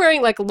intimidating. They're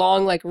wearing like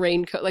long like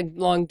raincoat, like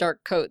long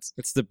dark coats.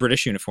 It's the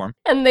British uniform.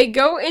 And they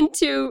go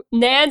into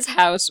Nan's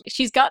house.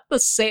 She's got the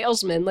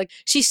salesman. Like,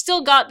 she's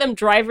still got them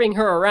driving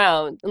her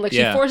around. And, like,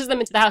 she forces them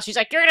into the house. She's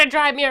like, you're going to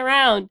drive me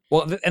around.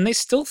 Well, and they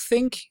still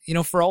think,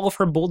 for all of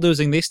her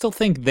bulldozing, they still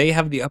think they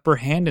have the upper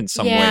hand in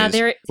some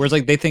ways. Whereas,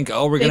 like, they think,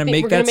 oh, we're going to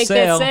make that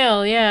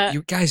sale. Yeah.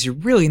 You guys, you're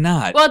really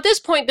not. Well, at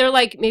this point, they're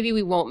like, maybe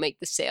we won't make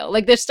the sale.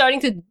 Like, they're starting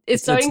to,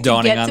 it's starting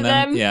to get to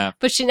them. Yeah.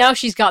 But now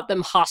she's got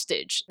them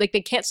hostage. Like,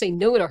 they can't say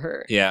no to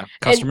her. Yeah.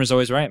 Customer's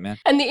always right, man.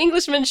 And the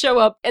Englishmen show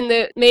up, and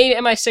the main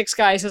MI6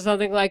 guy says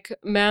something like,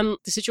 ma'am,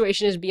 the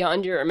situation is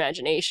beyond your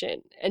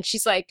imagination. And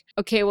she's like,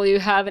 okay, well, you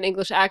have an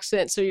English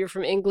accent, so you're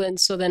from England,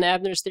 so then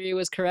Abner's theory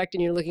was correct,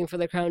 and you're looking for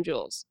the crown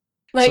jewels.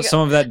 Like, so some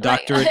of that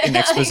doctorate in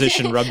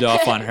exposition rubbed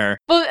off on her.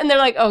 Well, and they're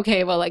like,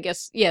 okay, well, I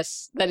guess,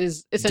 yes, that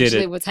is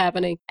essentially what's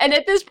happening. And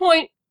at this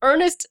point,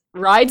 Ernest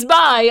rides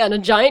by on a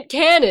giant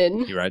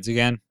cannon. He rides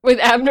again. With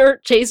Abner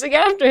chasing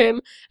after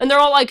him. And they're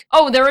all like,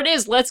 oh, there it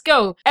is, let's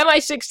go.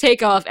 MI6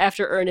 take off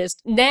after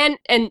Ernest. Nan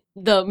and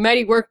the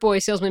Mighty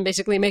Workboy salesman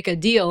basically make a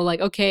deal. Like,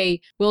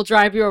 okay, we'll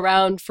drive you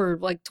around for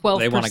like 12%.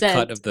 They want a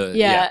cut of the...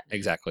 Yeah,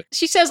 exactly.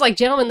 She says like,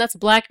 gentlemen, that's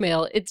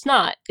blackmail. It's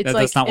not. It's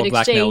that's not what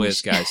blackmail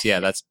exchange. is, guys. Yeah,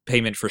 that's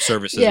payment for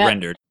services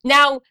rendered.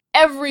 Now,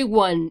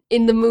 everyone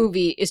in the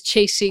movie is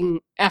chasing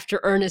after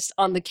Ernest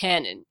on the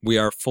cannon. We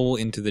are full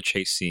into the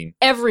chase scene.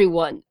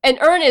 Everyone. And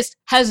Ernest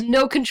has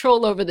no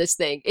control over this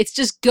thing. It's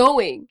just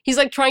going. He's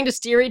like trying to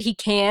steer it. He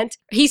can't.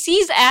 He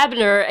sees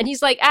Abner and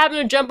he's like,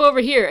 Abner, jump over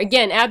here.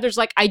 Again, Abner's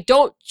like, I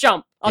don't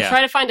jump. I'll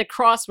try to find a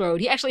crossroad.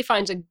 He actually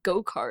finds a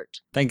go-kart.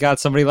 Thank God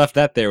somebody left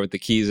that there with the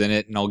keys in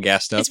it and all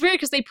gassed up. It's weird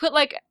because they put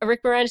like a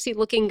Rick Moranis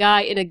looking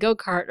guy in a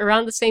go-kart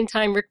around the same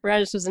time Rick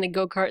Moranis was in a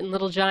go-kart in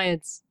Little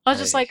Giants. I was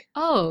just like,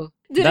 oh.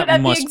 That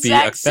must be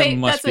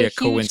a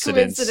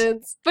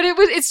coincidence. But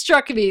it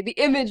struck me. The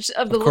image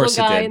of the little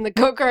guy in the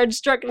go-kart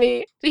struck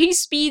me. So he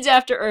speeds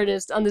after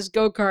Ernest on this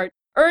go-kart.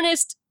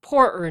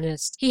 Poor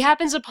Ernest. He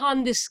happens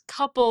upon this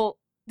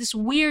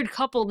weird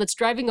couple that's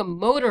driving a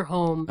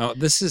motorhome. Oh,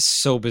 this is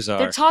so bizarre.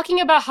 They're talking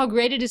about how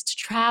great it is to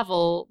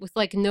travel with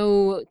like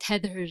no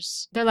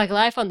tethers. They're like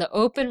life on the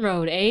open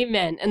road.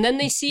 Amen. And then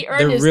they see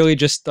Ernest. They're really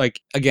just like,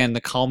 again,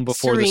 the calm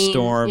before serene, the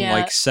storm,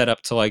 like set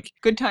up to like...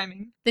 Good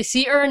timing. They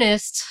see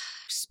Ernest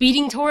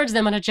speeding towards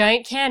them on a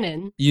giant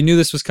cannon. You knew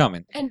this was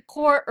coming. And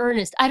poor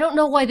Ernest. I don't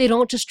know why they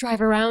don't just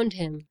drive around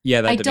him.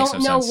 Yeah, that I makes no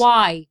don't know sense.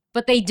 why,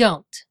 but they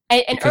don't.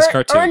 And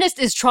Ernest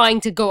is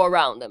trying to go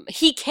around them.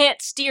 He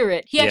can't steer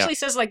it. He actually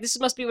says, like, this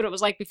must be what it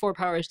was like before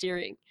power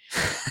steering.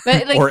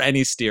 But, like, or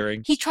any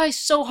steering. He tries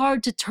so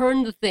hard to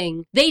turn the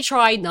thing. They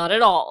try not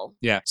at all.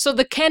 Yeah. So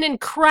the cannon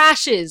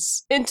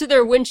crashes into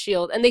their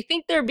windshield, and they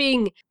think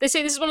they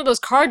say this is one of those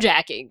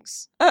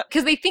carjackings.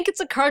 Because they think it's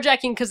a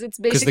carjacking because it's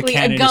basically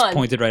a gun. Because the cannon is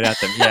pointed right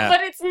at them, yeah.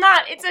 But it's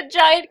not. It's a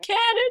giant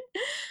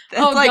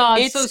cannon. God,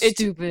 it's so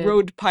stupid. It's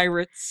road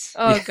pirates.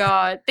 Oh,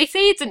 God. They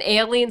say it's an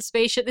alien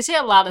spaceship. They say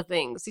a lot of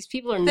things. These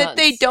people are nuts. That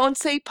they don't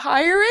say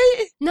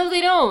pirate? No,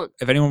 they don't.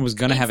 If anyone was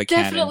going to have a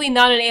cannon. It's definitely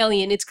not an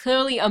alien. It's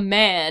clearly a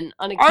man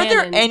on a Are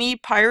cannon. there any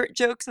pirate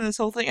jokes in this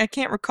whole thing? I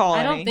can't recall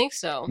I any. don't think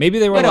so. Maybe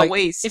they were what like... a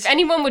waste. If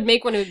anyone would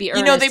make one, it would be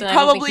Ernest. They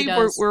probably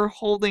were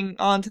holding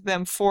on to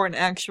them for an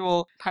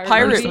actual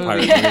pirate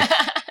movie.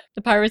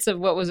 The Pirates of,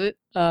 what was it?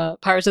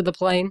 Pirates of the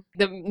Plane.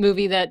 The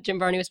movie that Jim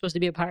Varney was supposed to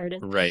be a pirate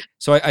in. Right.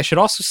 So I should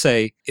also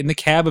say, in the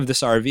cab of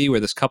this RV where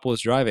this couple is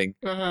driving,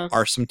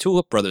 are some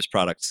Tulip Brothers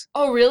products.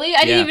 Oh, really?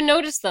 I didn't even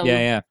notice them.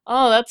 Yeah.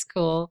 Oh, that's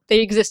cool. They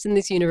exist in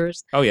this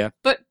universe. Oh, yeah.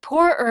 But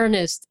poor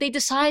Ernest. They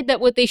decide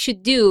that what they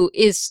should do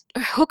is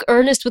hook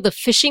Ernest with a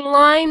fishing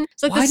line.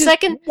 It's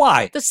like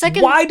Why? Why?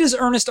 Why does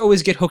Ernest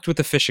always get hooked with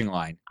a fishing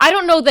line? I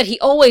don't know that he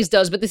always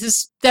does, but this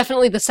is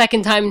definitely the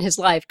second time in his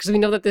life, because we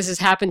know that this has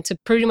happened to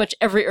pretty much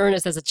every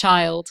Ernest as a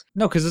child.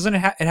 No, because doesn't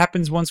it it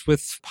happens once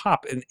with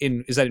Pop.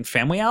 Is that in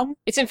Family Album?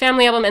 It's in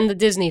Family Album and the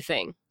Disney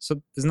thing.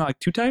 So isn't that like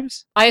 2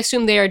 times? I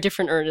assume they are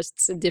different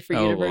Ernests in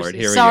different universes. Lord,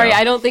 here we Sorry, go.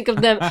 I don't think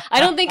of them. I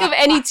don't think of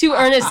any 2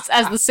 Ernests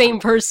as the same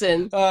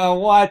person.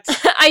 What?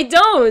 I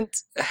don't.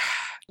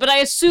 But I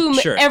assume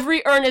Sure.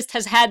 every Ernest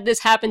has had this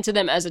happen to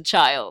them as a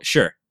child.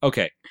 Sure.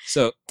 Okay.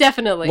 So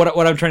Definitely.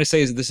 what I'm trying to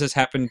say is this has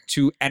happened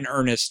to an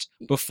Ernest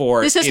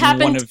before. This has in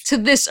happened one of, to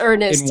this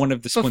Ernest in one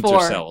of the Splinter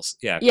before. cells.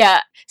 Yeah.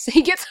 Yeah. So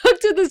he gets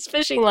hooked to this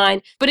fishing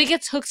line, but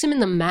it hooks him in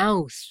the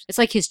mouth. It's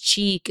like his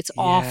cheek. It's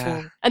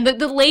awful. And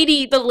the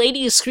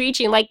lady is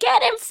screeching like,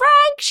 "Get him,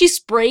 Frank!" She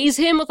sprays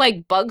him with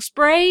like bug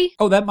spray.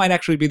 Oh, that might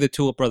actually be the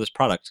Tulip Brothers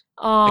product.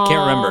 Oh, I can't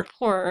remember.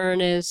 Poor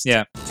Ernest.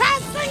 Yeah. Try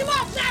to sling him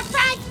off now,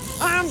 Frank!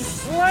 I'm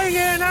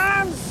swinging!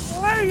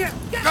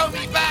 Throw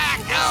me back!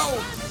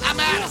 No! I'm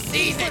out of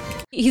season!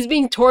 He's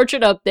being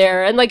tortured up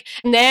there, and like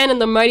Nan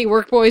and the Mighty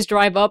Work Boys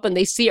drive up and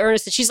they see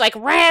Ernest, and she's like,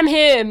 "Ram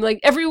him!"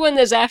 Like everyone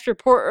is after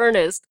poor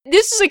Ernest.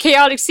 This is a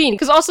chaotic scene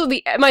because also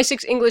the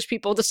MI6 English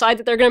people decide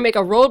that they're going to make a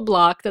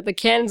roadblock that the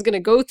cannon's going to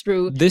go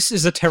through. This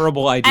is a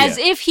terrible idea. As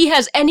if he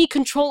has any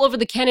control over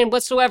the cannon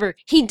whatsoever.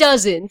 He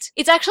doesn't.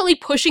 It's actually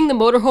pushing the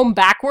motorhome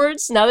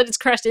backwards now that it's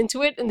crashed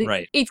into it, and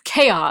Right. it's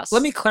chaos.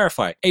 Let me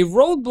clarify. A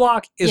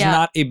roadblock is Yeah.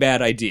 not a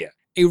bad idea.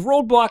 A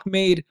roadblock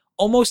made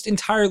almost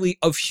entirely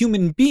of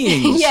human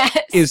beings Yes.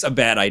 is a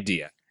bad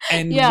idea.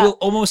 And Yeah. will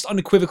almost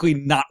unequivocally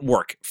not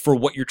work for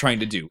what you're trying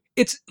to do.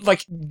 It's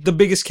like the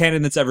biggest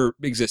cannon that's ever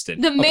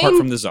existed, apart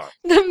from the Tsar.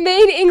 The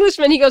main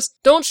Englishman, he goes,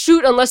 "Don't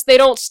shoot unless they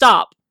don't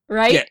stop."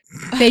 Right? Yeah.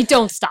 They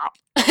don't stop.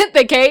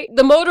 Okay?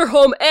 The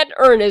motorhome and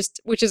Ernest,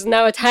 which is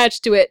now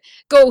attached to it,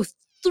 go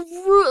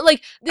through,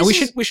 like, this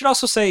And is we should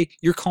also say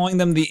you're calling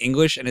them the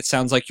English, and it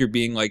sounds like you're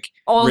being like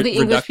all the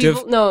English reductive.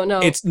 people. No.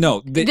 It's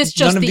no. It's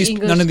just the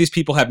English. None of these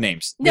people have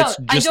names. No, it's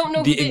I just don't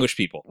know the who they- English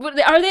people.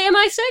 Are they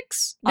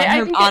MI6?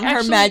 On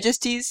Her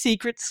Majesty's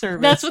Secret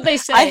Service. That's what they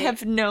say. I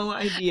have no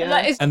idea.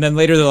 That is- And then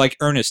later they're like,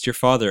 Ernest, your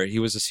father, he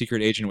was a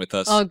secret agent with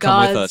us. Oh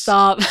Come with God, us.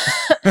 stop.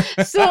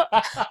 So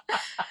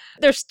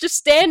they're just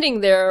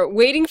standing there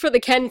waiting for the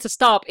cannon to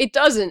stop. It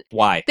doesn't.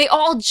 Why? They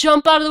all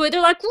jump out of the way.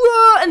 They're like,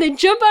 "Whoa!" And they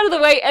jump out of the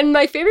way. And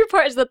my favorite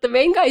part is that the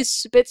main guy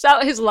spits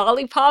out his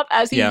lollipop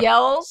as he Yeah.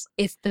 yells.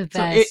 It's the So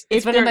best.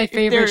 It's one of my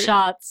favorite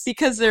shots.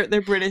 Because they're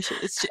British.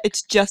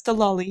 It's just a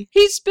lolly.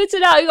 He spits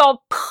it out. He goes,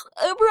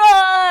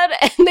 "Run!"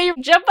 And they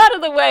jump out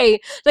of the way.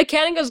 The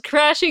cannon goes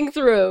crashing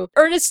through.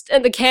 Ernest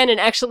and the cannon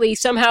actually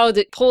somehow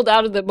pulled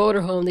out of the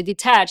motorhome. They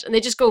detach and they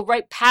just go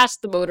right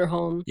past the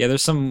motorhome. Yeah,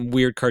 there's some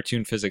weird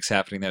cartoon physics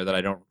happening there that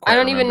I don't quite I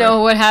don't even remember.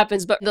 know what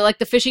happens, but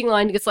the fishing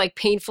line gets like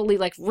painfully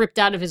like ripped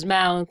out of his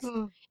mouth.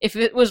 If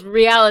it was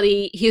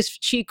reality, his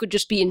cheek would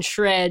just be in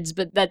shreds,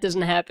 but that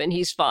doesn't happen.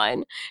 He's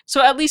fine.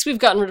 So at least we've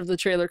gotten rid of the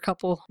trailer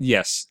couple.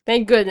 Yes.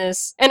 Thank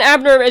goodness. And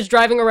Abner is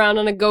driving around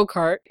on a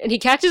go-kart, and he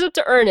catches up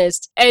to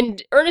Ernest,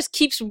 and Ernest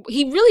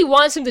he really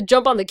wants him to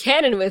jump on the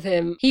cannon with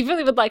him. He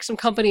really would like some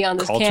company on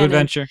this Call cannon. to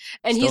adventure.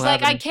 And Still he's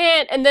like, happening. "I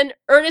can't." And then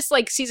Ernest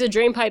like sees a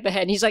drain pipe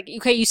ahead, and he's like,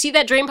 "Okay, you see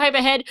that drain pipe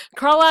ahead?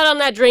 Crawl out on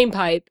that drain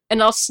pipe,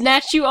 and I'll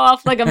snatch you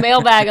off like a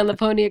mailbag on the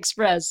Pony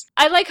Express."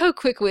 I like how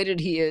quick-witted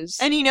he is.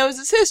 And he knows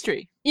his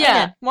history.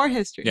 Yeah. Again, more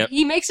history. Yep.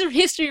 He makes a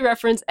history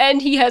reference,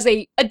 and he has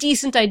a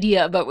decent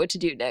idea about what to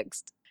do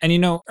next. And you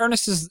know,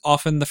 Ernest is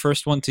often the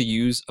first one to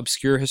use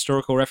obscure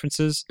historical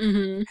references.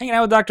 Mm-hmm. Hanging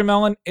out with Dr.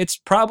 Mellon, it's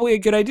probably a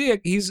good idea.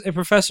 He's a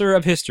professor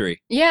of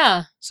history.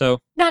 Yeah. So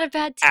Not a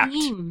bad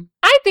team.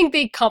 I think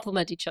they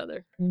complement each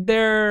other.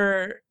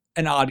 they're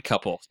an odd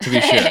couple, to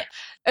be sure.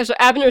 And so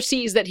Abner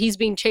sees that he's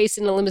being chased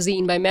in a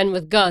limousine by men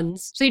with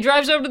guns. So he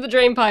drives over to the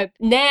drain pipe.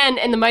 Nan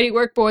and the Mighty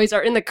Work Boys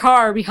are in the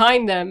car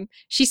behind them.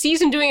 She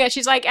sees him doing it.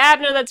 She's like,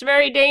 "Abner, that's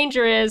very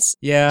dangerous."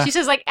 Yeah. She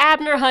says like,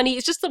 "Abner, honey."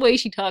 It's just the way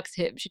she talks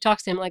to him. She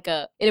talks to him like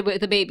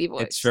with a baby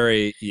voice. It's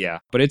very, yeah.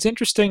 But it's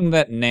interesting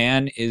that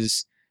Nan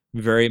is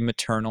very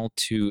maternal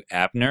to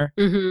Abner,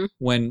 Mm-hmm.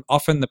 when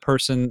often the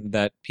person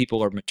that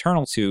people are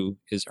maternal to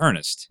is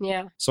Ernest.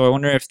 Yeah. So I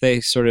wonder if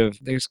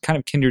there's kind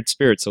of kindred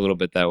spirits a little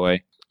bit that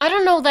way. I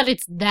don't know that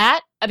it's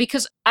that,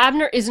 because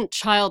Abner isn't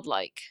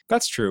childlike.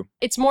 That's true.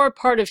 It's more a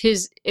part of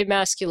his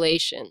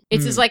emasculation.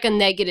 It's just like a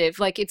negative,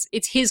 like it's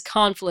his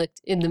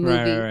conflict in the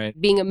movie, Right.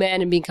 being a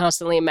man and being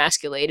constantly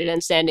emasculated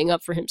and standing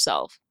up for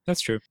himself. That's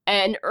true.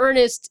 And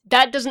Ernest,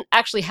 that doesn't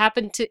actually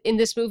happen in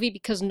this movie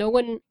because he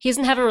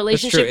doesn't have a That's true.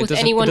 relationship with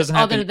anyone it doesn't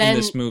other happen than in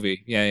this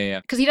movie. Yeah.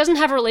 because he doesn't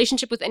have a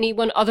relationship with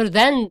anyone other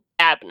than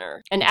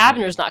Abner, and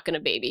Abner's not going to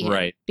baby him,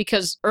 Right.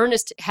 Because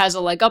Ernest has a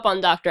leg up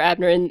on Dr.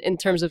 Abner in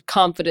terms of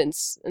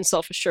confidence and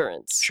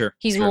self-assurance. Sure,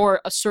 He's sure.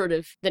 more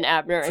assertive than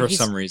Abner. For and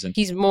some reason.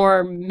 He's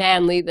more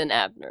manly than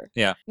Abner.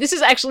 Yeah. This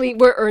is actually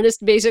where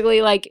Ernest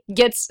basically like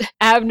gets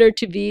Abner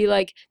to be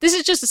like, this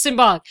is just a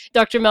symbolic.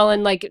 Dr.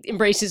 Mellon like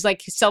embraces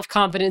like his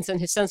self-confidence and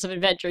his sense of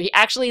adventure. He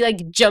actually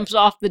like jumps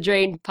off the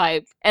drain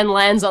pipe and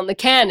lands on the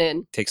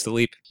cannon. Takes the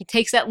leap. He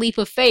takes that leap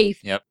of faith.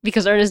 Yep.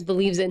 Because Ernest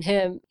believes in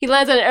him. He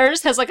lands on it.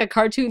 Ernest has like a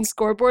cartoon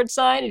scoreboard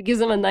sign. It gives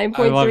him a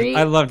 9.3.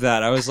 I loved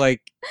that. I was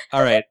like,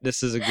 all right,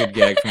 this is a good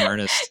gag from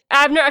Ernest.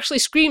 Abner actually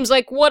screams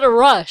like, "What a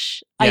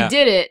rush. I Yeah.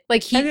 did it."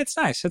 Like And it's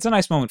nice. It's a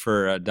nice moment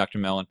for Dr.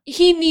 Mellon.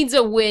 he needs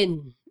a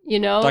win. you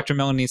know? Dr.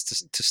 Melon needs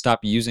to stop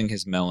using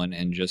his melon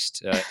and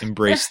just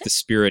embrace the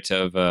spirit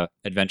of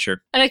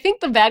adventure. And I think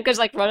the bad guys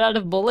like run out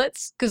of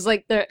bullets because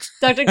like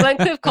Dr.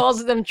 Glencliff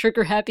calls them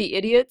trigger-happy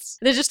idiots.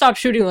 They just stop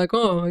shooting like,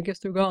 oh, I guess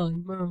they're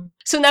gone. Oh.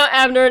 So now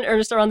Abner and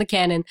Ernest are on the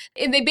cannon.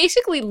 And they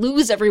basically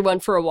lose everyone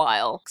for a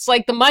while. It's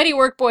like the Mighty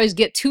Work Boys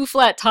get 2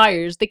 flat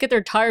tires. They get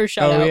their tires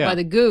shot out by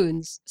the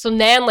goons. So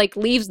Nan like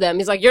leaves them.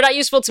 He's like, you're not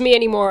useful to me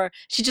anymore.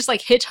 She just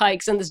like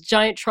hitchhikes and this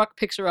giant truck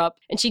picks her up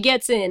and she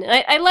gets in.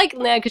 And I like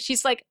Nan because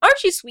she's like,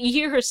 aren't you sweet? You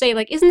hear her say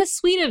like, isn't this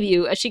sweet of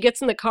you? As she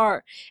gets in the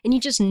car. And you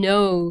just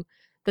know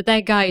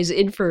that guy is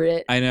in for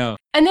it. I know.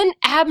 And then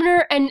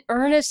Abner and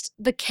Ernest,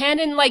 the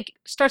cannon like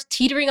starts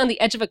teetering on the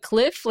edge of a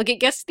cliff. Like it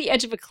gets to the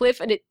edge of a cliff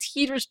and it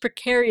teeters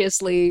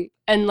precariously.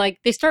 And like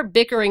they start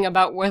bickering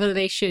about whether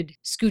they should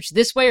scooch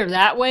this way or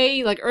that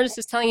way. Like Ernest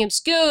is telling him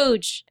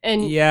scooch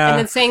and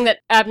then saying that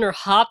Abner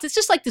hopped. It's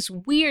just like this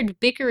weird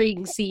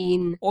bickering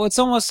scene. Well, it's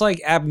almost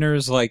like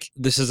Abner's like,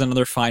 this is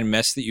another fine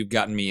mess that you've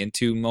gotten me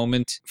into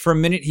moment. For a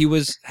minute, he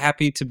was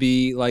happy to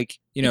be like,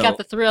 you know, he got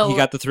the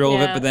thrill.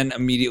 of it, but then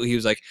immediately he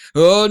was like,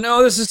 oh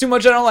no, this is too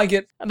much, I don't like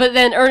it. But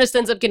then Ernest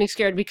ends up getting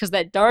scared because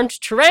that darned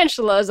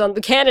tarantula is on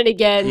the cannon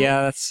again.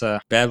 Yeah, that's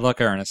bad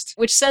luck, Ernest.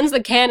 Which sends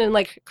the cannon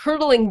like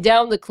hurtling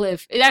down the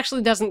cliff. It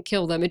actually doesn't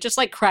kill them. It just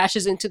like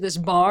crashes into this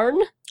barn.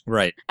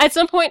 Right. At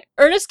some point,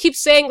 Ernest keeps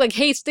saying like,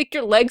 hey, stick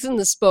your legs in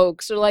the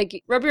spokes or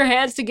like rub your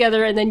hands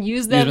together and then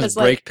use them as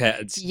brake like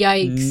pads.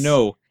 Yikes.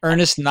 No.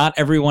 Ernest, not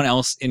everyone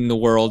else in the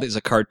world is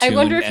a cartoon. I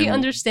wonder if he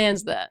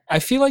understands that. I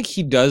feel like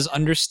he does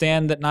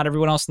understand that not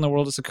everyone else in the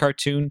world is a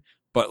cartoon,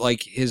 but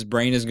like his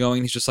brain is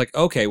going, he's just like,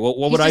 okay, well,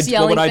 what would I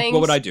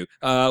do?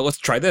 Let's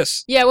try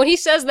this. Yeah, when he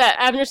says that,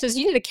 Abner says,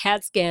 you need a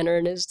CAT scan,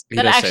 Ernest.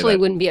 That actually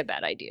wouldn't be a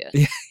bad idea.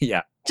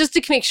 Yeah. Just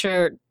to make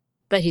sure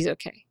that he's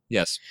okay.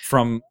 Yes,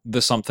 from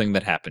the something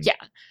that happened. Yeah.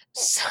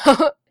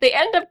 So they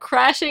end up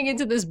crashing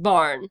into this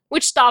barn,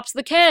 which stops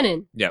the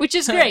cannon, which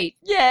is great.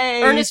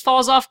 Yay! Ernest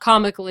falls off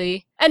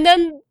comically. And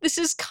then this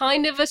is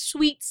kind of a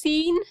sweet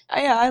scene.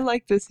 Yeah, I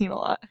like this scene a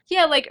lot.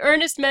 Yeah, like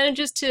Ernest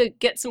manages to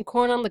get some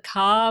corn on the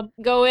cob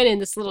going in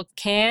this little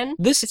can.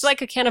 It's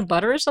like a can of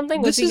butter or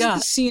something. What's he got?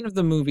 This is the scene of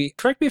the movie.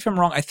 Correct me if I'm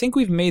wrong. I think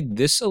we've made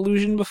this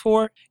illusion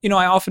before. You know,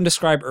 I often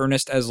describe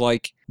Ernest as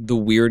like the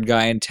weird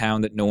guy in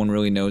town that no one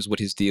really knows what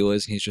his deal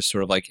is. He's just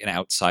sort of like an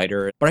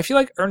outsider. But I feel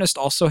like Ernest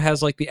also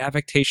has like the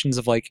affectations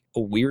of like a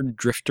weird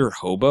drifter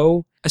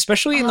hobo.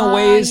 Especially in the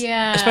ways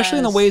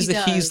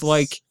that he's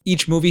like,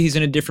 each movie he's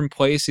in a different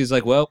place. He's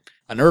like, well,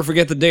 I'll never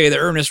forget the day that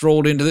Ernest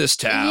rolled into this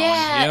town.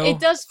 Yeah, you know? It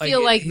does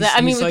feel like that.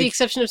 I mean, with the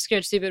exception of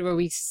Scared Stupid, where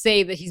we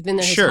say that he's been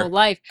there his whole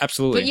life.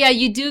 Absolutely. But yeah,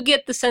 you do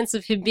get the sense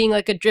of him being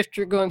like a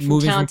drifter going from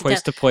moving town from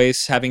place to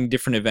place, having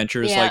different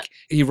adventures. Yeah. Like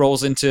he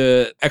rolls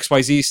into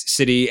XYZ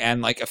city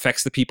and like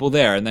affects the people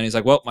there. And then he's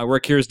like, well, my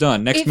work here is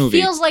done. Next movie.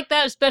 It feels like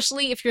that,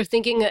 especially if you're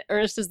thinking that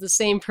Ernest is the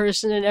same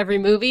person in every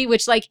movie,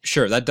 which like...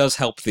 Sure, that does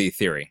help the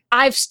theory.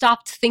 I've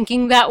stopped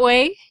thinking that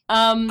way.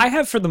 I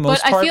have for the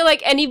most part. But I feel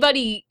like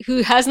anybody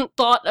who hasn't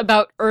thought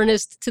about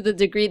Ernest to the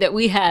degree that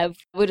we have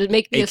would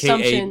make the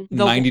assumption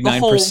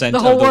 99% the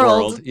whole of the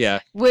world world. Yeah.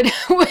 Would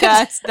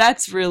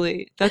that's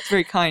very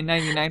kind,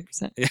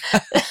 99%.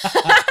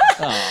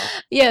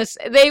 Yes,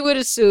 they would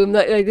assume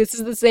that like, this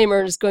is the same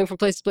Ernest going from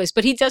place to place.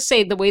 But he does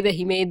say the way that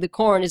he made the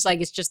corn is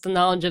like it's just the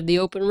knowledge of the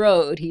open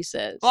road, he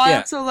says. Well, I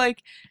also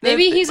like...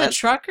 Maybe he's a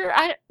trucker?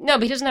 No,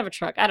 but he doesn't have a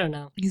truck. I don't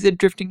know. He's a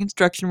drifting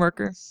construction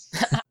worker.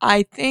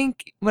 I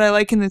think what I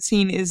like in the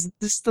scene is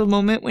this the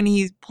moment when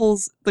he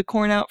pulls the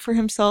corn out for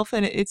himself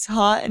and it's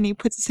hot and he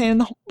puts his hand in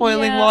the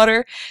boiling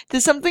water.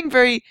 There's something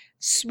very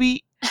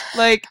sweet.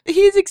 Like,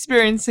 he's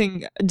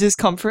experiencing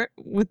discomfort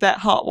with that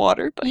hot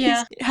water, but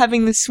he's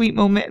having this sweet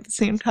moment at the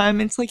same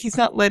time. It's like he's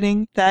not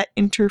letting that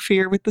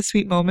interfere with the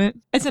sweet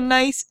moment. It's a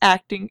nice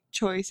acting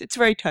choice. It's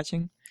very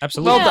touching.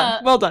 Absolutely.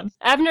 Well done.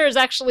 Abner is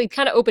actually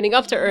kind of opening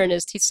up to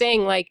Ernest. He's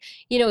saying, like,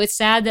 you know, it's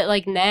sad that,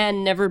 like,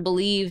 Nan never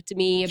believed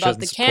me about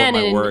the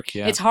canon. Work,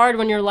 yeah. It's hard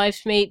when your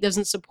life's mate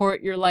doesn't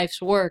support your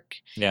life's work.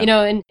 Yeah. You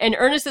know, and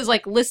Ernest is,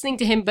 like, listening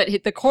to him, but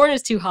the corn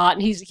is too hot,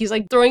 and he's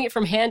like, throwing it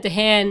from hand to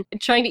hand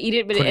and trying to eat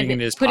it, but he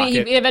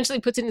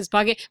eventually puts it in his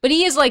pocket. But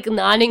he is, like,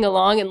 nodding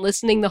along and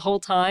listening the whole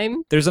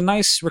time. There's a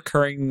nice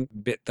recurring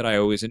bit that I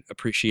always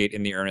appreciate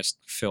in the Ernest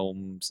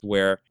films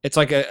where it's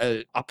like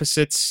a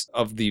opposites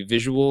of the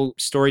visual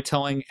storytelling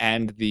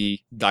and the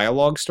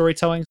dialogue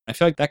storytelling. I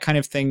feel like that kind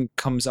of thing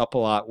comes up a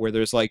lot where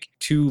there's like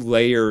 2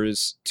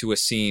 layers to a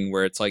scene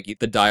where it's like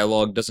the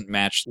dialogue doesn't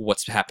match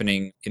what's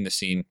happening in the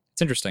scene.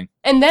 It's interesting.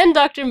 And then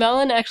Dr.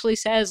 Mellon actually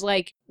says,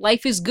 like,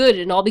 life is good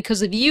and all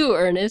because of you,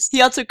 Ernest.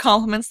 He also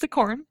compliments the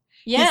corn.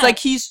 Yeah. He's like,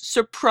 he's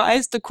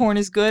surprised the corn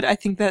is good. I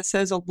think that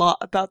says a lot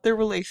about their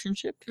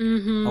relationship.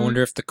 Mm-hmm. I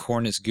wonder if the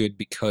corn is good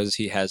because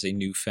he has a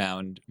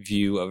newfound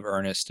view of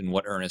Ernest and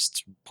what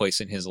Ernest's place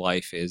in his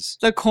life is.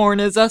 The corn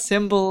is a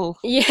symbol.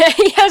 Yeah,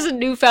 he has a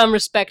newfound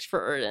respect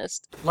for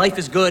Ernest. Life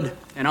is good,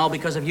 and all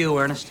because of you,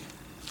 Ernest.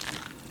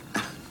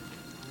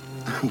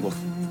 Well,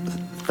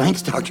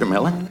 thanks, Dr.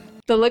 Mellon.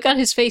 The look on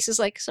his face is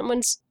like,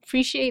 someone's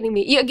appreciating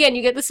me. Again,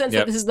 you get the sense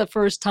that this is the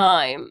first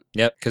time.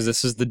 Yep, because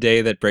this is the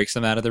day that breaks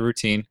them out of the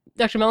routine.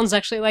 Dr. Melton's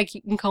actually like,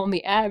 you can call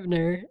me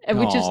Abner. At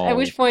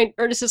which point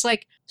Ernest is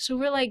like, so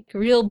we're like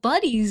real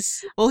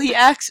buddies. Well, he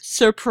acts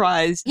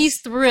surprised. He's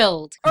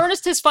thrilled.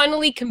 Ernest has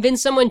finally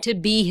convinced someone to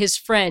be his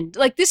friend.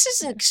 Like, this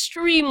is an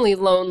extremely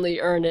lonely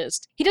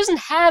Ernest. He doesn't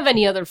have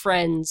any other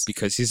friends.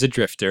 Because he's a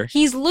drifter.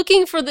 He's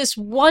looking for this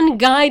one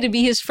guy to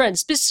be his friend,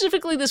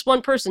 specifically this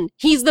one person.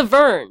 He's the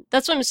Vern.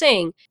 That's what I'm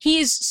saying.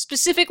 He's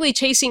specifically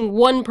chasing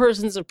one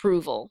person's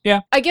approval.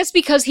 Yeah. I guess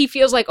because he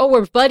feels like, oh,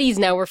 we're buddies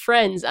now, we're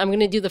friends. I'm going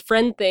to do the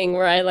friend thing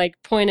where I like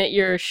point at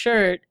your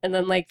shirt and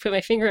then like put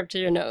my finger up to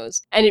your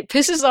nose. And it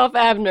pisses off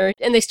Abner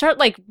and they start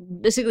like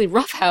basically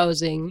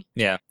roughhousing.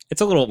 Yeah, it's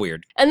a little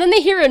weird. And then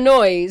they hear a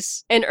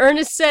noise and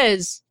Ernest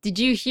says, did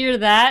you hear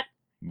that?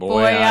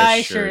 Boy,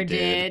 I sure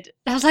did.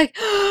 I was like,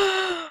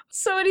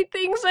 so many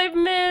things I've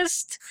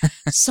missed.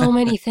 So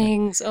many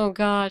things. Oh,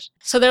 gosh.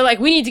 So they're like,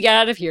 we need to get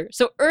out of here.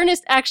 So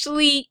Ernest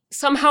actually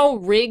somehow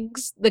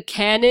rigs the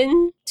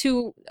cannon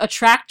to a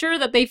tractor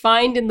that they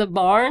find in the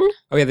barn.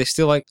 Oh, yeah, they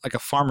steal like a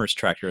farmer's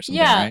tractor or something,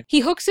 Yeah, right?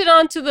 he hooks it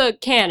onto the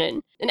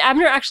cannon. And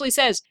Abner actually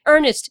says,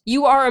 Ernest,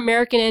 you are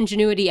American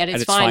ingenuity at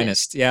its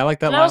finest. Yeah, I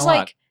like that And line I was a lot.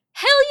 like,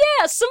 hell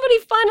yeah, somebody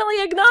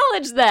finally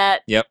acknowledged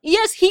that. Yep.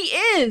 Yes, he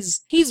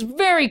is. He's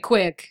very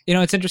quick. You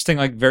know, it's interesting,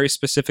 like very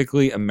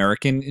specifically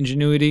American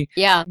ingenuity.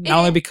 Yeah. Not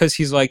only because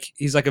he's like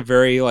a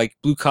very like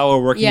blue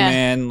collar working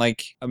man,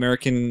 like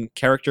American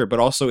character, but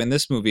also in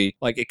this movie,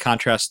 like it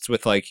contrasts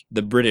with like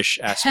the British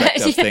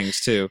aspect of things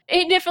too.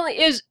 It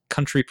definitely is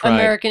Country pride.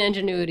 American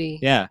ingenuity.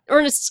 Yeah.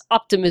 Ernest's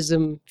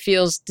optimism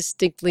feels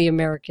distinctly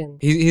American.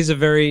 He's a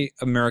very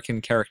American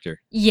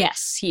character.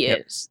 Yes, he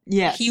is.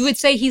 Yes. He would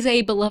say he's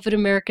a beloved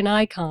American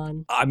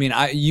icon. I mean,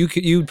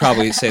 you'd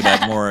probably say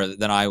that more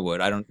than I would.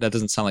 That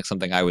doesn't sound like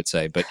something I would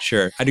say, but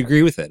sure. I'd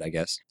agree with it, I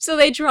guess. So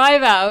they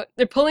drive out.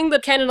 They're pulling the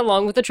cannon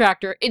along with the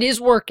tractor. It is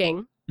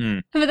working.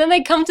 But then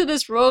they come to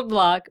this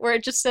roadblock where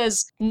it just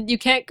says you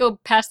can't go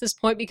past this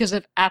point because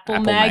of apple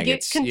maggot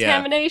maggots,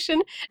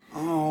 contamination. Yeah.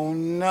 Oh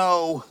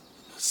no.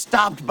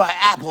 Stopped by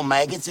apple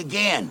maggots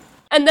again.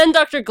 And then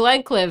Dr.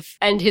 Glencliff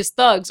and his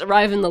thugs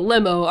arrive in the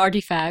limo,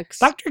 Artifacts.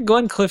 Dr.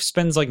 Glencliff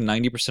spends like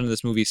 90% of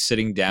this movie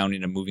sitting down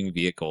in a moving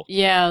vehicle.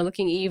 Yeah,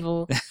 looking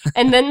evil.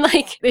 And then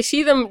like they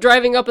see them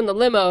driving up in the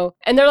limo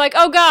and they're like,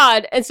 oh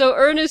God. And so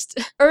Ernest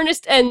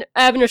and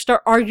Abner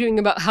start arguing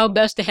about how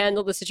best to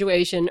handle the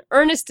situation.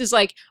 Ernest is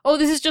like, oh,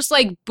 this is just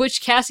like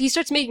Butch Cassidy. He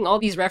starts making all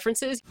these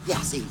references. Yeah,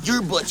 see,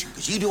 you're Butch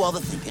because you do all the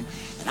thinking,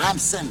 and I'm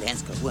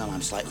Sundance because, well,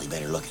 I'm slightly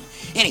better looking.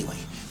 Anyway,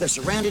 they're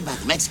surrounded by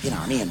the Mexican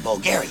army in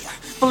Bulgaria.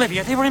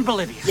 Bolivia. They were in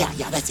Bolivia.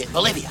 Yeah, that's it,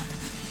 Bolivia.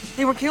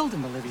 They were killed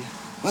in Bolivia.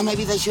 Well,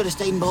 maybe they should have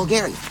stayed in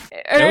Bulgaria.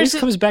 It always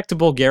comes back to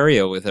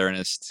Bulgaria with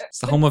Ernest. It's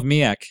the home of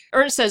Miak.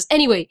 Ernest says,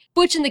 anyway,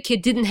 Butch and the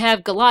kid didn't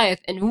have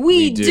Goliath, and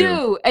we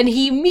do. And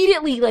he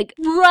immediately, like,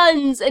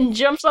 runs and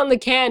jumps on the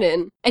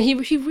cannon. And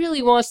he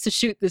really wants to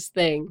shoot this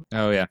thing.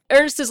 Oh, yeah.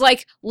 Ernest is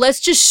like,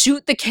 let's just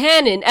shoot the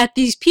cannon at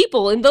these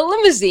people in the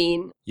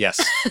limousine. Yes.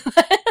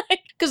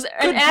 Good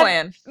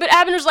plan. But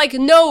Abner's like,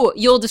 no,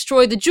 you'll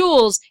destroy the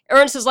jewels.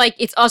 Ernest is like,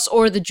 it's us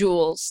or the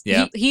jewels.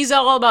 Yeah. He's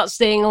all about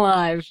staying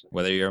alive.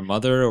 Whether you're a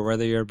mother or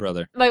whether you're a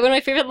brother. Like, one of my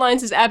favorite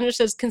lines is Abner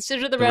says,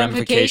 consider the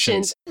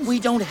ramifications. We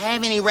don't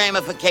have any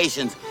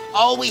ramifications.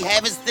 All we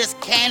have is this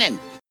cannon.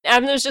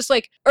 Abner's just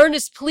like,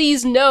 Ernest,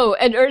 please no.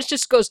 And Ernest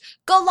just goes,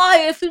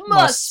 Goliath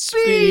must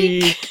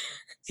speak.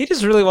 He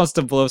just really wants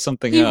to blow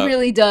something He up.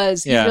 really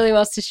does. Yeah. He really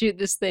wants to shoot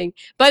this thing.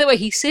 By the way,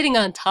 he's sitting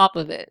on top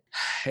of it.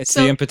 It's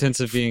So, the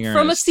impotence of being Ernest.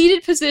 From a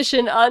seated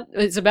position on,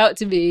 it's about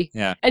to be.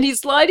 Yeah. And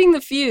he's lighting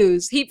the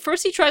fuse.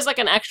 First he tries like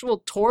an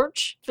actual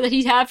torch that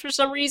he had for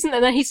some reason,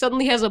 and then he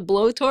suddenly has a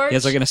blowtorch. He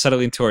has like an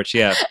acetylene torch,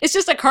 yeah. It's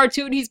just a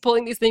cartoon. He's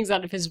pulling these things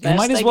out of his vest. You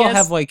might as I well guess.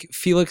 have like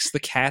Felix the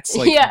Cat's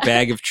like Yeah.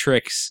 bag of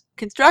tricks.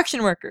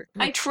 Construction worker.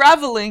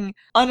 Traveling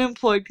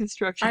unemployed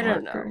construction I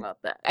worker. don't know about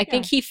that. I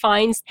think he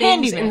finds things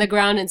Handyman. in the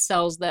ground and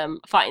sells them.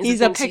 Finds He's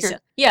the a things he picker. se-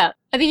 Yeah.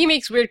 I think he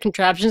makes weird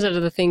contraptions out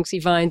of the things he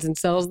finds and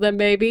sells them,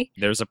 maybe.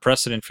 There's a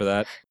precedent for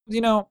that.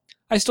 You know,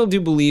 I still do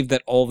believe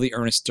that all the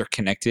Ernests are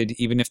connected,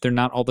 even if they're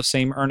not all the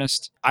same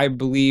Ernest. I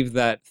believe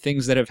that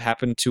things that have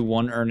happened to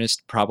one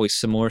Ernest, probably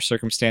similar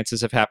circumstances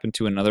have happened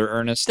to another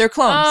Ernest. They're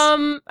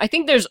clones. I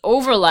think there's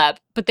overlap,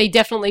 but they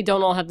definitely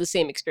don't all have the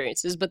same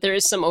experiences, but there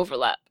is some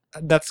overlap.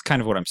 That's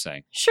kind of what I'm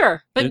saying.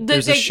 Sure, but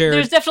There's a shared-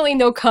 there's definitely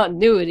no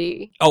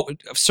continuity. Oh,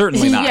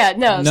 certainly not. Yeah,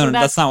 no, so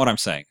that's not what I'm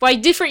saying. By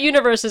different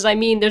universes, I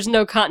mean there's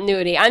no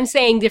continuity. I'm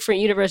saying different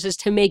universes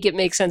to make it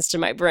make sense to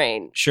my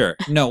brain. Sure.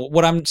 No,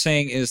 what I'm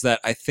saying is that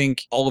I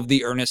think all of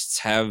the Ernests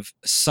have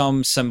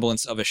some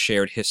semblance of a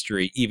shared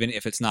history, even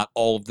if it's not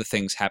all of the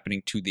things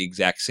happening to the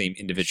exact same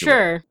individual.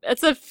 Sure,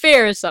 that's a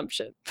fair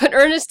assumption. But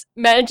Ernest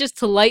manages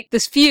to light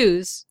this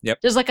fuse. Yep.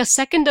 There's like a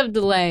second of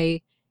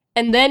delay,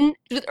 And then,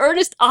 with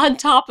Ernest on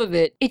top of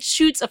it, it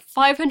shoots a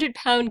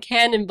 500-pound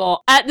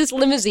cannonball at this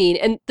limousine.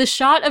 And the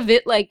shot of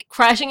it, like,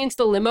 crashing into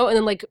the limo and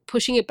then, like,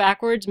 pushing it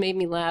backwards made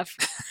me laugh.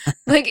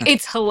 Like,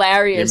 it's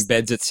hilarious. It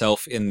embeds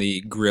itself in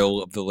the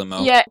grill of the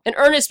limo. Yeah, and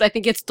Ernest, I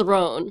think, gets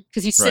thrown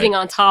because he's sitting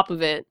on top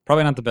of it.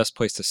 Probably not the best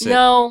place to sit.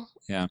 No.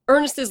 Yeah.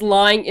 Ernest is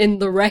lying in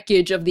the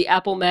wreckage of the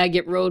Apple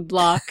Maggot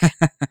roadblock,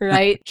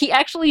 right? He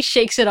actually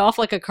shakes it off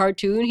like a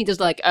cartoon. He does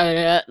like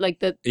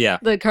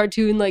the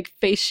cartoon like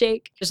face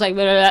shake, just like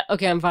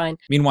okay, I'm fine.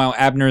 Meanwhile,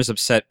 Abner is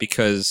upset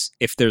because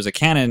if there's a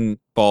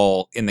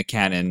cannonball in the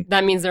cannon,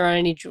 that means there aren't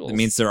any jewels. It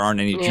means there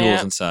aren't any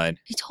jewels inside.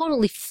 He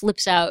totally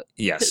flips out.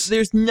 Yes.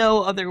 There's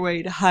no other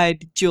way to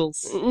hide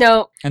jewels.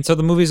 No. And so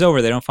the movie's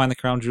over. They don't find the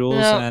crown jewels,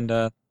 and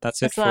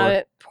that's it for not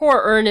it.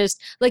 Poor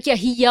Ernest. Like, yeah,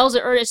 he yells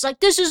at Ernest,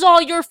 like, this is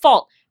all your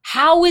fault.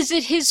 How is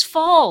it his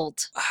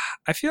fault?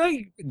 I feel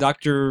like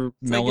Dr.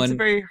 Mellon... It's a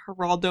very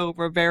Geraldo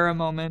Rivera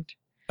moment.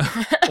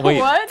 Wait,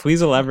 what?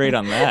 Please elaborate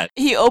on that.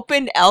 He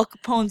opened Al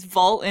Capone's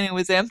vault and it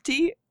was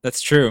empty.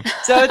 That's true.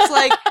 So it's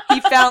like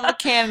he found the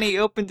cannon, he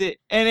opened it,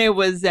 and it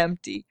was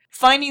empty.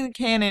 Finding the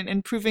cannon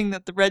and proving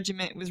that the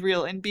regiment was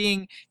real and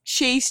being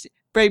chased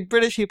by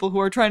British people who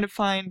are trying to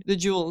find the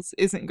jewels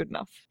isn't good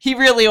enough. He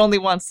really only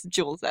wants the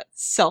jewels. That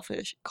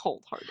selfish,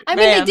 cold-hearted I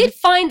mean, man. they did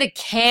find the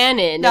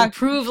cannon and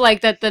prove like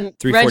that the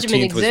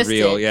regiment existed. Was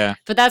real, yeah.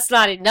 But that's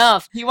not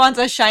enough. He wants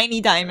a shiny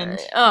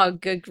diamond. Oh,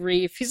 good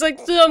grief. He's like,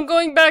 I'm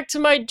going back to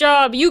my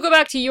job. You go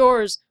back to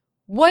yours.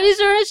 What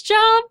is Ernest's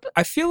job?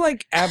 I feel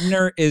like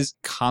Abner is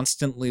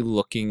constantly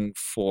looking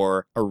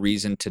for a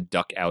reason to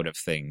duck out of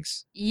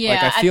things. Yeah,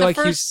 like, I feel at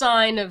the first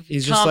sign of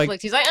he's conflict, just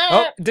like, he's like,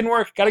 oh, it didn't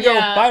work. Gotta go.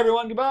 Bye,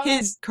 everyone. Goodbye.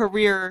 His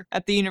career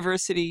at the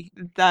university,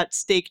 that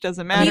stake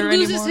doesn't matter anymore. He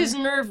loses anymore. his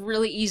nerve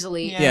really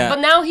easily. Yeah. But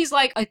now he's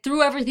like, I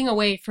threw everything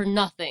away for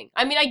nothing.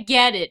 I mean, I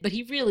get it, but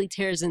he really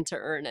tears into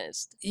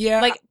Ernest. Yeah.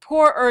 Like,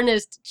 poor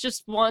Ernest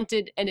just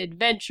wanted an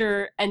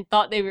adventure and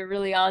thought they were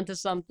really onto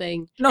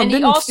something. No, and he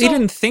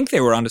didn't think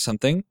they were onto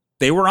something.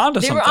 They were onto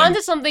something. They were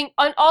onto something.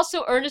 And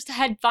also, Ernest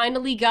had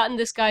finally gotten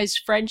this guy's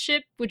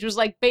friendship, which was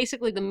like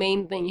basically the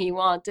main thing he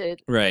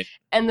wanted. Right.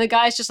 And the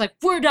guy's just like,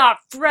 we're not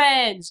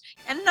friends.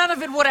 And none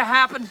of it would have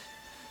happened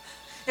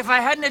if I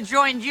hadn't have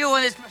joined you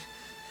in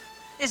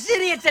this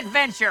idiot's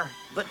adventure.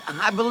 But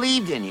I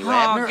believed in you, Oh,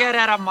 Abner. get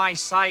out of my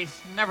sight.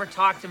 Never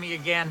talk to me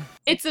again.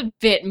 It's a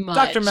bit much.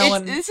 Dr.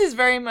 Mellon. This is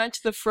very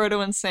much the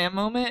Frodo and Sam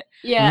moment.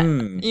 Yeah.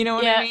 You know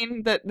what I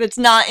mean? That's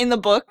not in the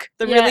book.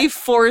 The really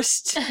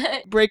forced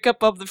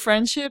breakup of the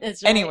friendship.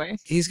 That's right. Anyway.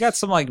 He's got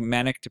some like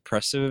manic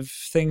depressive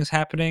things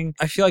happening.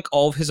 I feel like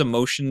all of his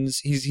emotions,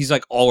 he's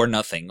like all or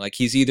nothing. Like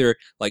he's either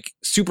like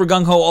super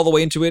gung-ho all the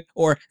way into it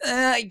or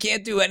I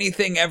can't do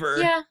anything ever.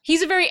 Yeah.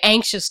 He's a very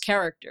anxious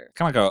character.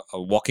 Kind of like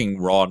a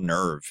walking raw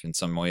nerve in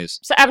some ways.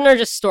 So Abner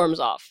just storms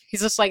off.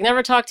 He's just like,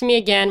 never talk to me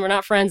again. We're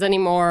not friends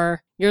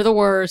anymore. You're the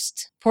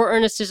worst. Poor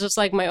Ernest is just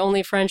like, my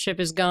only friendship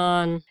is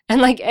gone.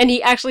 And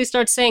he actually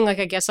starts saying, like,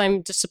 I guess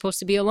I'm just supposed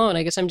to be alone.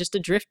 I guess I'm just a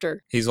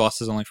drifter. He's lost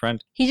his only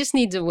friend. He just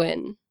needs a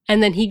win.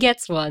 And then he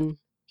gets one.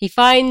 He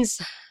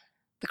finds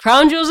the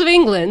crown jewels of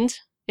England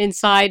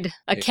inside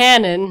a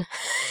cannon.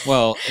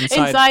 Well,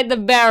 inside the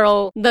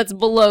barrel that's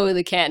below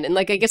the cannon.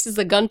 Like, I guess it's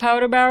the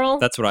gunpowder barrel.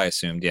 That's what I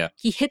assumed, yeah.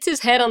 He hits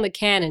his head on the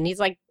cannon. He's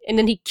like, and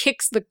then he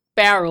kicks the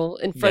barrel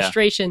in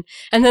frustration.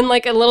 And then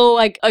like a little,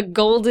 like a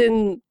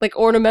golden, like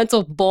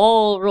ornamental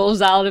ball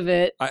rolls out of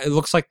it. It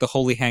looks like the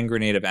holy hand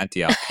grenade of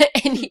Antioch.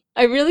 And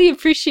I really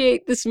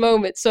appreciate this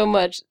moment so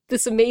much.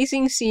 This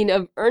amazing scene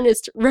of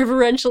Ernest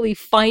reverentially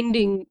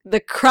finding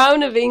the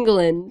crown of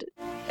England.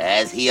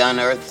 As he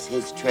unearths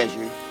his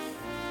treasure,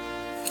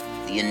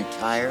 the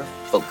entire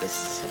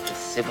focus of the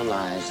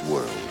civilized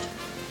world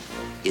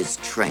is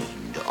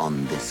trained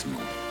on this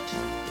moment.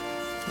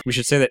 We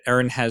should say that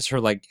Erin has her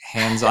like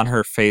hands on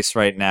her face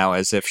right now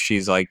as if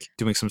she's like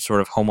doing some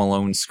sort of Home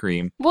Alone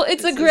scream. Well,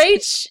 it's a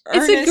great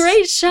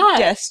shot.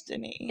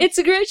 Destiny. It's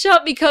a great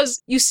shot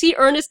because you see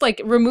Ernest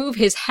like remove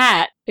his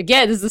hat.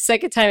 Again, this is the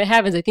second time it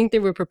happens. I think they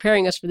were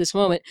preparing us for this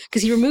moment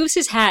because he removes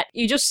his hat.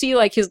 You just see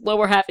like his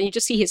lower half and you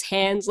just see his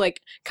hands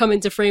like come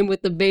into frame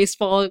with the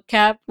baseball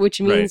cap, which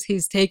means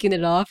he's taking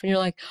it off. And you're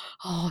like,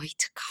 oh, he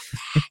took off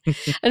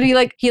that. And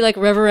he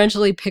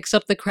reverentially picks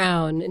up the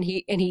crown and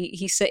he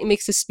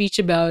makes a speech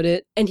about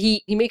it. And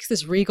he makes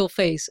this regal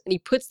face and he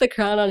puts the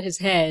crown on his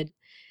head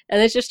and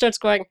it just starts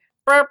going,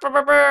 like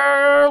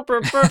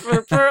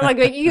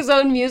making his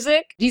own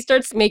music. He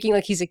starts making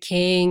like he's a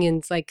king and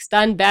it's like,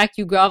 stand back,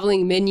 you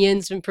groveling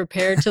minions, and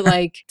prepare to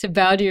like to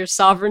bow to your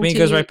sovereignty. I mean, he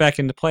goes right back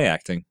into play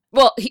acting.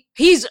 Well,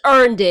 he's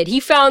earned it. He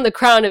found the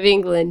crown of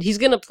England. He's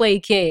gonna play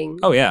king.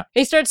 Oh yeah.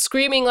 And he starts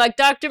screaming like,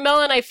 Dr.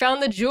 Mellon, I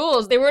found the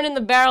jewels. They weren't in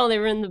the barrel. They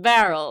were in the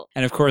barrel.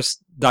 And of course,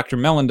 Dr.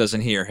 Mellon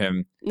doesn't hear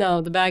him.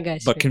 No, the bad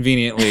guys. But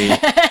conveniently,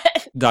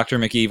 Dr.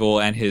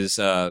 McEvil and his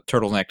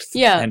turtlenecked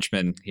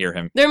henchmen hear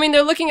him. They're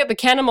looking at the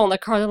cannonball in the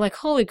car. They're like,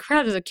 holy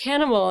crap, there's a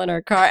cannonball in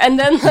our car. And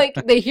then like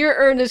they hear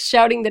Ernest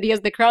shouting that he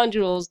has the crown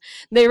jewels.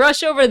 They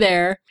rush over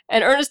there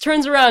and Ernest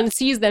turns around and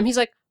sees them. He's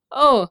like,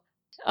 oh,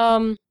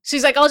 So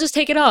he's like, I'll just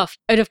take it off.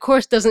 It, of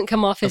course, doesn't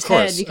come off his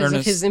head because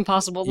of his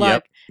impossible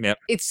luck. Yep.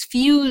 It's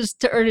fused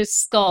to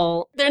Ernest's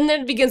skull. Then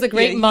it begins a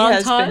great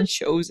montage. He has been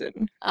chosen.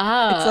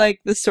 It's like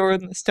the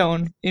sword and the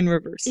stone in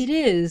reverse. It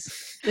is.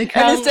 The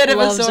crown and instead of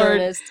a loves sword,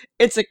 Ernest.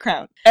 it's a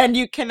crown. And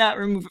you cannot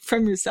remove it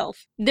from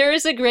yourself. There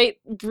is a great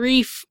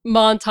brief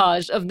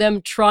montage of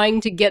them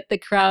trying to get the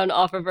crown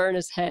off of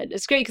Ernest's head.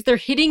 It's great because they're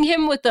hitting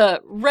him with a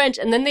wrench,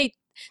 and then they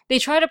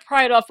try to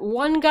pry it off.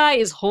 One guy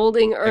is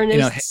holding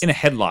Ernest in a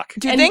headlock.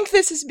 Do you think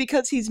this is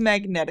because he's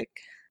magnetic?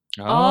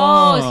 He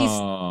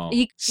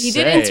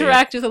did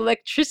interact with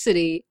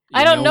electricity.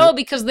 I don't know,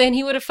 because then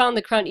he would have found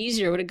the crown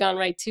easier. It would have gone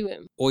right to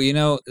him.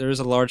 Well, there's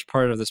a large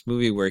part of this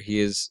movie where he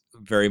is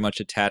very much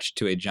attached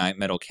to a giant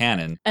metal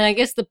cannon. And I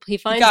guess he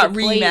finds got the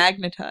plate.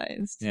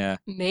 remagnetized. Yeah.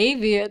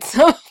 Maybe at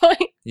some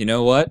point. You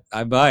know what?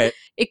 I buy it.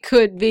 It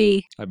could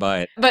be. I buy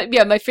it. But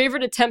yeah, my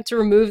favorite attempt to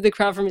remove the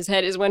crown from his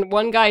head is when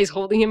one guy is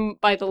holding him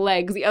by the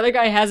legs, the other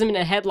guy has him in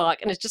a headlock,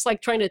 and it's just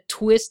like trying to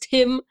twist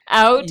him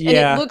out. Yeah. And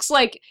it looks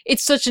like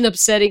it's such an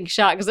upsetting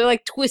shot because they're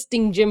like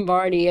twisting Jim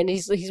Varney, and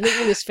he's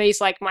making this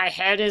face like, my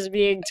head is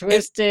being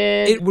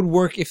twisted. It would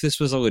work if this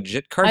was a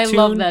legit cartoon. I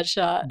love that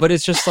shot. But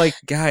it's just like,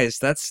 guys,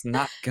 that's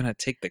not gonna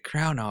take the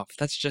crown off.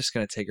 That's just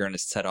gonna take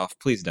Ernest's head off.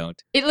 Please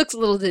don't. It looks a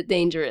little bit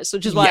dangerous,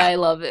 which is why I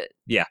love it.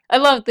 Yeah. I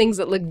love things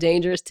that look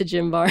dangerous to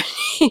Jim Varney,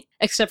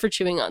 except for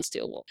chewing on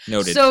steel wool.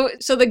 Noted.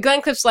 So the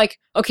Glencliffe's like,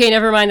 okay,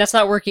 never mind, that's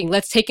not working.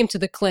 Let's take him to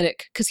the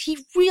clinic, because he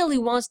really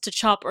wants to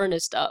chop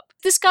Ernest up.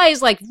 This guy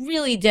is like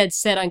really dead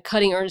set on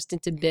cutting Ernest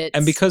into bits.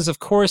 And because, of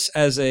course,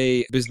 as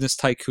a business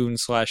tycoon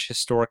 /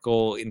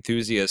 historical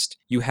enthusiast,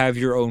 you have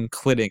your own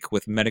clinic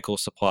with medical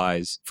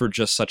supplies for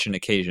just such an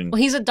occasion.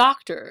 Well, he's a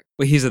doctor.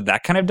 Wait, he's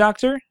that kind of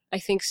doctor? I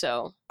think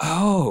so.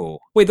 Oh.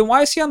 Wait, then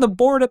why is he on the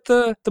board at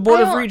the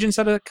Board of Regents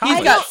at a college?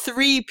 He's got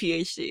 3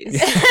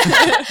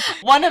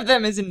 PhDs. One of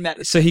them is in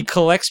medicine. So he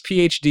collects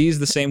PhDs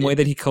the same way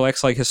that he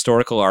collects, like,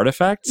 historical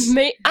artifacts?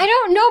 I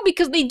don't know,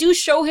 because they do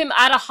show him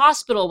at a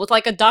hospital with,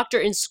 like, a doctor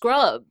in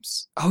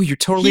scrubs. Oh, you're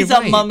totally He's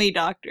right. a mummy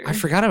doctor. I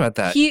forgot about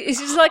that.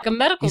 He's like a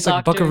medical He's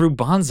doctor. like Buckaroo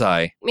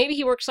Banzai. Maybe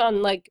he works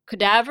on, like,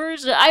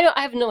 cadavers? I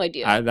have no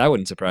idea. That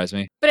wouldn't surprise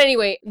me. But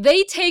anyway,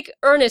 they take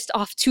Ernest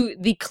off to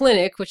the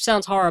clinic, which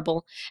sounds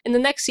horrible. And the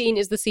next scene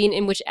is the scene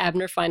in which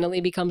Abner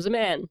finally becomes a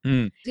man.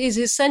 His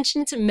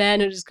ascension to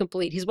manhood is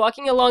complete. He's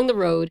walking along the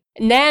road.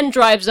 Nan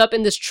drives up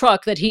in this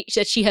truck that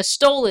she has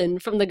stolen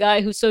from the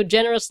guy who so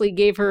generously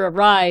gave her a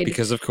ride.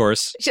 Because, of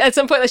course. At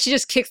some point, she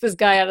just kicks this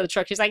guy out of the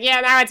truck. She's like,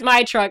 yeah, now it's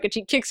my truck. And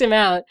she kicks him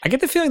out. I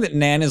get the feeling that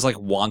Nan is, like,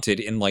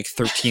 wanted in, like,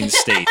 13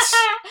 states.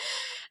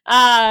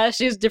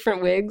 She has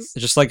different wigs.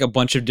 Just like a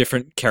bunch of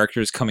different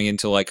characters coming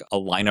into like a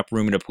lineup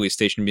room at a police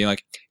station and being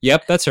like,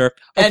 yep, that's her.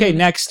 Okay,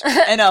 next.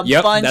 And a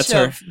yep, bunch that's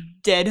of her.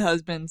 dead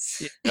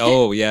husbands.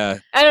 Oh, yeah.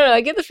 I don't know.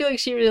 I get the feeling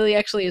she really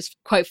actually is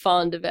quite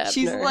fond of Abner.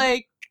 She's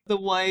like the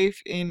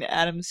wife in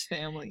Addams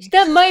Family.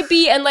 That might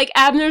be, and like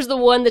Abner's the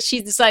one that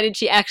she's decided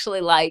she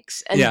actually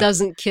likes and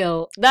doesn't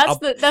kill. That's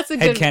a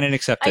good headcanon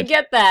accepted. I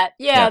get that.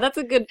 Yeah, that's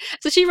a good.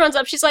 So she runs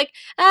up. She's like,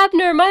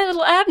 Abner, my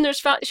little Abner's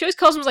found. She always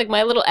calls him like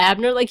my little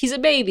Abner, like he's a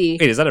baby.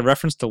 Wait, is that a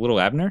reference to Little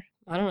Abner?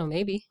 I don't know,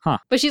 maybe. Huh.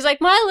 But she's like,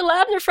 my little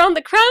Abner found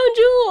the crown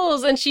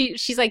jewels. And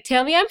she's like,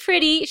 tell me I'm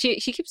pretty. She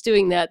keeps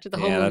doing that through the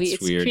whole movie.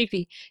 It's weird.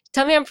 creepy.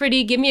 Tell me I'm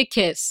pretty. Give me a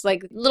kiss.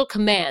 Like little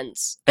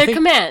commands. They're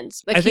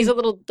commands. Like he's a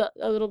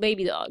little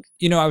baby dog.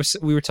 You know,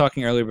 we were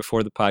talking earlier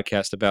before the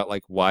podcast about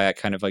like why I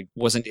kind of like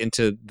wasn't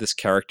into this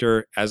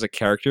character as a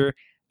character.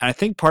 And I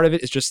think part of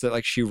it is just that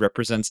like she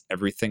represents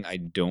everything I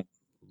don't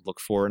look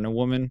for in a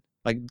woman.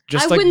 Like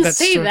just I like wouldn't that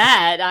say sort of-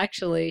 that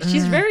actually.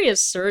 She's very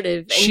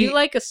assertive, and you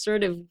like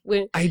assertive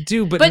women. I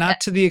do, but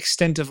not to the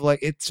extent of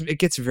like it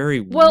gets very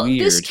Well, weird.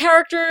 this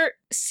character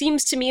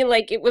seems to me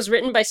like it was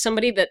written by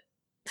somebody that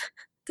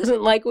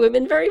doesn't like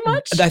women very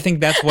much. I think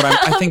that's what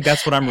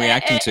I'm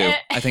reacting to.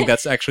 I think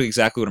that's actually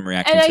exactly what I'm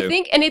reacting And to. I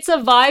think, and it's a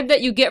vibe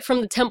that you get from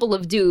the Temple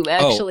of Doom.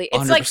 Actually,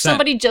 it's like 100%.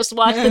 somebody just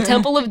watched the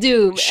Temple of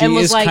Doom and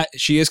was like,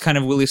 she is kind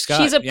of Willie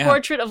Scott. she's a yeah.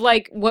 portrait of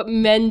like what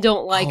men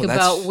don't like Oh, that's-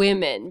 about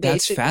women.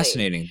 Basically, That's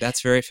fascinating.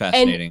 That's very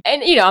fascinating.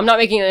 And you know, I'm not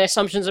making any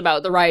assumptions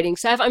about the writing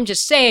staff. I'm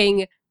just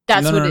saying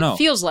that's what it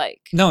feels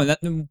like. No,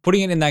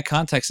 putting it in that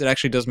context, it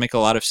actually does make a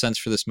lot of sense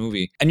for this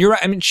movie. And you're right.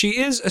 I mean, she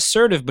is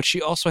assertive, but she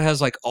also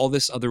has like all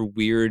this other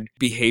weird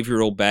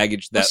behavioral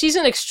baggage that Well, she's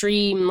an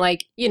extreme,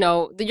 like, you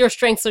know, your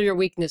strengths are your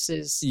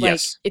weaknesses. Like,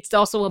 Yes. it's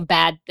also a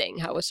bad thing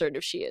how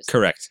assertive she is.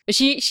 correct. But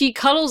she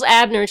cuddles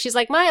Abner and she's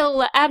like, my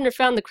little Abner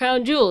found the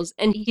crown jewels.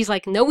 And he's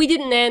like, no, we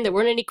didn't, Nan. There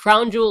weren't any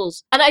crown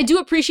jewels. And I do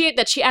appreciate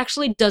that she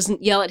actually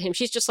doesn't yell at him.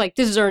 She's just like,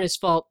 this is Ernest's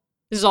fault.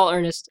 This is all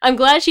Ernest. I'm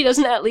glad she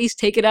doesn't at least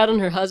take it out on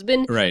her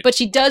husband. Right. But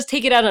she does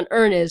take it out on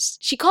Ernest.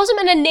 She calls him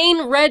an inane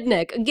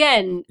redneck.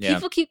 Again, Yeah.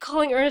 people keep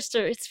calling Ernest,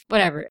 it's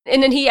whatever.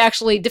 And then he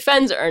actually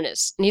defends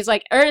Ernest. And he's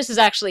like, Ernest has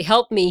actually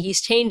helped me. He's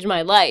changed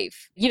my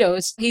life. You know,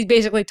 he's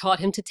basically taught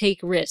him to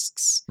take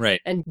risks. Right.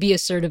 And be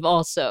assertive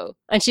also.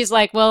 And she's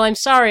like, well, I'm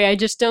sorry. I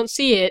just don't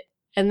see it.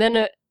 And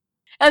then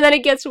And then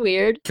it gets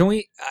weird. Can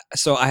we?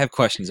 So I have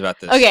questions about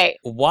this. Okay.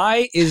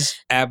 Why is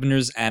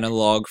Abner's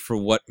analog for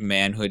what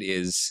manhood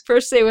is?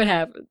 First, say what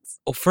happens.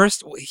 Well,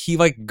 first he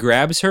like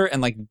grabs her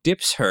and like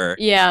dips her.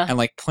 Yeah. And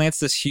like plants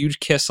this huge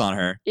kiss on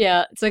her.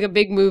 Yeah, it's like a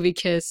big movie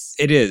kiss.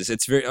 It is.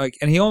 It's very like,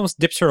 and he almost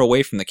dips her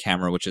away from the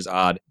camera, which is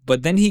odd.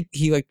 But then he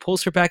like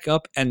pulls her back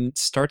up and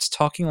starts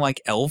talking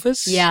like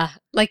Elvis. Yeah,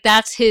 like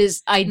that's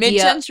his idea.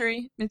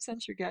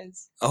 Mid-century,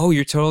 guys. Oh,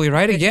 you're totally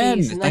right again.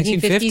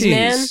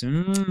 1950s,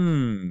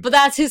 man. But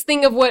that's his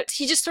thing of what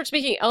he just starts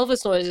making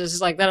Elvis noises.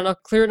 It's like that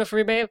enough, clear enough for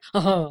you, babe.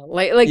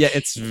 Like yeah,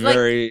 it's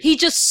very. Like, he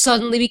just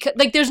suddenly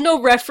like there's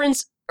no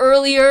reference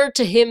earlier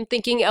to him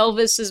thinking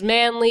Elvis is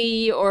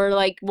manly or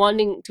like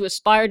wanting to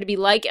aspire to be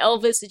like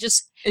Elvis.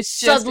 It's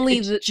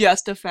suddenly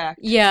just a fact.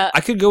 Yeah,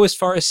 I could go as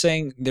far as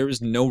saying there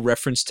is no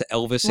reference to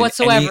Elvis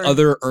whatsoever in any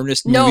other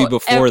Ernest movie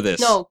before this.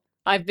 No,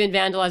 I've been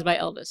vandalized by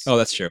Elvis. Oh,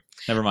 that's true.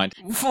 Never mind.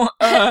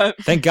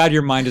 Thank God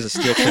your mind is a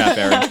steel trap,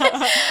 Aaron.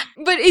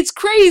 But it's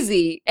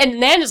crazy. And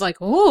Nan is like,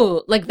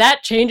 oh, like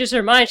that changes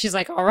her mind. She's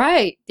like, all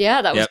right,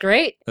 yeah, that was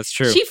great. That's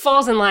true. She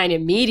falls in line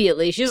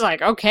immediately. She's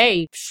like,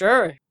 okay,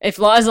 sure. As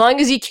long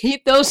as you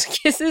keep those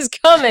kisses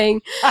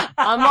coming,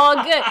 I'm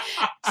all good.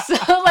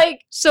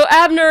 So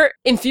Abner,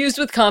 infused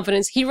with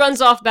confidence, he runs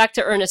off back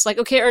to Ernest. Like,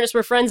 okay, Ernest,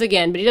 we're friends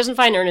again. But he doesn't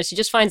find Ernest. He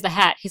just finds the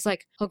hat. He's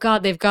like, oh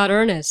God, they've got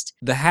Ernest.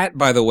 The hat,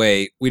 by the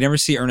way, we never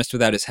see Ernest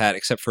without his hat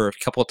except for a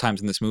couple of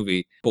times in this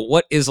movie. But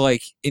what is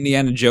like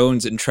Indiana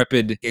Jones'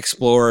 intrepid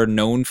explorer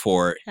known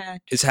for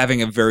is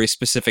having a very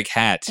specific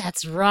hat.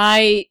 That's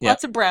right. Yeah.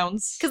 Lots of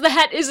browns. Because the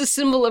hat is a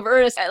symbol of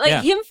Ernest.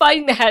 Like him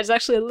finding the hat is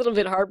actually a little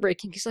bit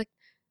heartbreaking. He's like,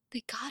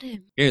 they got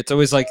him. Yeah, it's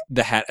always like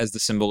the hat as the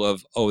symbol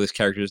of, oh, this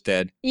character is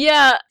dead.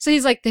 Yeah. So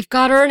he's like, they've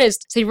got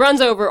Ernest. So he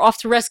runs over off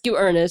to rescue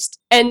Ernest.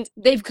 And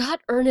they've got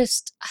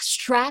Ernest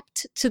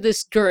strapped to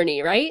this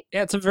gurney, right?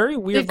 Yeah, it's a very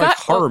weird like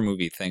horror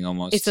movie thing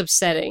almost. It's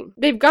upsetting.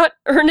 They've got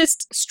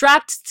Ernest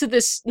strapped to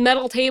this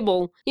metal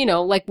table,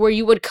 like where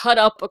you would cut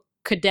up a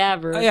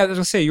cadaver. Oh, yeah, I was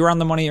gonna say you were on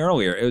the money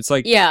earlier. It was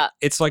like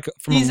it's like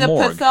from he's a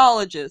morgue.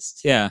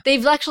 Pathologist. Yeah,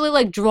 they've actually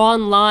like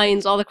drawn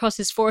lines all across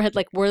his forehead,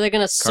 like where they're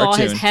gonna saw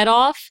his head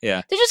off.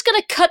 Yeah, they're just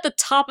gonna cut the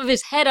top of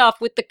his head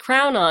off with the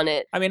crown on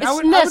it. I mean, I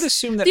would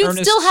assume that you'd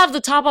Ernest still have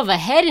the top of a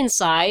head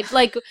inside.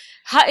 Like,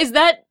 how is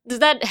that? Does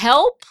that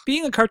help?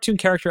 Being a cartoon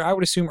character, I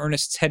would assume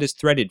Ernest's head is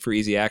threaded for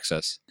easy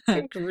access.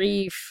 Good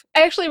grief.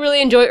 I actually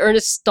really enjoy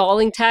Ernest's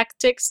stalling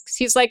tactics.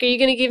 He's like, are you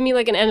going to give me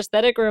like an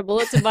anesthetic or a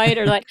bullet to bite?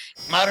 Or like,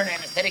 modern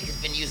anesthetic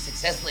has been used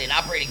successfully in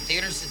operating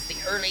theaters since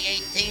the early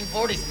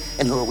 1840s.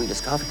 And who are we to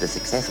scoff at the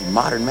success of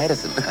modern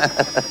medicine?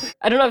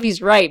 I don't know if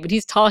he's right, but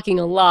he's talking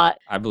a lot.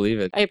 I believe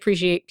it. I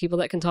appreciate people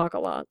that can talk a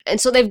lot.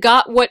 And so they've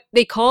got what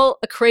they call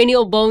a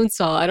cranial bone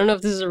saw. I don't know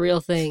if this is a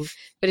real thing,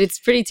 but it's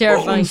pretty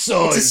terrifying.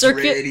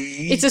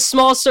 It's a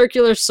small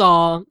circular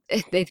saw.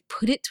 They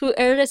put it to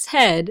Ernest's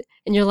head,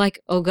 and you're like,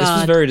 oh God. This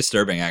was very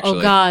disturbing, actually.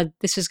 Oh God,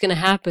 this is going to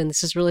happen.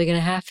 This is really going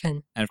to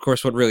happen. And of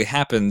course, what really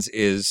happens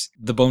is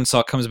the bone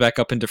saw comes back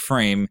up into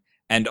frame,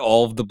 and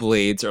all of the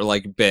blades are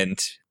like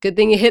bent. Good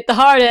thing you hit the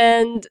hard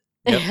end.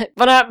 Yep.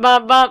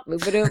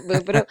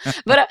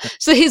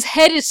 So his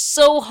head is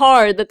so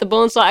hard that the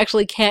bone saw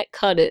actually can't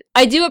cut it.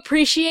 I do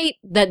appreciate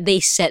that they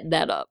set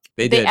that up.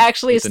 They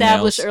actually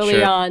established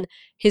early on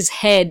his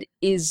head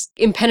is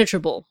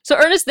impenetrable. So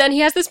Ernest then, he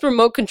has this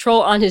remote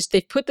control on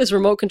they put this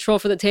remote control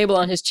for the table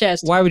on his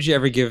chest. Why would you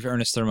ever give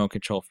Ernest the remote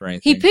control for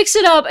anything? He picks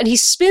it up and he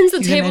spins the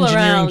He's table an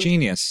engineering around.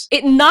 Genius.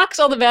 It knocks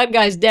all the bad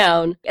guys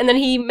down, and then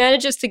he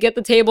manages to get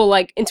the table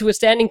like into a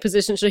standing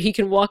position so he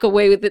can walk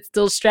away with it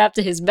still strapped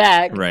to his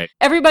back. Right.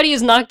 Everybody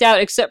is knocked out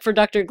except for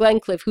Dr.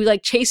 Glencliff, who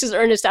like chases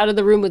Ernest out of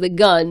the room with a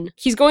gun.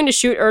 He's going to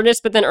shoot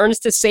Ernest, but then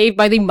Ernest is saved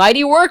by the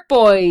Mighty Work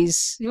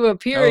Boys, who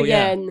appear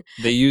again.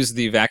 Yeah. They use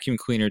the vacuum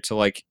cleaner to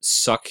like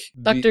suck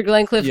Dr.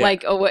 Glencliff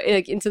like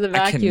into the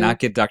vacuum. I cannot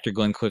get Dr.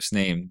 Glencliff's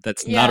name.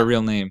 That's not a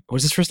real name.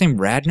 Was his first name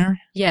Radner?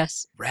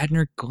 Yes.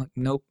 Radner?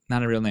 Nope,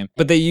 not a real name.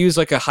 But they use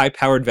like a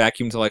high-powered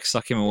vacuum to like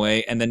suck him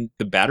away, and then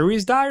the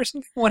batteries die or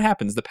something? What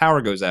happens? The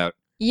power goes out.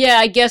 Yeah,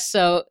 I guess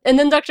so. And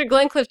then Dr.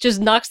 Glencliff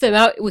just knocks them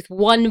out with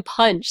one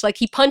punch. Like,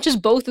 he punches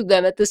both of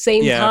them at the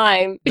same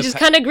time, which is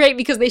kind of great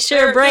because they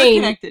share a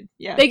brain. They're connected,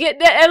 yeah.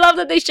 I love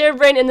that they share a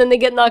brain and then they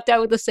get knocked out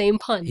with the same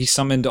punch. He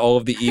summoned all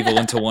of the evil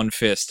into one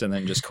fist and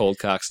then just cold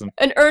cocks them.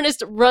 And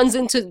Ernest runs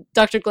into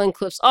Dr.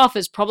 Glencliff's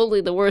office,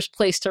 probably the worst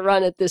place to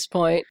run at this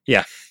point.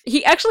 Yeah.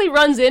 He actually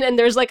runs in and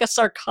there's like a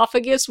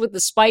sarcophagus with the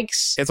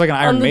spikes. It's like an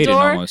Iron Maiden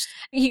almost.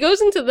 He goes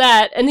into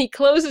that and he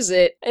closes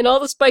it and all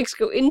the spikes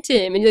go into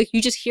him and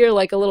you just hear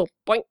like a little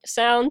boink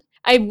sound.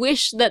 I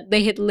wish that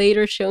they had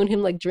later shown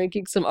him like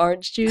drinking some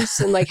orange juice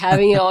and like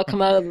having it all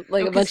come out of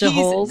like a bunch of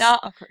holes. He's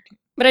not a cartoon.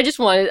 But I just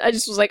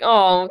was like,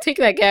 oh, take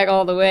that gag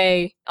all the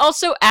way.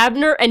 Also,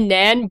 Abner and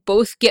Nan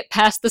both get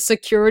past the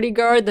security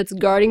guard that's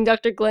guarding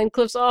Dr.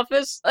 Glencliffe's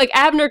office. Like,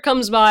 Abner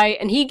comes by,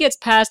 and he gets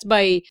passed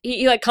by,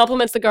 he like,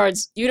 compliments the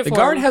guard's uniform. The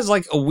guard has,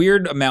 like, a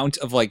weird amount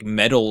of, like,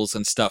 medals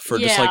and stuff for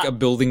just, like, a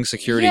building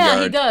security guard.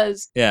 Yeah, he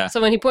does. Yeah.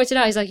 So when he points it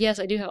out, he's like, yes,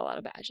 I do have a lot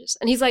of badges.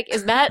 And he's like,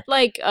 is that,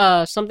 like,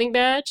 something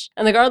badge?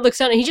 And the guard looks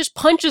down, and he just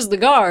punches the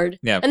guard.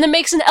 Yeah. And then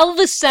makes an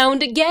Elvis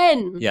sound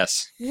again.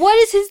 Yes. What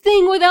is his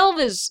thing with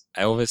Elvis?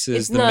 Elvis is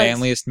It's the nuts.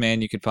 manliest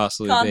man you could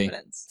possibly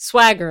Confidence.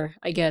 Swagger,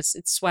 I guess.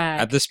 It's swag.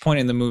 be. At this point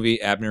in the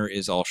movie, Abner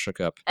is all shook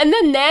up. And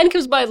then Nan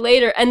comes by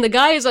later, and the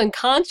guy is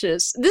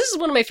unconscious. This is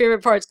one of my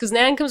favorite parts, because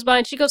Nan comes by,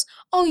 and she goes,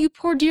 oh, you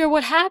poor dear,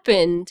 what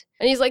happened?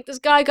 And he's like, this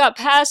guy got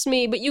past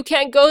me, but you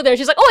can't go there. And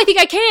she's like, oh, I think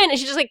I can. And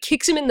she just, like,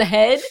 kicks him in the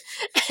head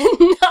and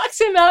knocks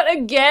him out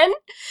again.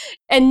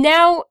 And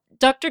now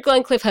Dr.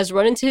 Glencliff has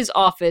run into his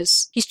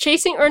office. He's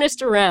chasing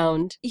Ernest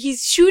around.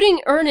 He's shooting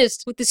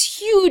Ernest with this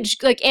huge,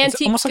 like,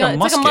 antique almost like gun.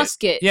 a It's like a musket.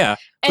 musket. Yeah.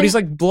 But And- he's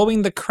like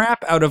blowing the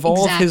crap out of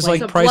all of his Exactly.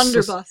 like It's a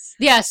priceless. blunderbuss.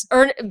 Yes,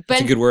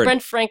 a good word. Ben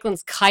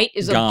Franklin's kite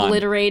is Gone.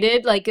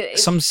 obliterated. Like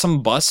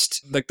Some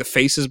bust, like the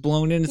face is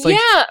blown in. It's like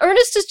yeah,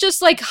 Ernest is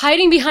just like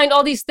hiding behind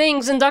all these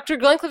things, and Dr.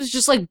 Glencliff is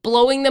just like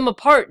blowing them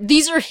apart.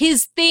 These are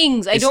his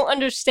things. I don't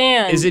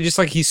understand. Is it just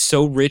like he's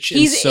so rich and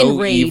He's so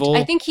enraged. evil?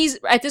 I think he's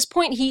at this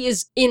point he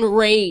is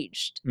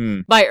enraged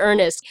Mm. by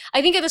Ernest.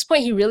 I think at this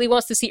point he really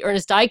wants to see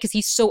Ernest die because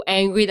he's so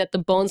angry that the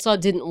bone saw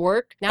didn't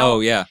work. Now Oh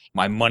yeah,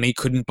 my money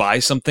couldn't buy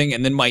something,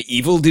 and then my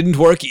evil didn't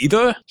work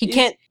either. he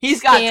can't.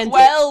 He's got stand it.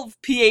 12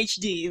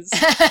 PhDs.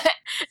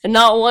 And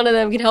not one of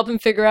them can help him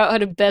figure out how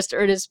to best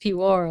Ernest P.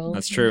 Worrell.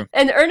 That's true.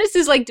 And Ernest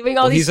is like doing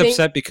all Well, these he's things.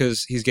 upset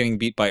because he's getting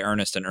beat by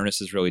Ernest, and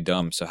Ernest is really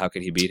dumb. So how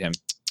could he beat him?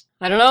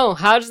 I don't know.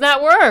 How does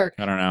that work?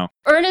 I don't know.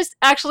 Ernest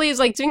actually is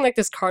like doing like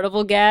this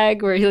carnival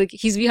gag where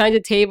he's behind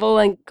a table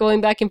and going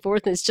back and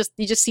forth, and it's just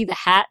you just see the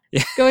hat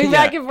going Yeah.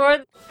 back and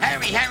forth.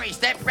 Hurry, hurry,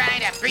 step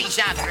right up. 3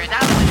 shots for a dollar.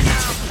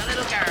 The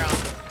little girl.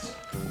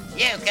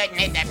 You couldn't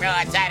hit the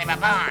broadside of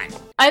a barn.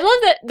 I love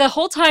that the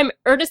whole time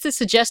Ernest is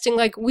suggesting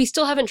like we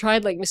still haven't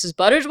tried like Mrs.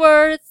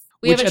 Buttersworth.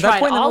 We Which haven't at that tried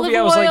point in the olive movie, I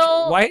oil. was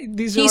like, why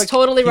these are He's like,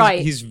 totally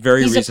right. He's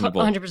very He's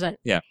reasonable. 100%.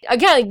 Yeah.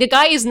 Again, the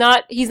guy is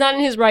not. He's not in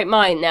his right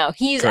mind now.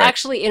 He's Correct.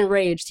 actually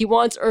enraged. He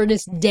wants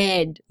Ernest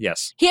dead.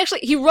 Yes.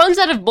 He runs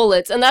out of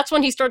bullets, and that's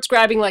when he starts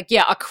grabbing like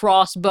a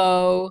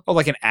crossbow. Oh,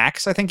 like an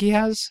axe, I think he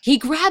has. He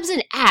grabs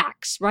an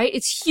axe, right?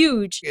 It's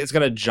huge. It's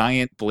got a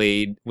giant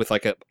blade with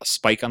like a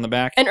spike on the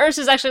back. And Ernest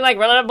is actually like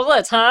running out of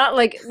bullets, huh?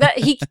 Like that.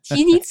 He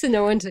needs to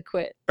know when to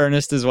quit.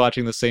 Ernest is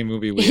watching the same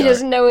movie we He are.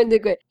 doesn't know when to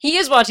quit. He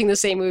is watching the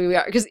same movie we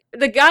are because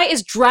the guy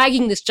is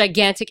dragging this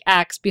gigantic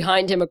axe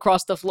behind him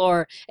across the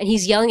floor, and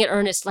he's yelling at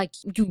Ernest like,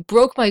 "You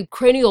broke my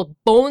cranial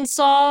bone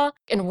saw,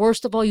 and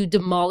worst of all, you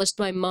demolished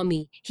my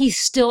mummy." He's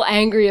still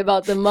angry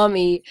about the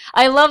mummy.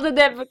 I love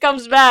that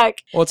comes back.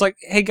 Well, it's like,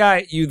 hey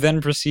guy, you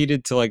then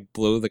proceeded to like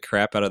blow the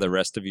crap out of the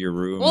rest of your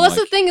room. Well, that's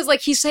like, the thing is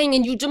like he's saying,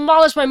 "And you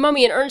demolished my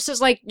mummy," and Ernest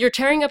is like, "You're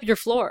tearing up your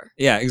floor."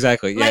 yeah,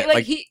 exactly. Yeah,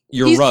 like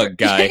your he's- rug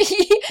guy.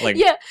 Like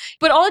yeah,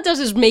 but all it does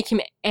is make him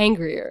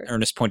angrier.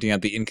 Ernest pointing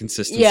out the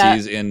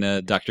inconsistencies in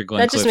Dr. Glencliffe's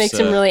That just makes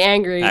him really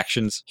angry.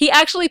 actions. He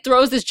actually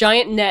throws this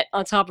giant net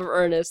on top of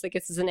Ernest, like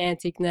it's an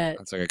antique net.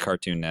 It's like a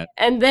cartoon net,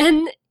 And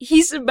then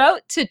he's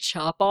about to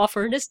chop off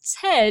Ernest's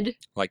head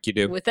like you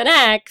do. with an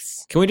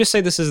axe. Can we just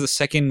say this is the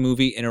second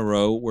movie in a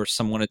row where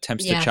someone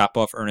attempts Yeah. to chop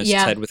off Ernest's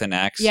Yeah. head with an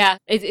axe? Yeah,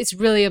 it's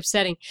really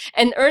upsetting.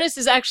 And Ernest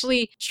is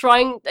actually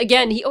trying,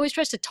 again, he always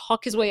tries to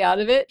talk his way out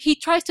of it. He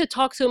tries to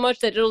talk so much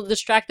that it'll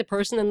distract the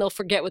person and they'll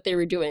forget what they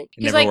were doing.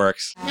 It never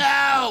works.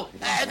 No!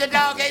 The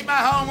dog ate my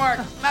homework.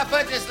 My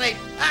foot's asleep.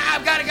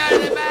 I've got to go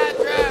to the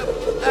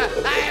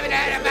bathroom. I haven't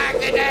had a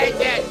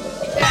vaccination.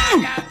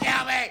 Don't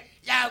kill me.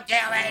 Don't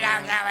kill me.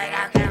 Don't kill me.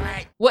 Don't kill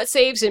me. What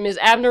saves him is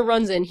Abner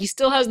runs in. He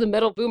still has the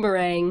metal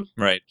boomerang.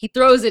 Right. He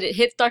throws it. It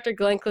hits Dr.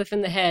 Glencliff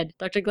in the head.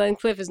 Dr.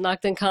 Glencliff is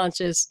knocked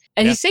unconscious.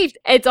 And Yeah. he's saved.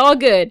 It's all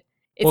good.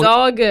 It's Well,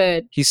 all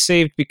good. He's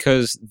saved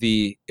because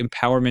the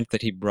empowerment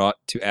that he brought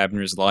to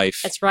Abner's life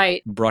That's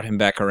right. brought him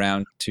back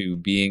around to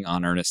being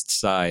on Ernest's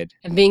side.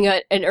 And being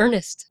an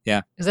Ernest.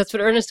 Yeah. Because that's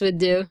what Ernest would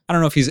do. I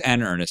don't know if he's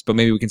an Ernest, but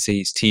maybe we can say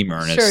he's Team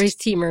Ernest. Sure, he's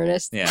Team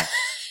Ernest. Yeah.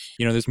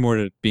 You know, there's more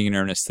to being an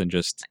Ernest than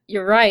just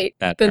You're right.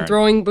 that. Than Ernest.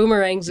 throwing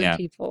boomerangs Yeah. at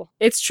people.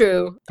 It's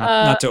true.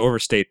 Not to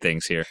overstate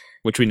things here,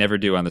 which we never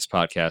do on this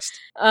podcast.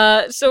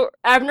 So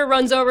Abner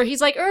runs over.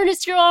 He's like,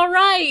 Ernest, you're all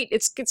right.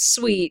 It's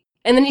sweet.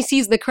 And then he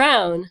sees the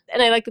crown.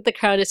 And I like that the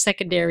crown is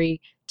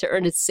secondary to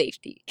Ernest's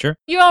safety. Sure.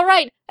 You're all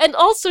right. And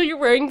also you're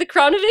wearing the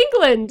crown of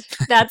England.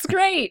 That's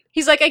great.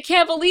 He's like, I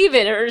can't believe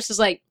it. And Ernest is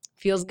like,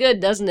 feels good,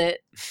 doesn't it?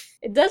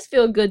 It does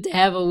feel good to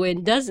have a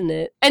win, doesn't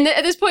it? And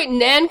at this point,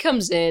 Nan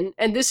comes in,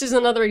 and this is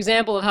another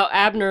example of how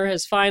Abner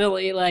has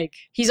finally,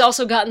 he's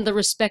also gotten the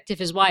respect of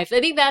his wife. I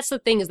think that's the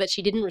thing, is that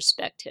she didn't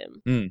respect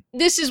him. Mm.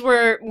 This is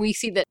where we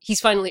see that he's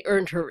finally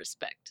earned her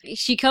respect.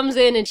 She comes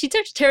in, and she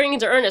starts tearing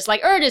into Ernest, like,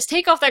 Ernest,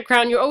 take off that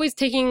crown. You're always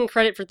taking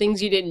credit for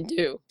things you didn't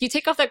do. You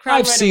take off that crown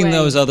I've right seen away.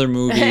 those other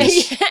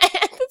movies. Yeah,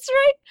 that's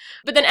right.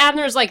 But then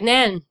Abner's like,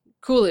 Nan,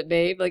 cool it,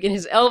 babe, like in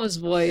his Elvis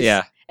voice.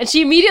 Yeah. And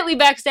she immediately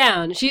backs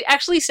down. She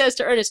actually says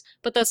to Ernest,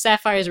 but those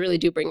sapphires really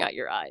do bring out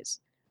your eyes,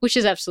 which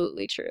is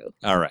absolutely true.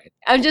 All right.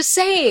 I'm just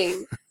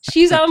saying,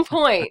 she's on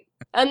point.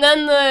 And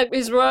then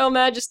His Royal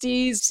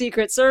Majesty's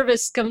Secret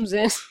Service comes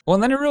in. Well,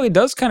 and then it really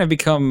does kind of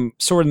become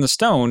Sword in the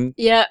Stone.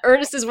 Yeah,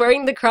 Ernest is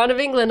wearing the crown of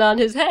England on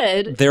his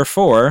head.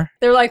 Therefore,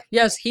 They're like,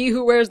 yes, he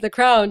who wears the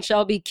crown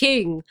shall be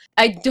king.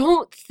 I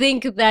don't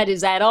think that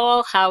is at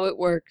all how it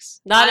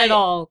works. Not at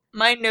all.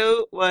 My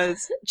note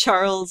was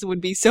Charles would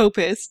be so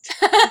pissed.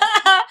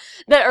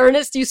 That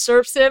Ernest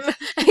usurps him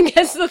and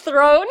gets the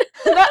throne.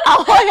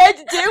 All I had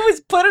to do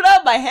was put it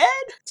on my head.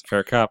 it's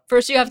fair cop.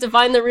 First, you have to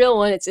find the real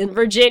one. It's in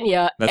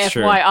Virginia. That's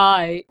true.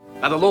 FYI.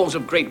 By the laws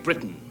of Great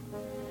Britain,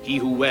 he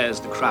who wears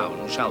the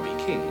crown shall be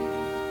king.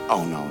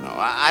 Oh, no.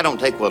 I don't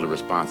take well the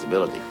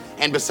responsibility.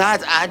 And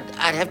besides, I'd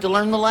have to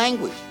learn the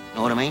language.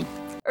 Know what I mean?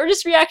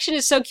 Ernest's reaction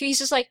is so cute. He's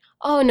just like,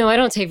 oh no, I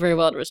don't take very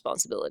well to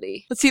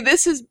responsibility. But see,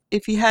 this is,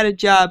 if he had a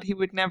job, he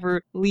would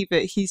never leave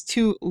it. He's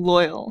too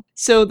loyal.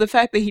 So the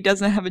fact that he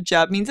doesn't have a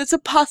job means it's a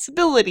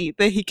possibility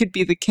that he could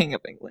be the King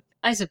of England.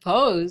 I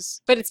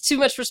suppose. But it's too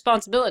much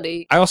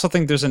responsibility. I also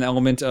think there's an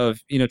element of,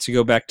 to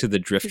go back to the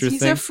drifter He's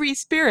thing. a free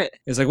spirit.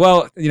 It's like,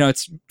 well,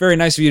 it's very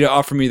nice of you to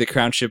offer me the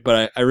crownship,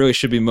 but I really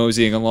should be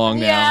moseying along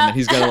now. Yeah. And then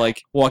he's got to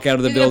like walk out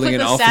of the He's gonna building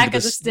put and the off sack into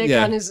of the stick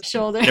on his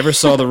shoulder. Never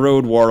saw the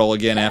Road Warle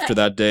again after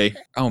that day.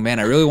 Oh man,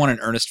 I really want an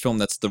Ernest film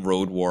that's the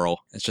Road Warle.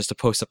 It's just a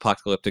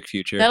post-apocalyptic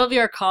future. That'll be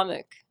our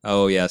comic.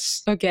 Oh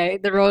yes. Okay,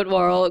 the Road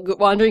Warle,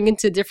 wandering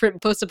into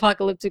different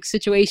post-apocalyptic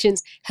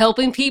situations,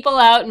 helping people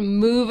out and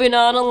moving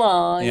on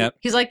along. Yep.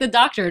 He's like the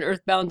Doctor in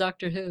Earthbound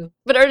Doctor Who.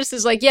 But Ernest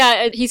is like,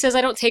 yeah, he says,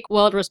 I don't take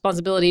well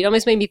responsibility. It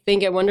almost made me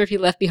think, I wonder if he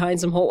left behind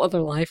some whole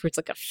other life where it's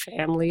like a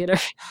family and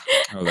everything.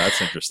 Oh,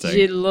 that's interesting.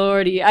 Good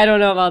lordy. I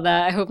don't know about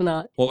that. I hope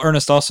not. Well,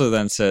 Ernest also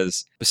then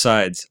says,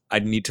 besides,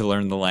 I'd need to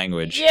learn the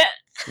language. Yeah.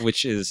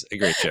 Which is a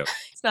great joke.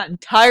 It's not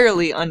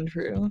entirely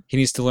untrue. He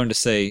needs to learn to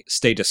say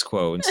status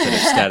quo instead of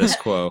status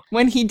quo.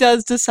 When he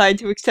does decide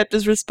to accept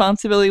his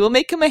responsibility, we'll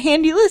make him a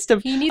handy list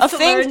of needs to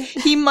things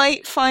learn- he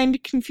might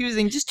find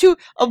confusing, just to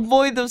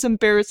avoid those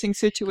embarrassing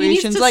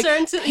situations, to like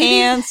learn to-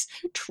 pants,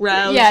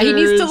 trousers. Yeah, he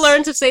needs to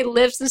learn to say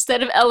lifts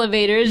instead of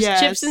elevators,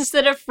 Yes. chips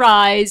instead of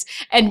fries,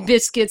 and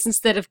biscuits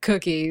instead of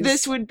cookies.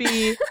 This would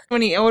be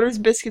when he orders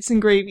biscuits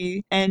and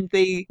gravy, and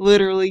they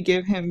literally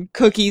give him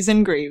cookies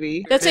and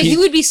gravy. That's why he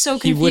would be so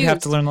confused. He would have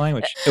to learn the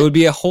language. It would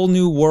be a whole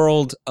new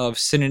world of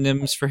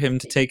synonyms for him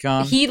to take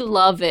on. He'd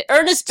love it.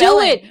 Ernest, do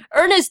it!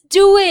 Ernest,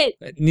 do it!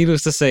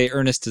 Needless to say,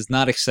 Ernest does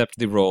not accept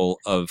the role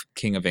of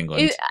King of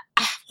England.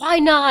 Why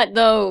not,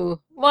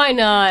 though? Why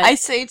not? I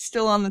say it's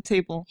still on the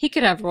table. He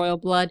could have royal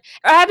blood.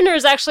 Abner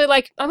is actually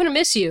like, I'm gonna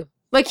miss you.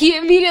 Like, he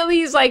immediately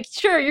is like,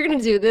 sure, you're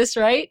gonna do this,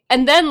 right?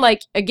 And then,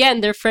 like,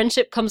 again, their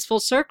friendship comes full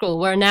circle,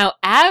 where now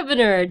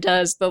Abner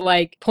does the,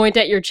 like, point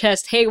at your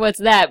chest, hey, what's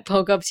that?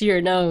 Poke up to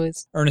your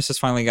nose. Ernest has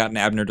finally gotten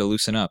Abner to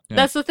loosen up. Yeah.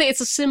 That's the thing, it's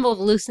a symbol of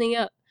loosening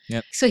up.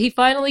 Yep. So he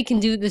finally can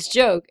do this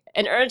joke.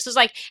 And Ernest is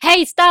like,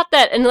 hey, stop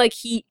that. And like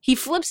he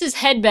flips his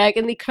head back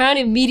and the crown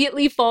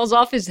immediately falls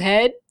off his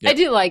head. Yep. I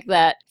do like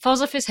that.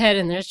 Falls off his head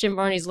and there's Jim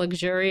Varney's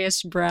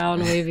luxurious brown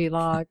wavy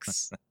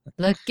locks.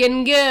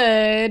 Looking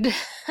good.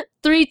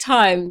 3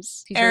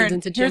 times he turns Aaron,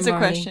 into Jim here's a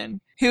Varney.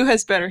 question. Who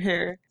has better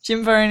hair?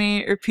 Jim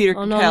Varney or Peter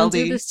Oh Capaldi? no, don't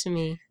do this to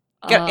me.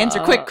 Answer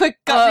quick,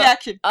 gut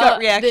reaction, gut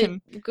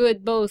reaction.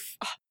 Good, both.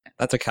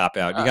 That's a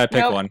cop-out. You gotta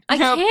pick no, one. I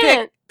No, can't.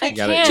 pick. You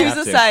gotta- I can't. you Choose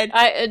have a to.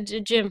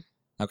 side. Jim.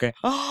 Okay.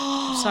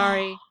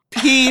 Sorry.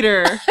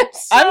 Peter.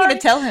 I'm going to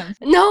tell him.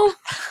 No.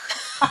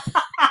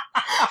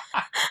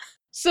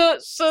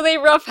 So they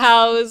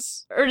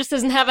roughhouse. Ernest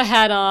doesn't have a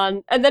hat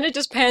on, and then it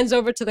just pans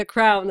over to the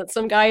crown that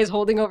some guy is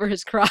holding over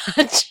his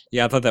crotch.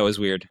 Yeah, I thought that was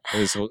weird. It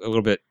was a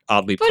little bit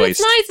oddly But placed.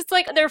 it's nice. It's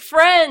like they're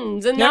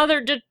friends, and Yep. now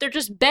they're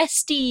just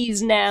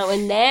besties now,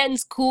 and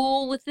Nan's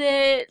cool with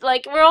it.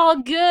 Like we're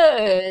all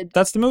good.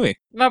 That's the movie.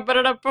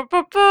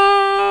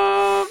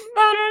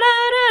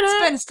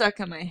 It's been stuck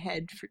in my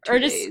head for 2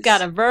 Ernest days.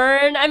 got a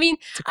burn. I mean,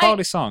 It's a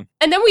quality song.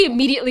 and then we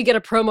immediately get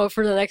a promo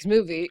for the next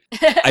movie.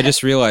 I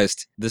just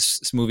realized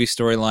this movie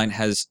storyline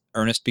has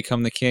Ernest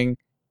become the king,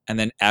 and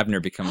then Abner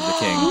becomes the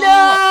king.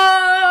 No!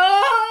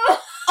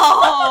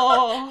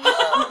 Oh!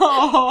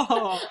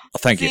 Oh,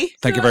 thank you. See?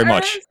 Thank you very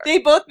much. They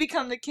both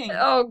become the king.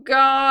 Oh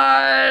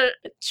God!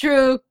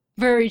 True,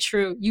 very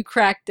true. You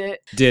cracked it.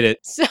 Did it.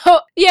 So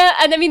yeah,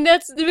 and I mean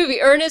that's the movie.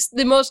 Ernest,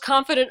 the most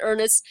confident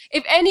Ernest.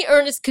 If any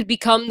Ernest could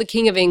become the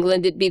King of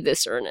England, it'd be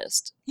this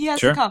Ernest. He has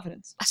Sure. the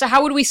confidence. So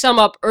how would we sum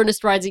up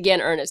Ernest Rides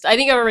Again Ernest? I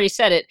think I've already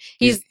said it.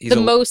 He's He's the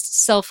a-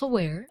 most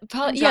self-aware.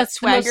 Probably, He's got yes,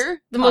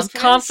 swagger, the most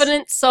confidence.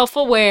 confident,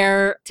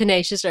 self-aware,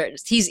 tenacious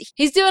Ernest.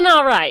 He's doing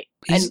all right.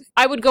 He's- And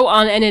I would go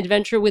on an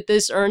adventure with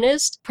this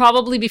Ernest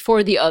probably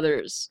before the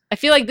others. I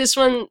feel like this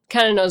one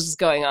kind of knows what's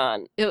going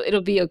on.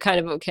 It'll be kind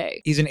of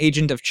okay. He's an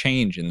agent of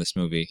change in this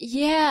movie.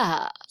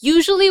 Yeah.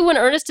 Usually when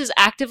Ernest is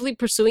actively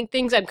pursuing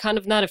things, I'm kind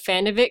of not a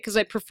fan of it because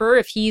I prefer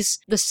if he's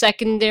the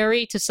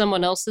secondary to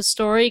someone else's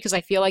story because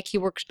I feel feel like he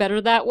works better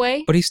that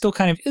way. But he still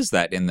kind of is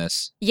that in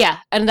this. Yeah,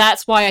 and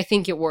that's why I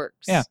think it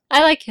works. Yeah.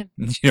 I like him.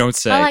 You don't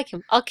say. I like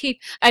him.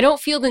 I don't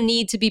feel the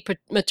need to be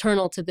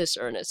maternal to this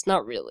Ernest.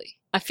 Not really.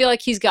 I feel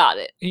like he's got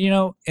it. You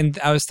know, and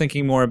I was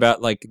thinking more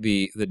about like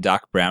the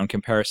Doc Brown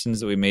comparisons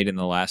that we made in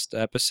the last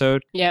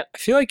episode. Yep. I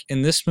feel like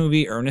in this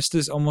movie, Ernest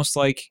is almost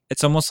like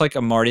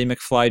a Marty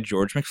McFly,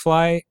 George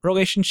McFly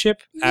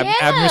relationship. Yeah,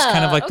 Abner's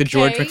kind of like the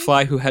George okay.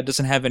 McFly who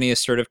doesn't have any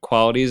assertive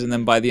qualities, and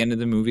then by the end of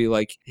the movie,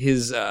 like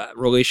his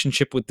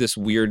relationship with this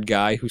weird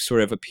guy who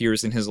sort of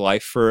appears in his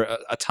life for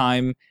a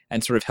time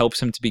and sort of helps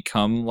him to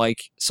become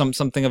like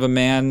something of a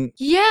man.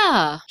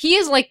 Yeah. He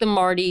is like the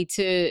Marty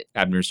to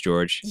Abner's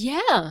George. Yeah.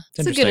 It's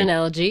a good interesting.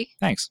 analogy.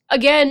 Thanks.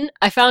 Again,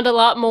 I found a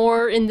lot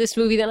more in this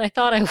movie than I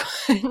thought I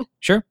would.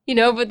 Sure. You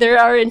know, but there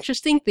are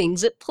interesting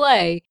things at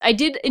play. I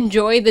did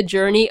enjoy the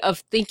journey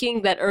of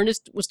thinking that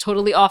Ernest was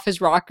totally off his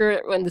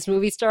rocker when this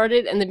movie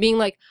started, and then being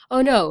like,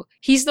 oh no,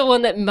 he's the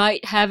one that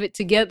might have it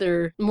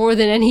together more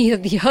than any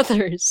of the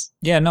others.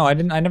 Yeah, no, I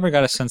never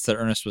got a sense that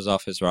Ernest was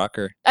off his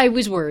rocker. I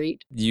was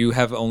worried. You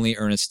have only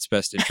Ernest's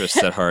best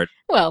interests at heart.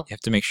 Well, you have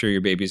to make sure your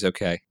baby's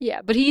okay.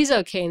 Yeah, but he's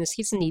okay in this.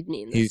 He doesn't need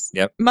me in this.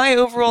 Yep. My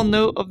overall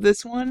note of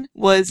this one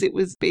was it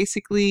was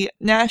basically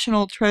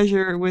National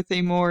Treasure with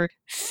a more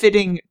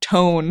fitting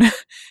tone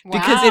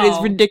because it is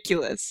Wow.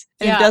 ridiculous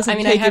and Yeah, it doesn't I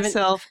mean, I take haven't-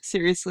 itself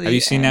seriously. Have you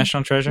seen and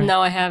National Treasure?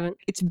 No, I haven't.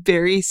 It's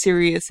very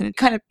serious and it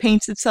kind of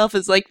paints itself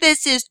as like,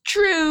 this is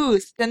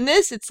truth. And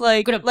this, it's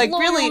like blow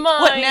really your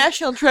what mind.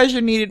 National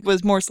Treasure needed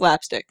was more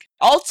slapstick.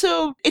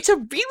 Also, it's a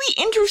really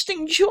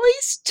interesting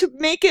choice to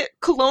make it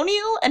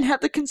colonial and have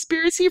the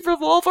conspiracy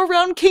revolve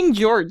around King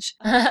George.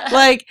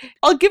 Like,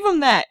 I'll give him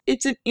that.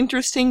 It's an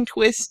interesting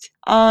twist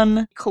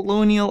on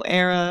colonial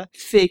era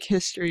fake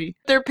history.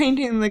 They're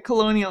painting the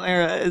colonial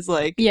era as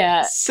like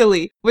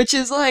silly, which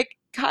is like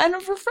kind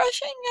of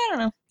refreshing. I don't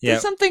know. Yeah.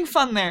 There's something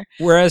fun there.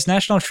 Whereas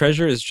National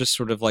Treasure is just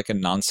sort of like a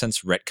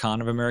nonsense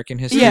retcon of American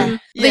history. Yeah.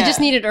 They just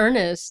needed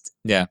Ernest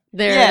Yeah.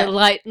 there to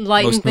lighten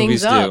Most things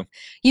movies up. do.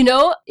 You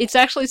know, it's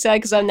actually sad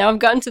because I've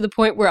gotten to the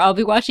point where I'll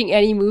be watching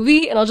any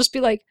movie and I'll just be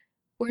like,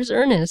 where's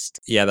Ernest?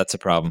 Yeah, that's a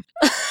problem.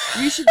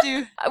 You should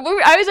do. I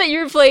was at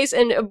your place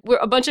and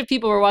a bunch of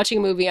people were watching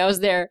a movie. I was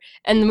there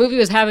and the movie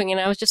was happening and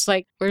I was just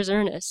like, where's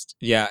Ernest?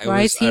 Yeah, it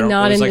Why was, is he I don't-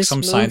 not it was in like this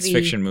some science movie?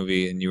 fiction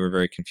movie and you were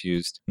very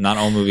confused. Not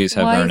all movies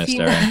have Why is Ernest, he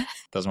Erin. not-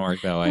 Doesn't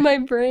work that way. My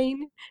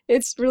brain,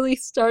 it's really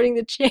starting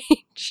to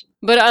change.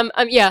 But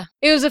yeah,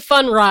 it was a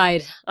fun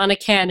ride on a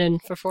cannon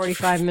for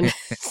 45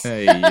 minutes.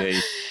 Hey, hey.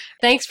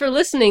 Thanks for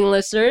listening,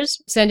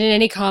 listeners. Send in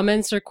any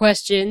comments or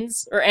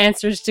questions or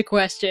answers to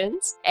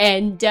questions.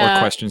 And Or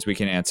questions we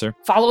can answer.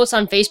 follow us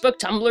on Facebook,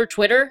 Tumblr,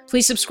 Twitter.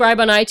 Please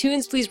subscribe on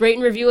iTunes. Please rate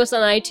and review us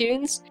on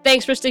iTunes.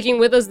 Thanks for sticking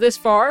with us this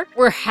far.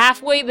 We're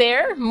halfway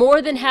there,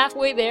 more than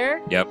halfway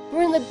there. Yep.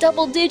 We're in the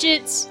double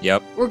digits.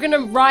 Yep. We're gonna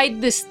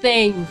ride this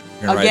thing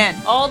You're right.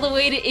 Again. all the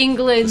way to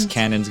England. This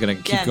cannon's gonna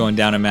keep Again. going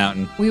down a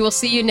mountain. We will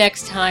see you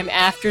next time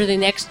after the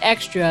next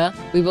extra.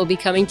 We will be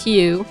coming to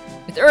you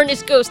with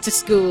Ernest Goes to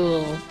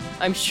School.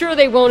 I'm sure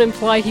they won't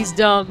imply he's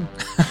dumb.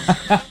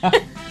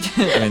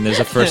 I mean, there's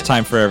a first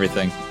time for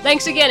everything.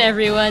 Thanks again,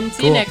 everyone.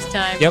 See you Cool. next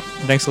time. Yep.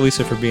 Thanks,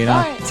 Elisa, for being All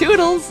on. right,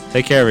 toodles.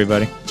 Take care,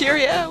 everybody.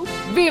 Cheerio.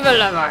 Viva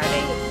la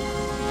Marty.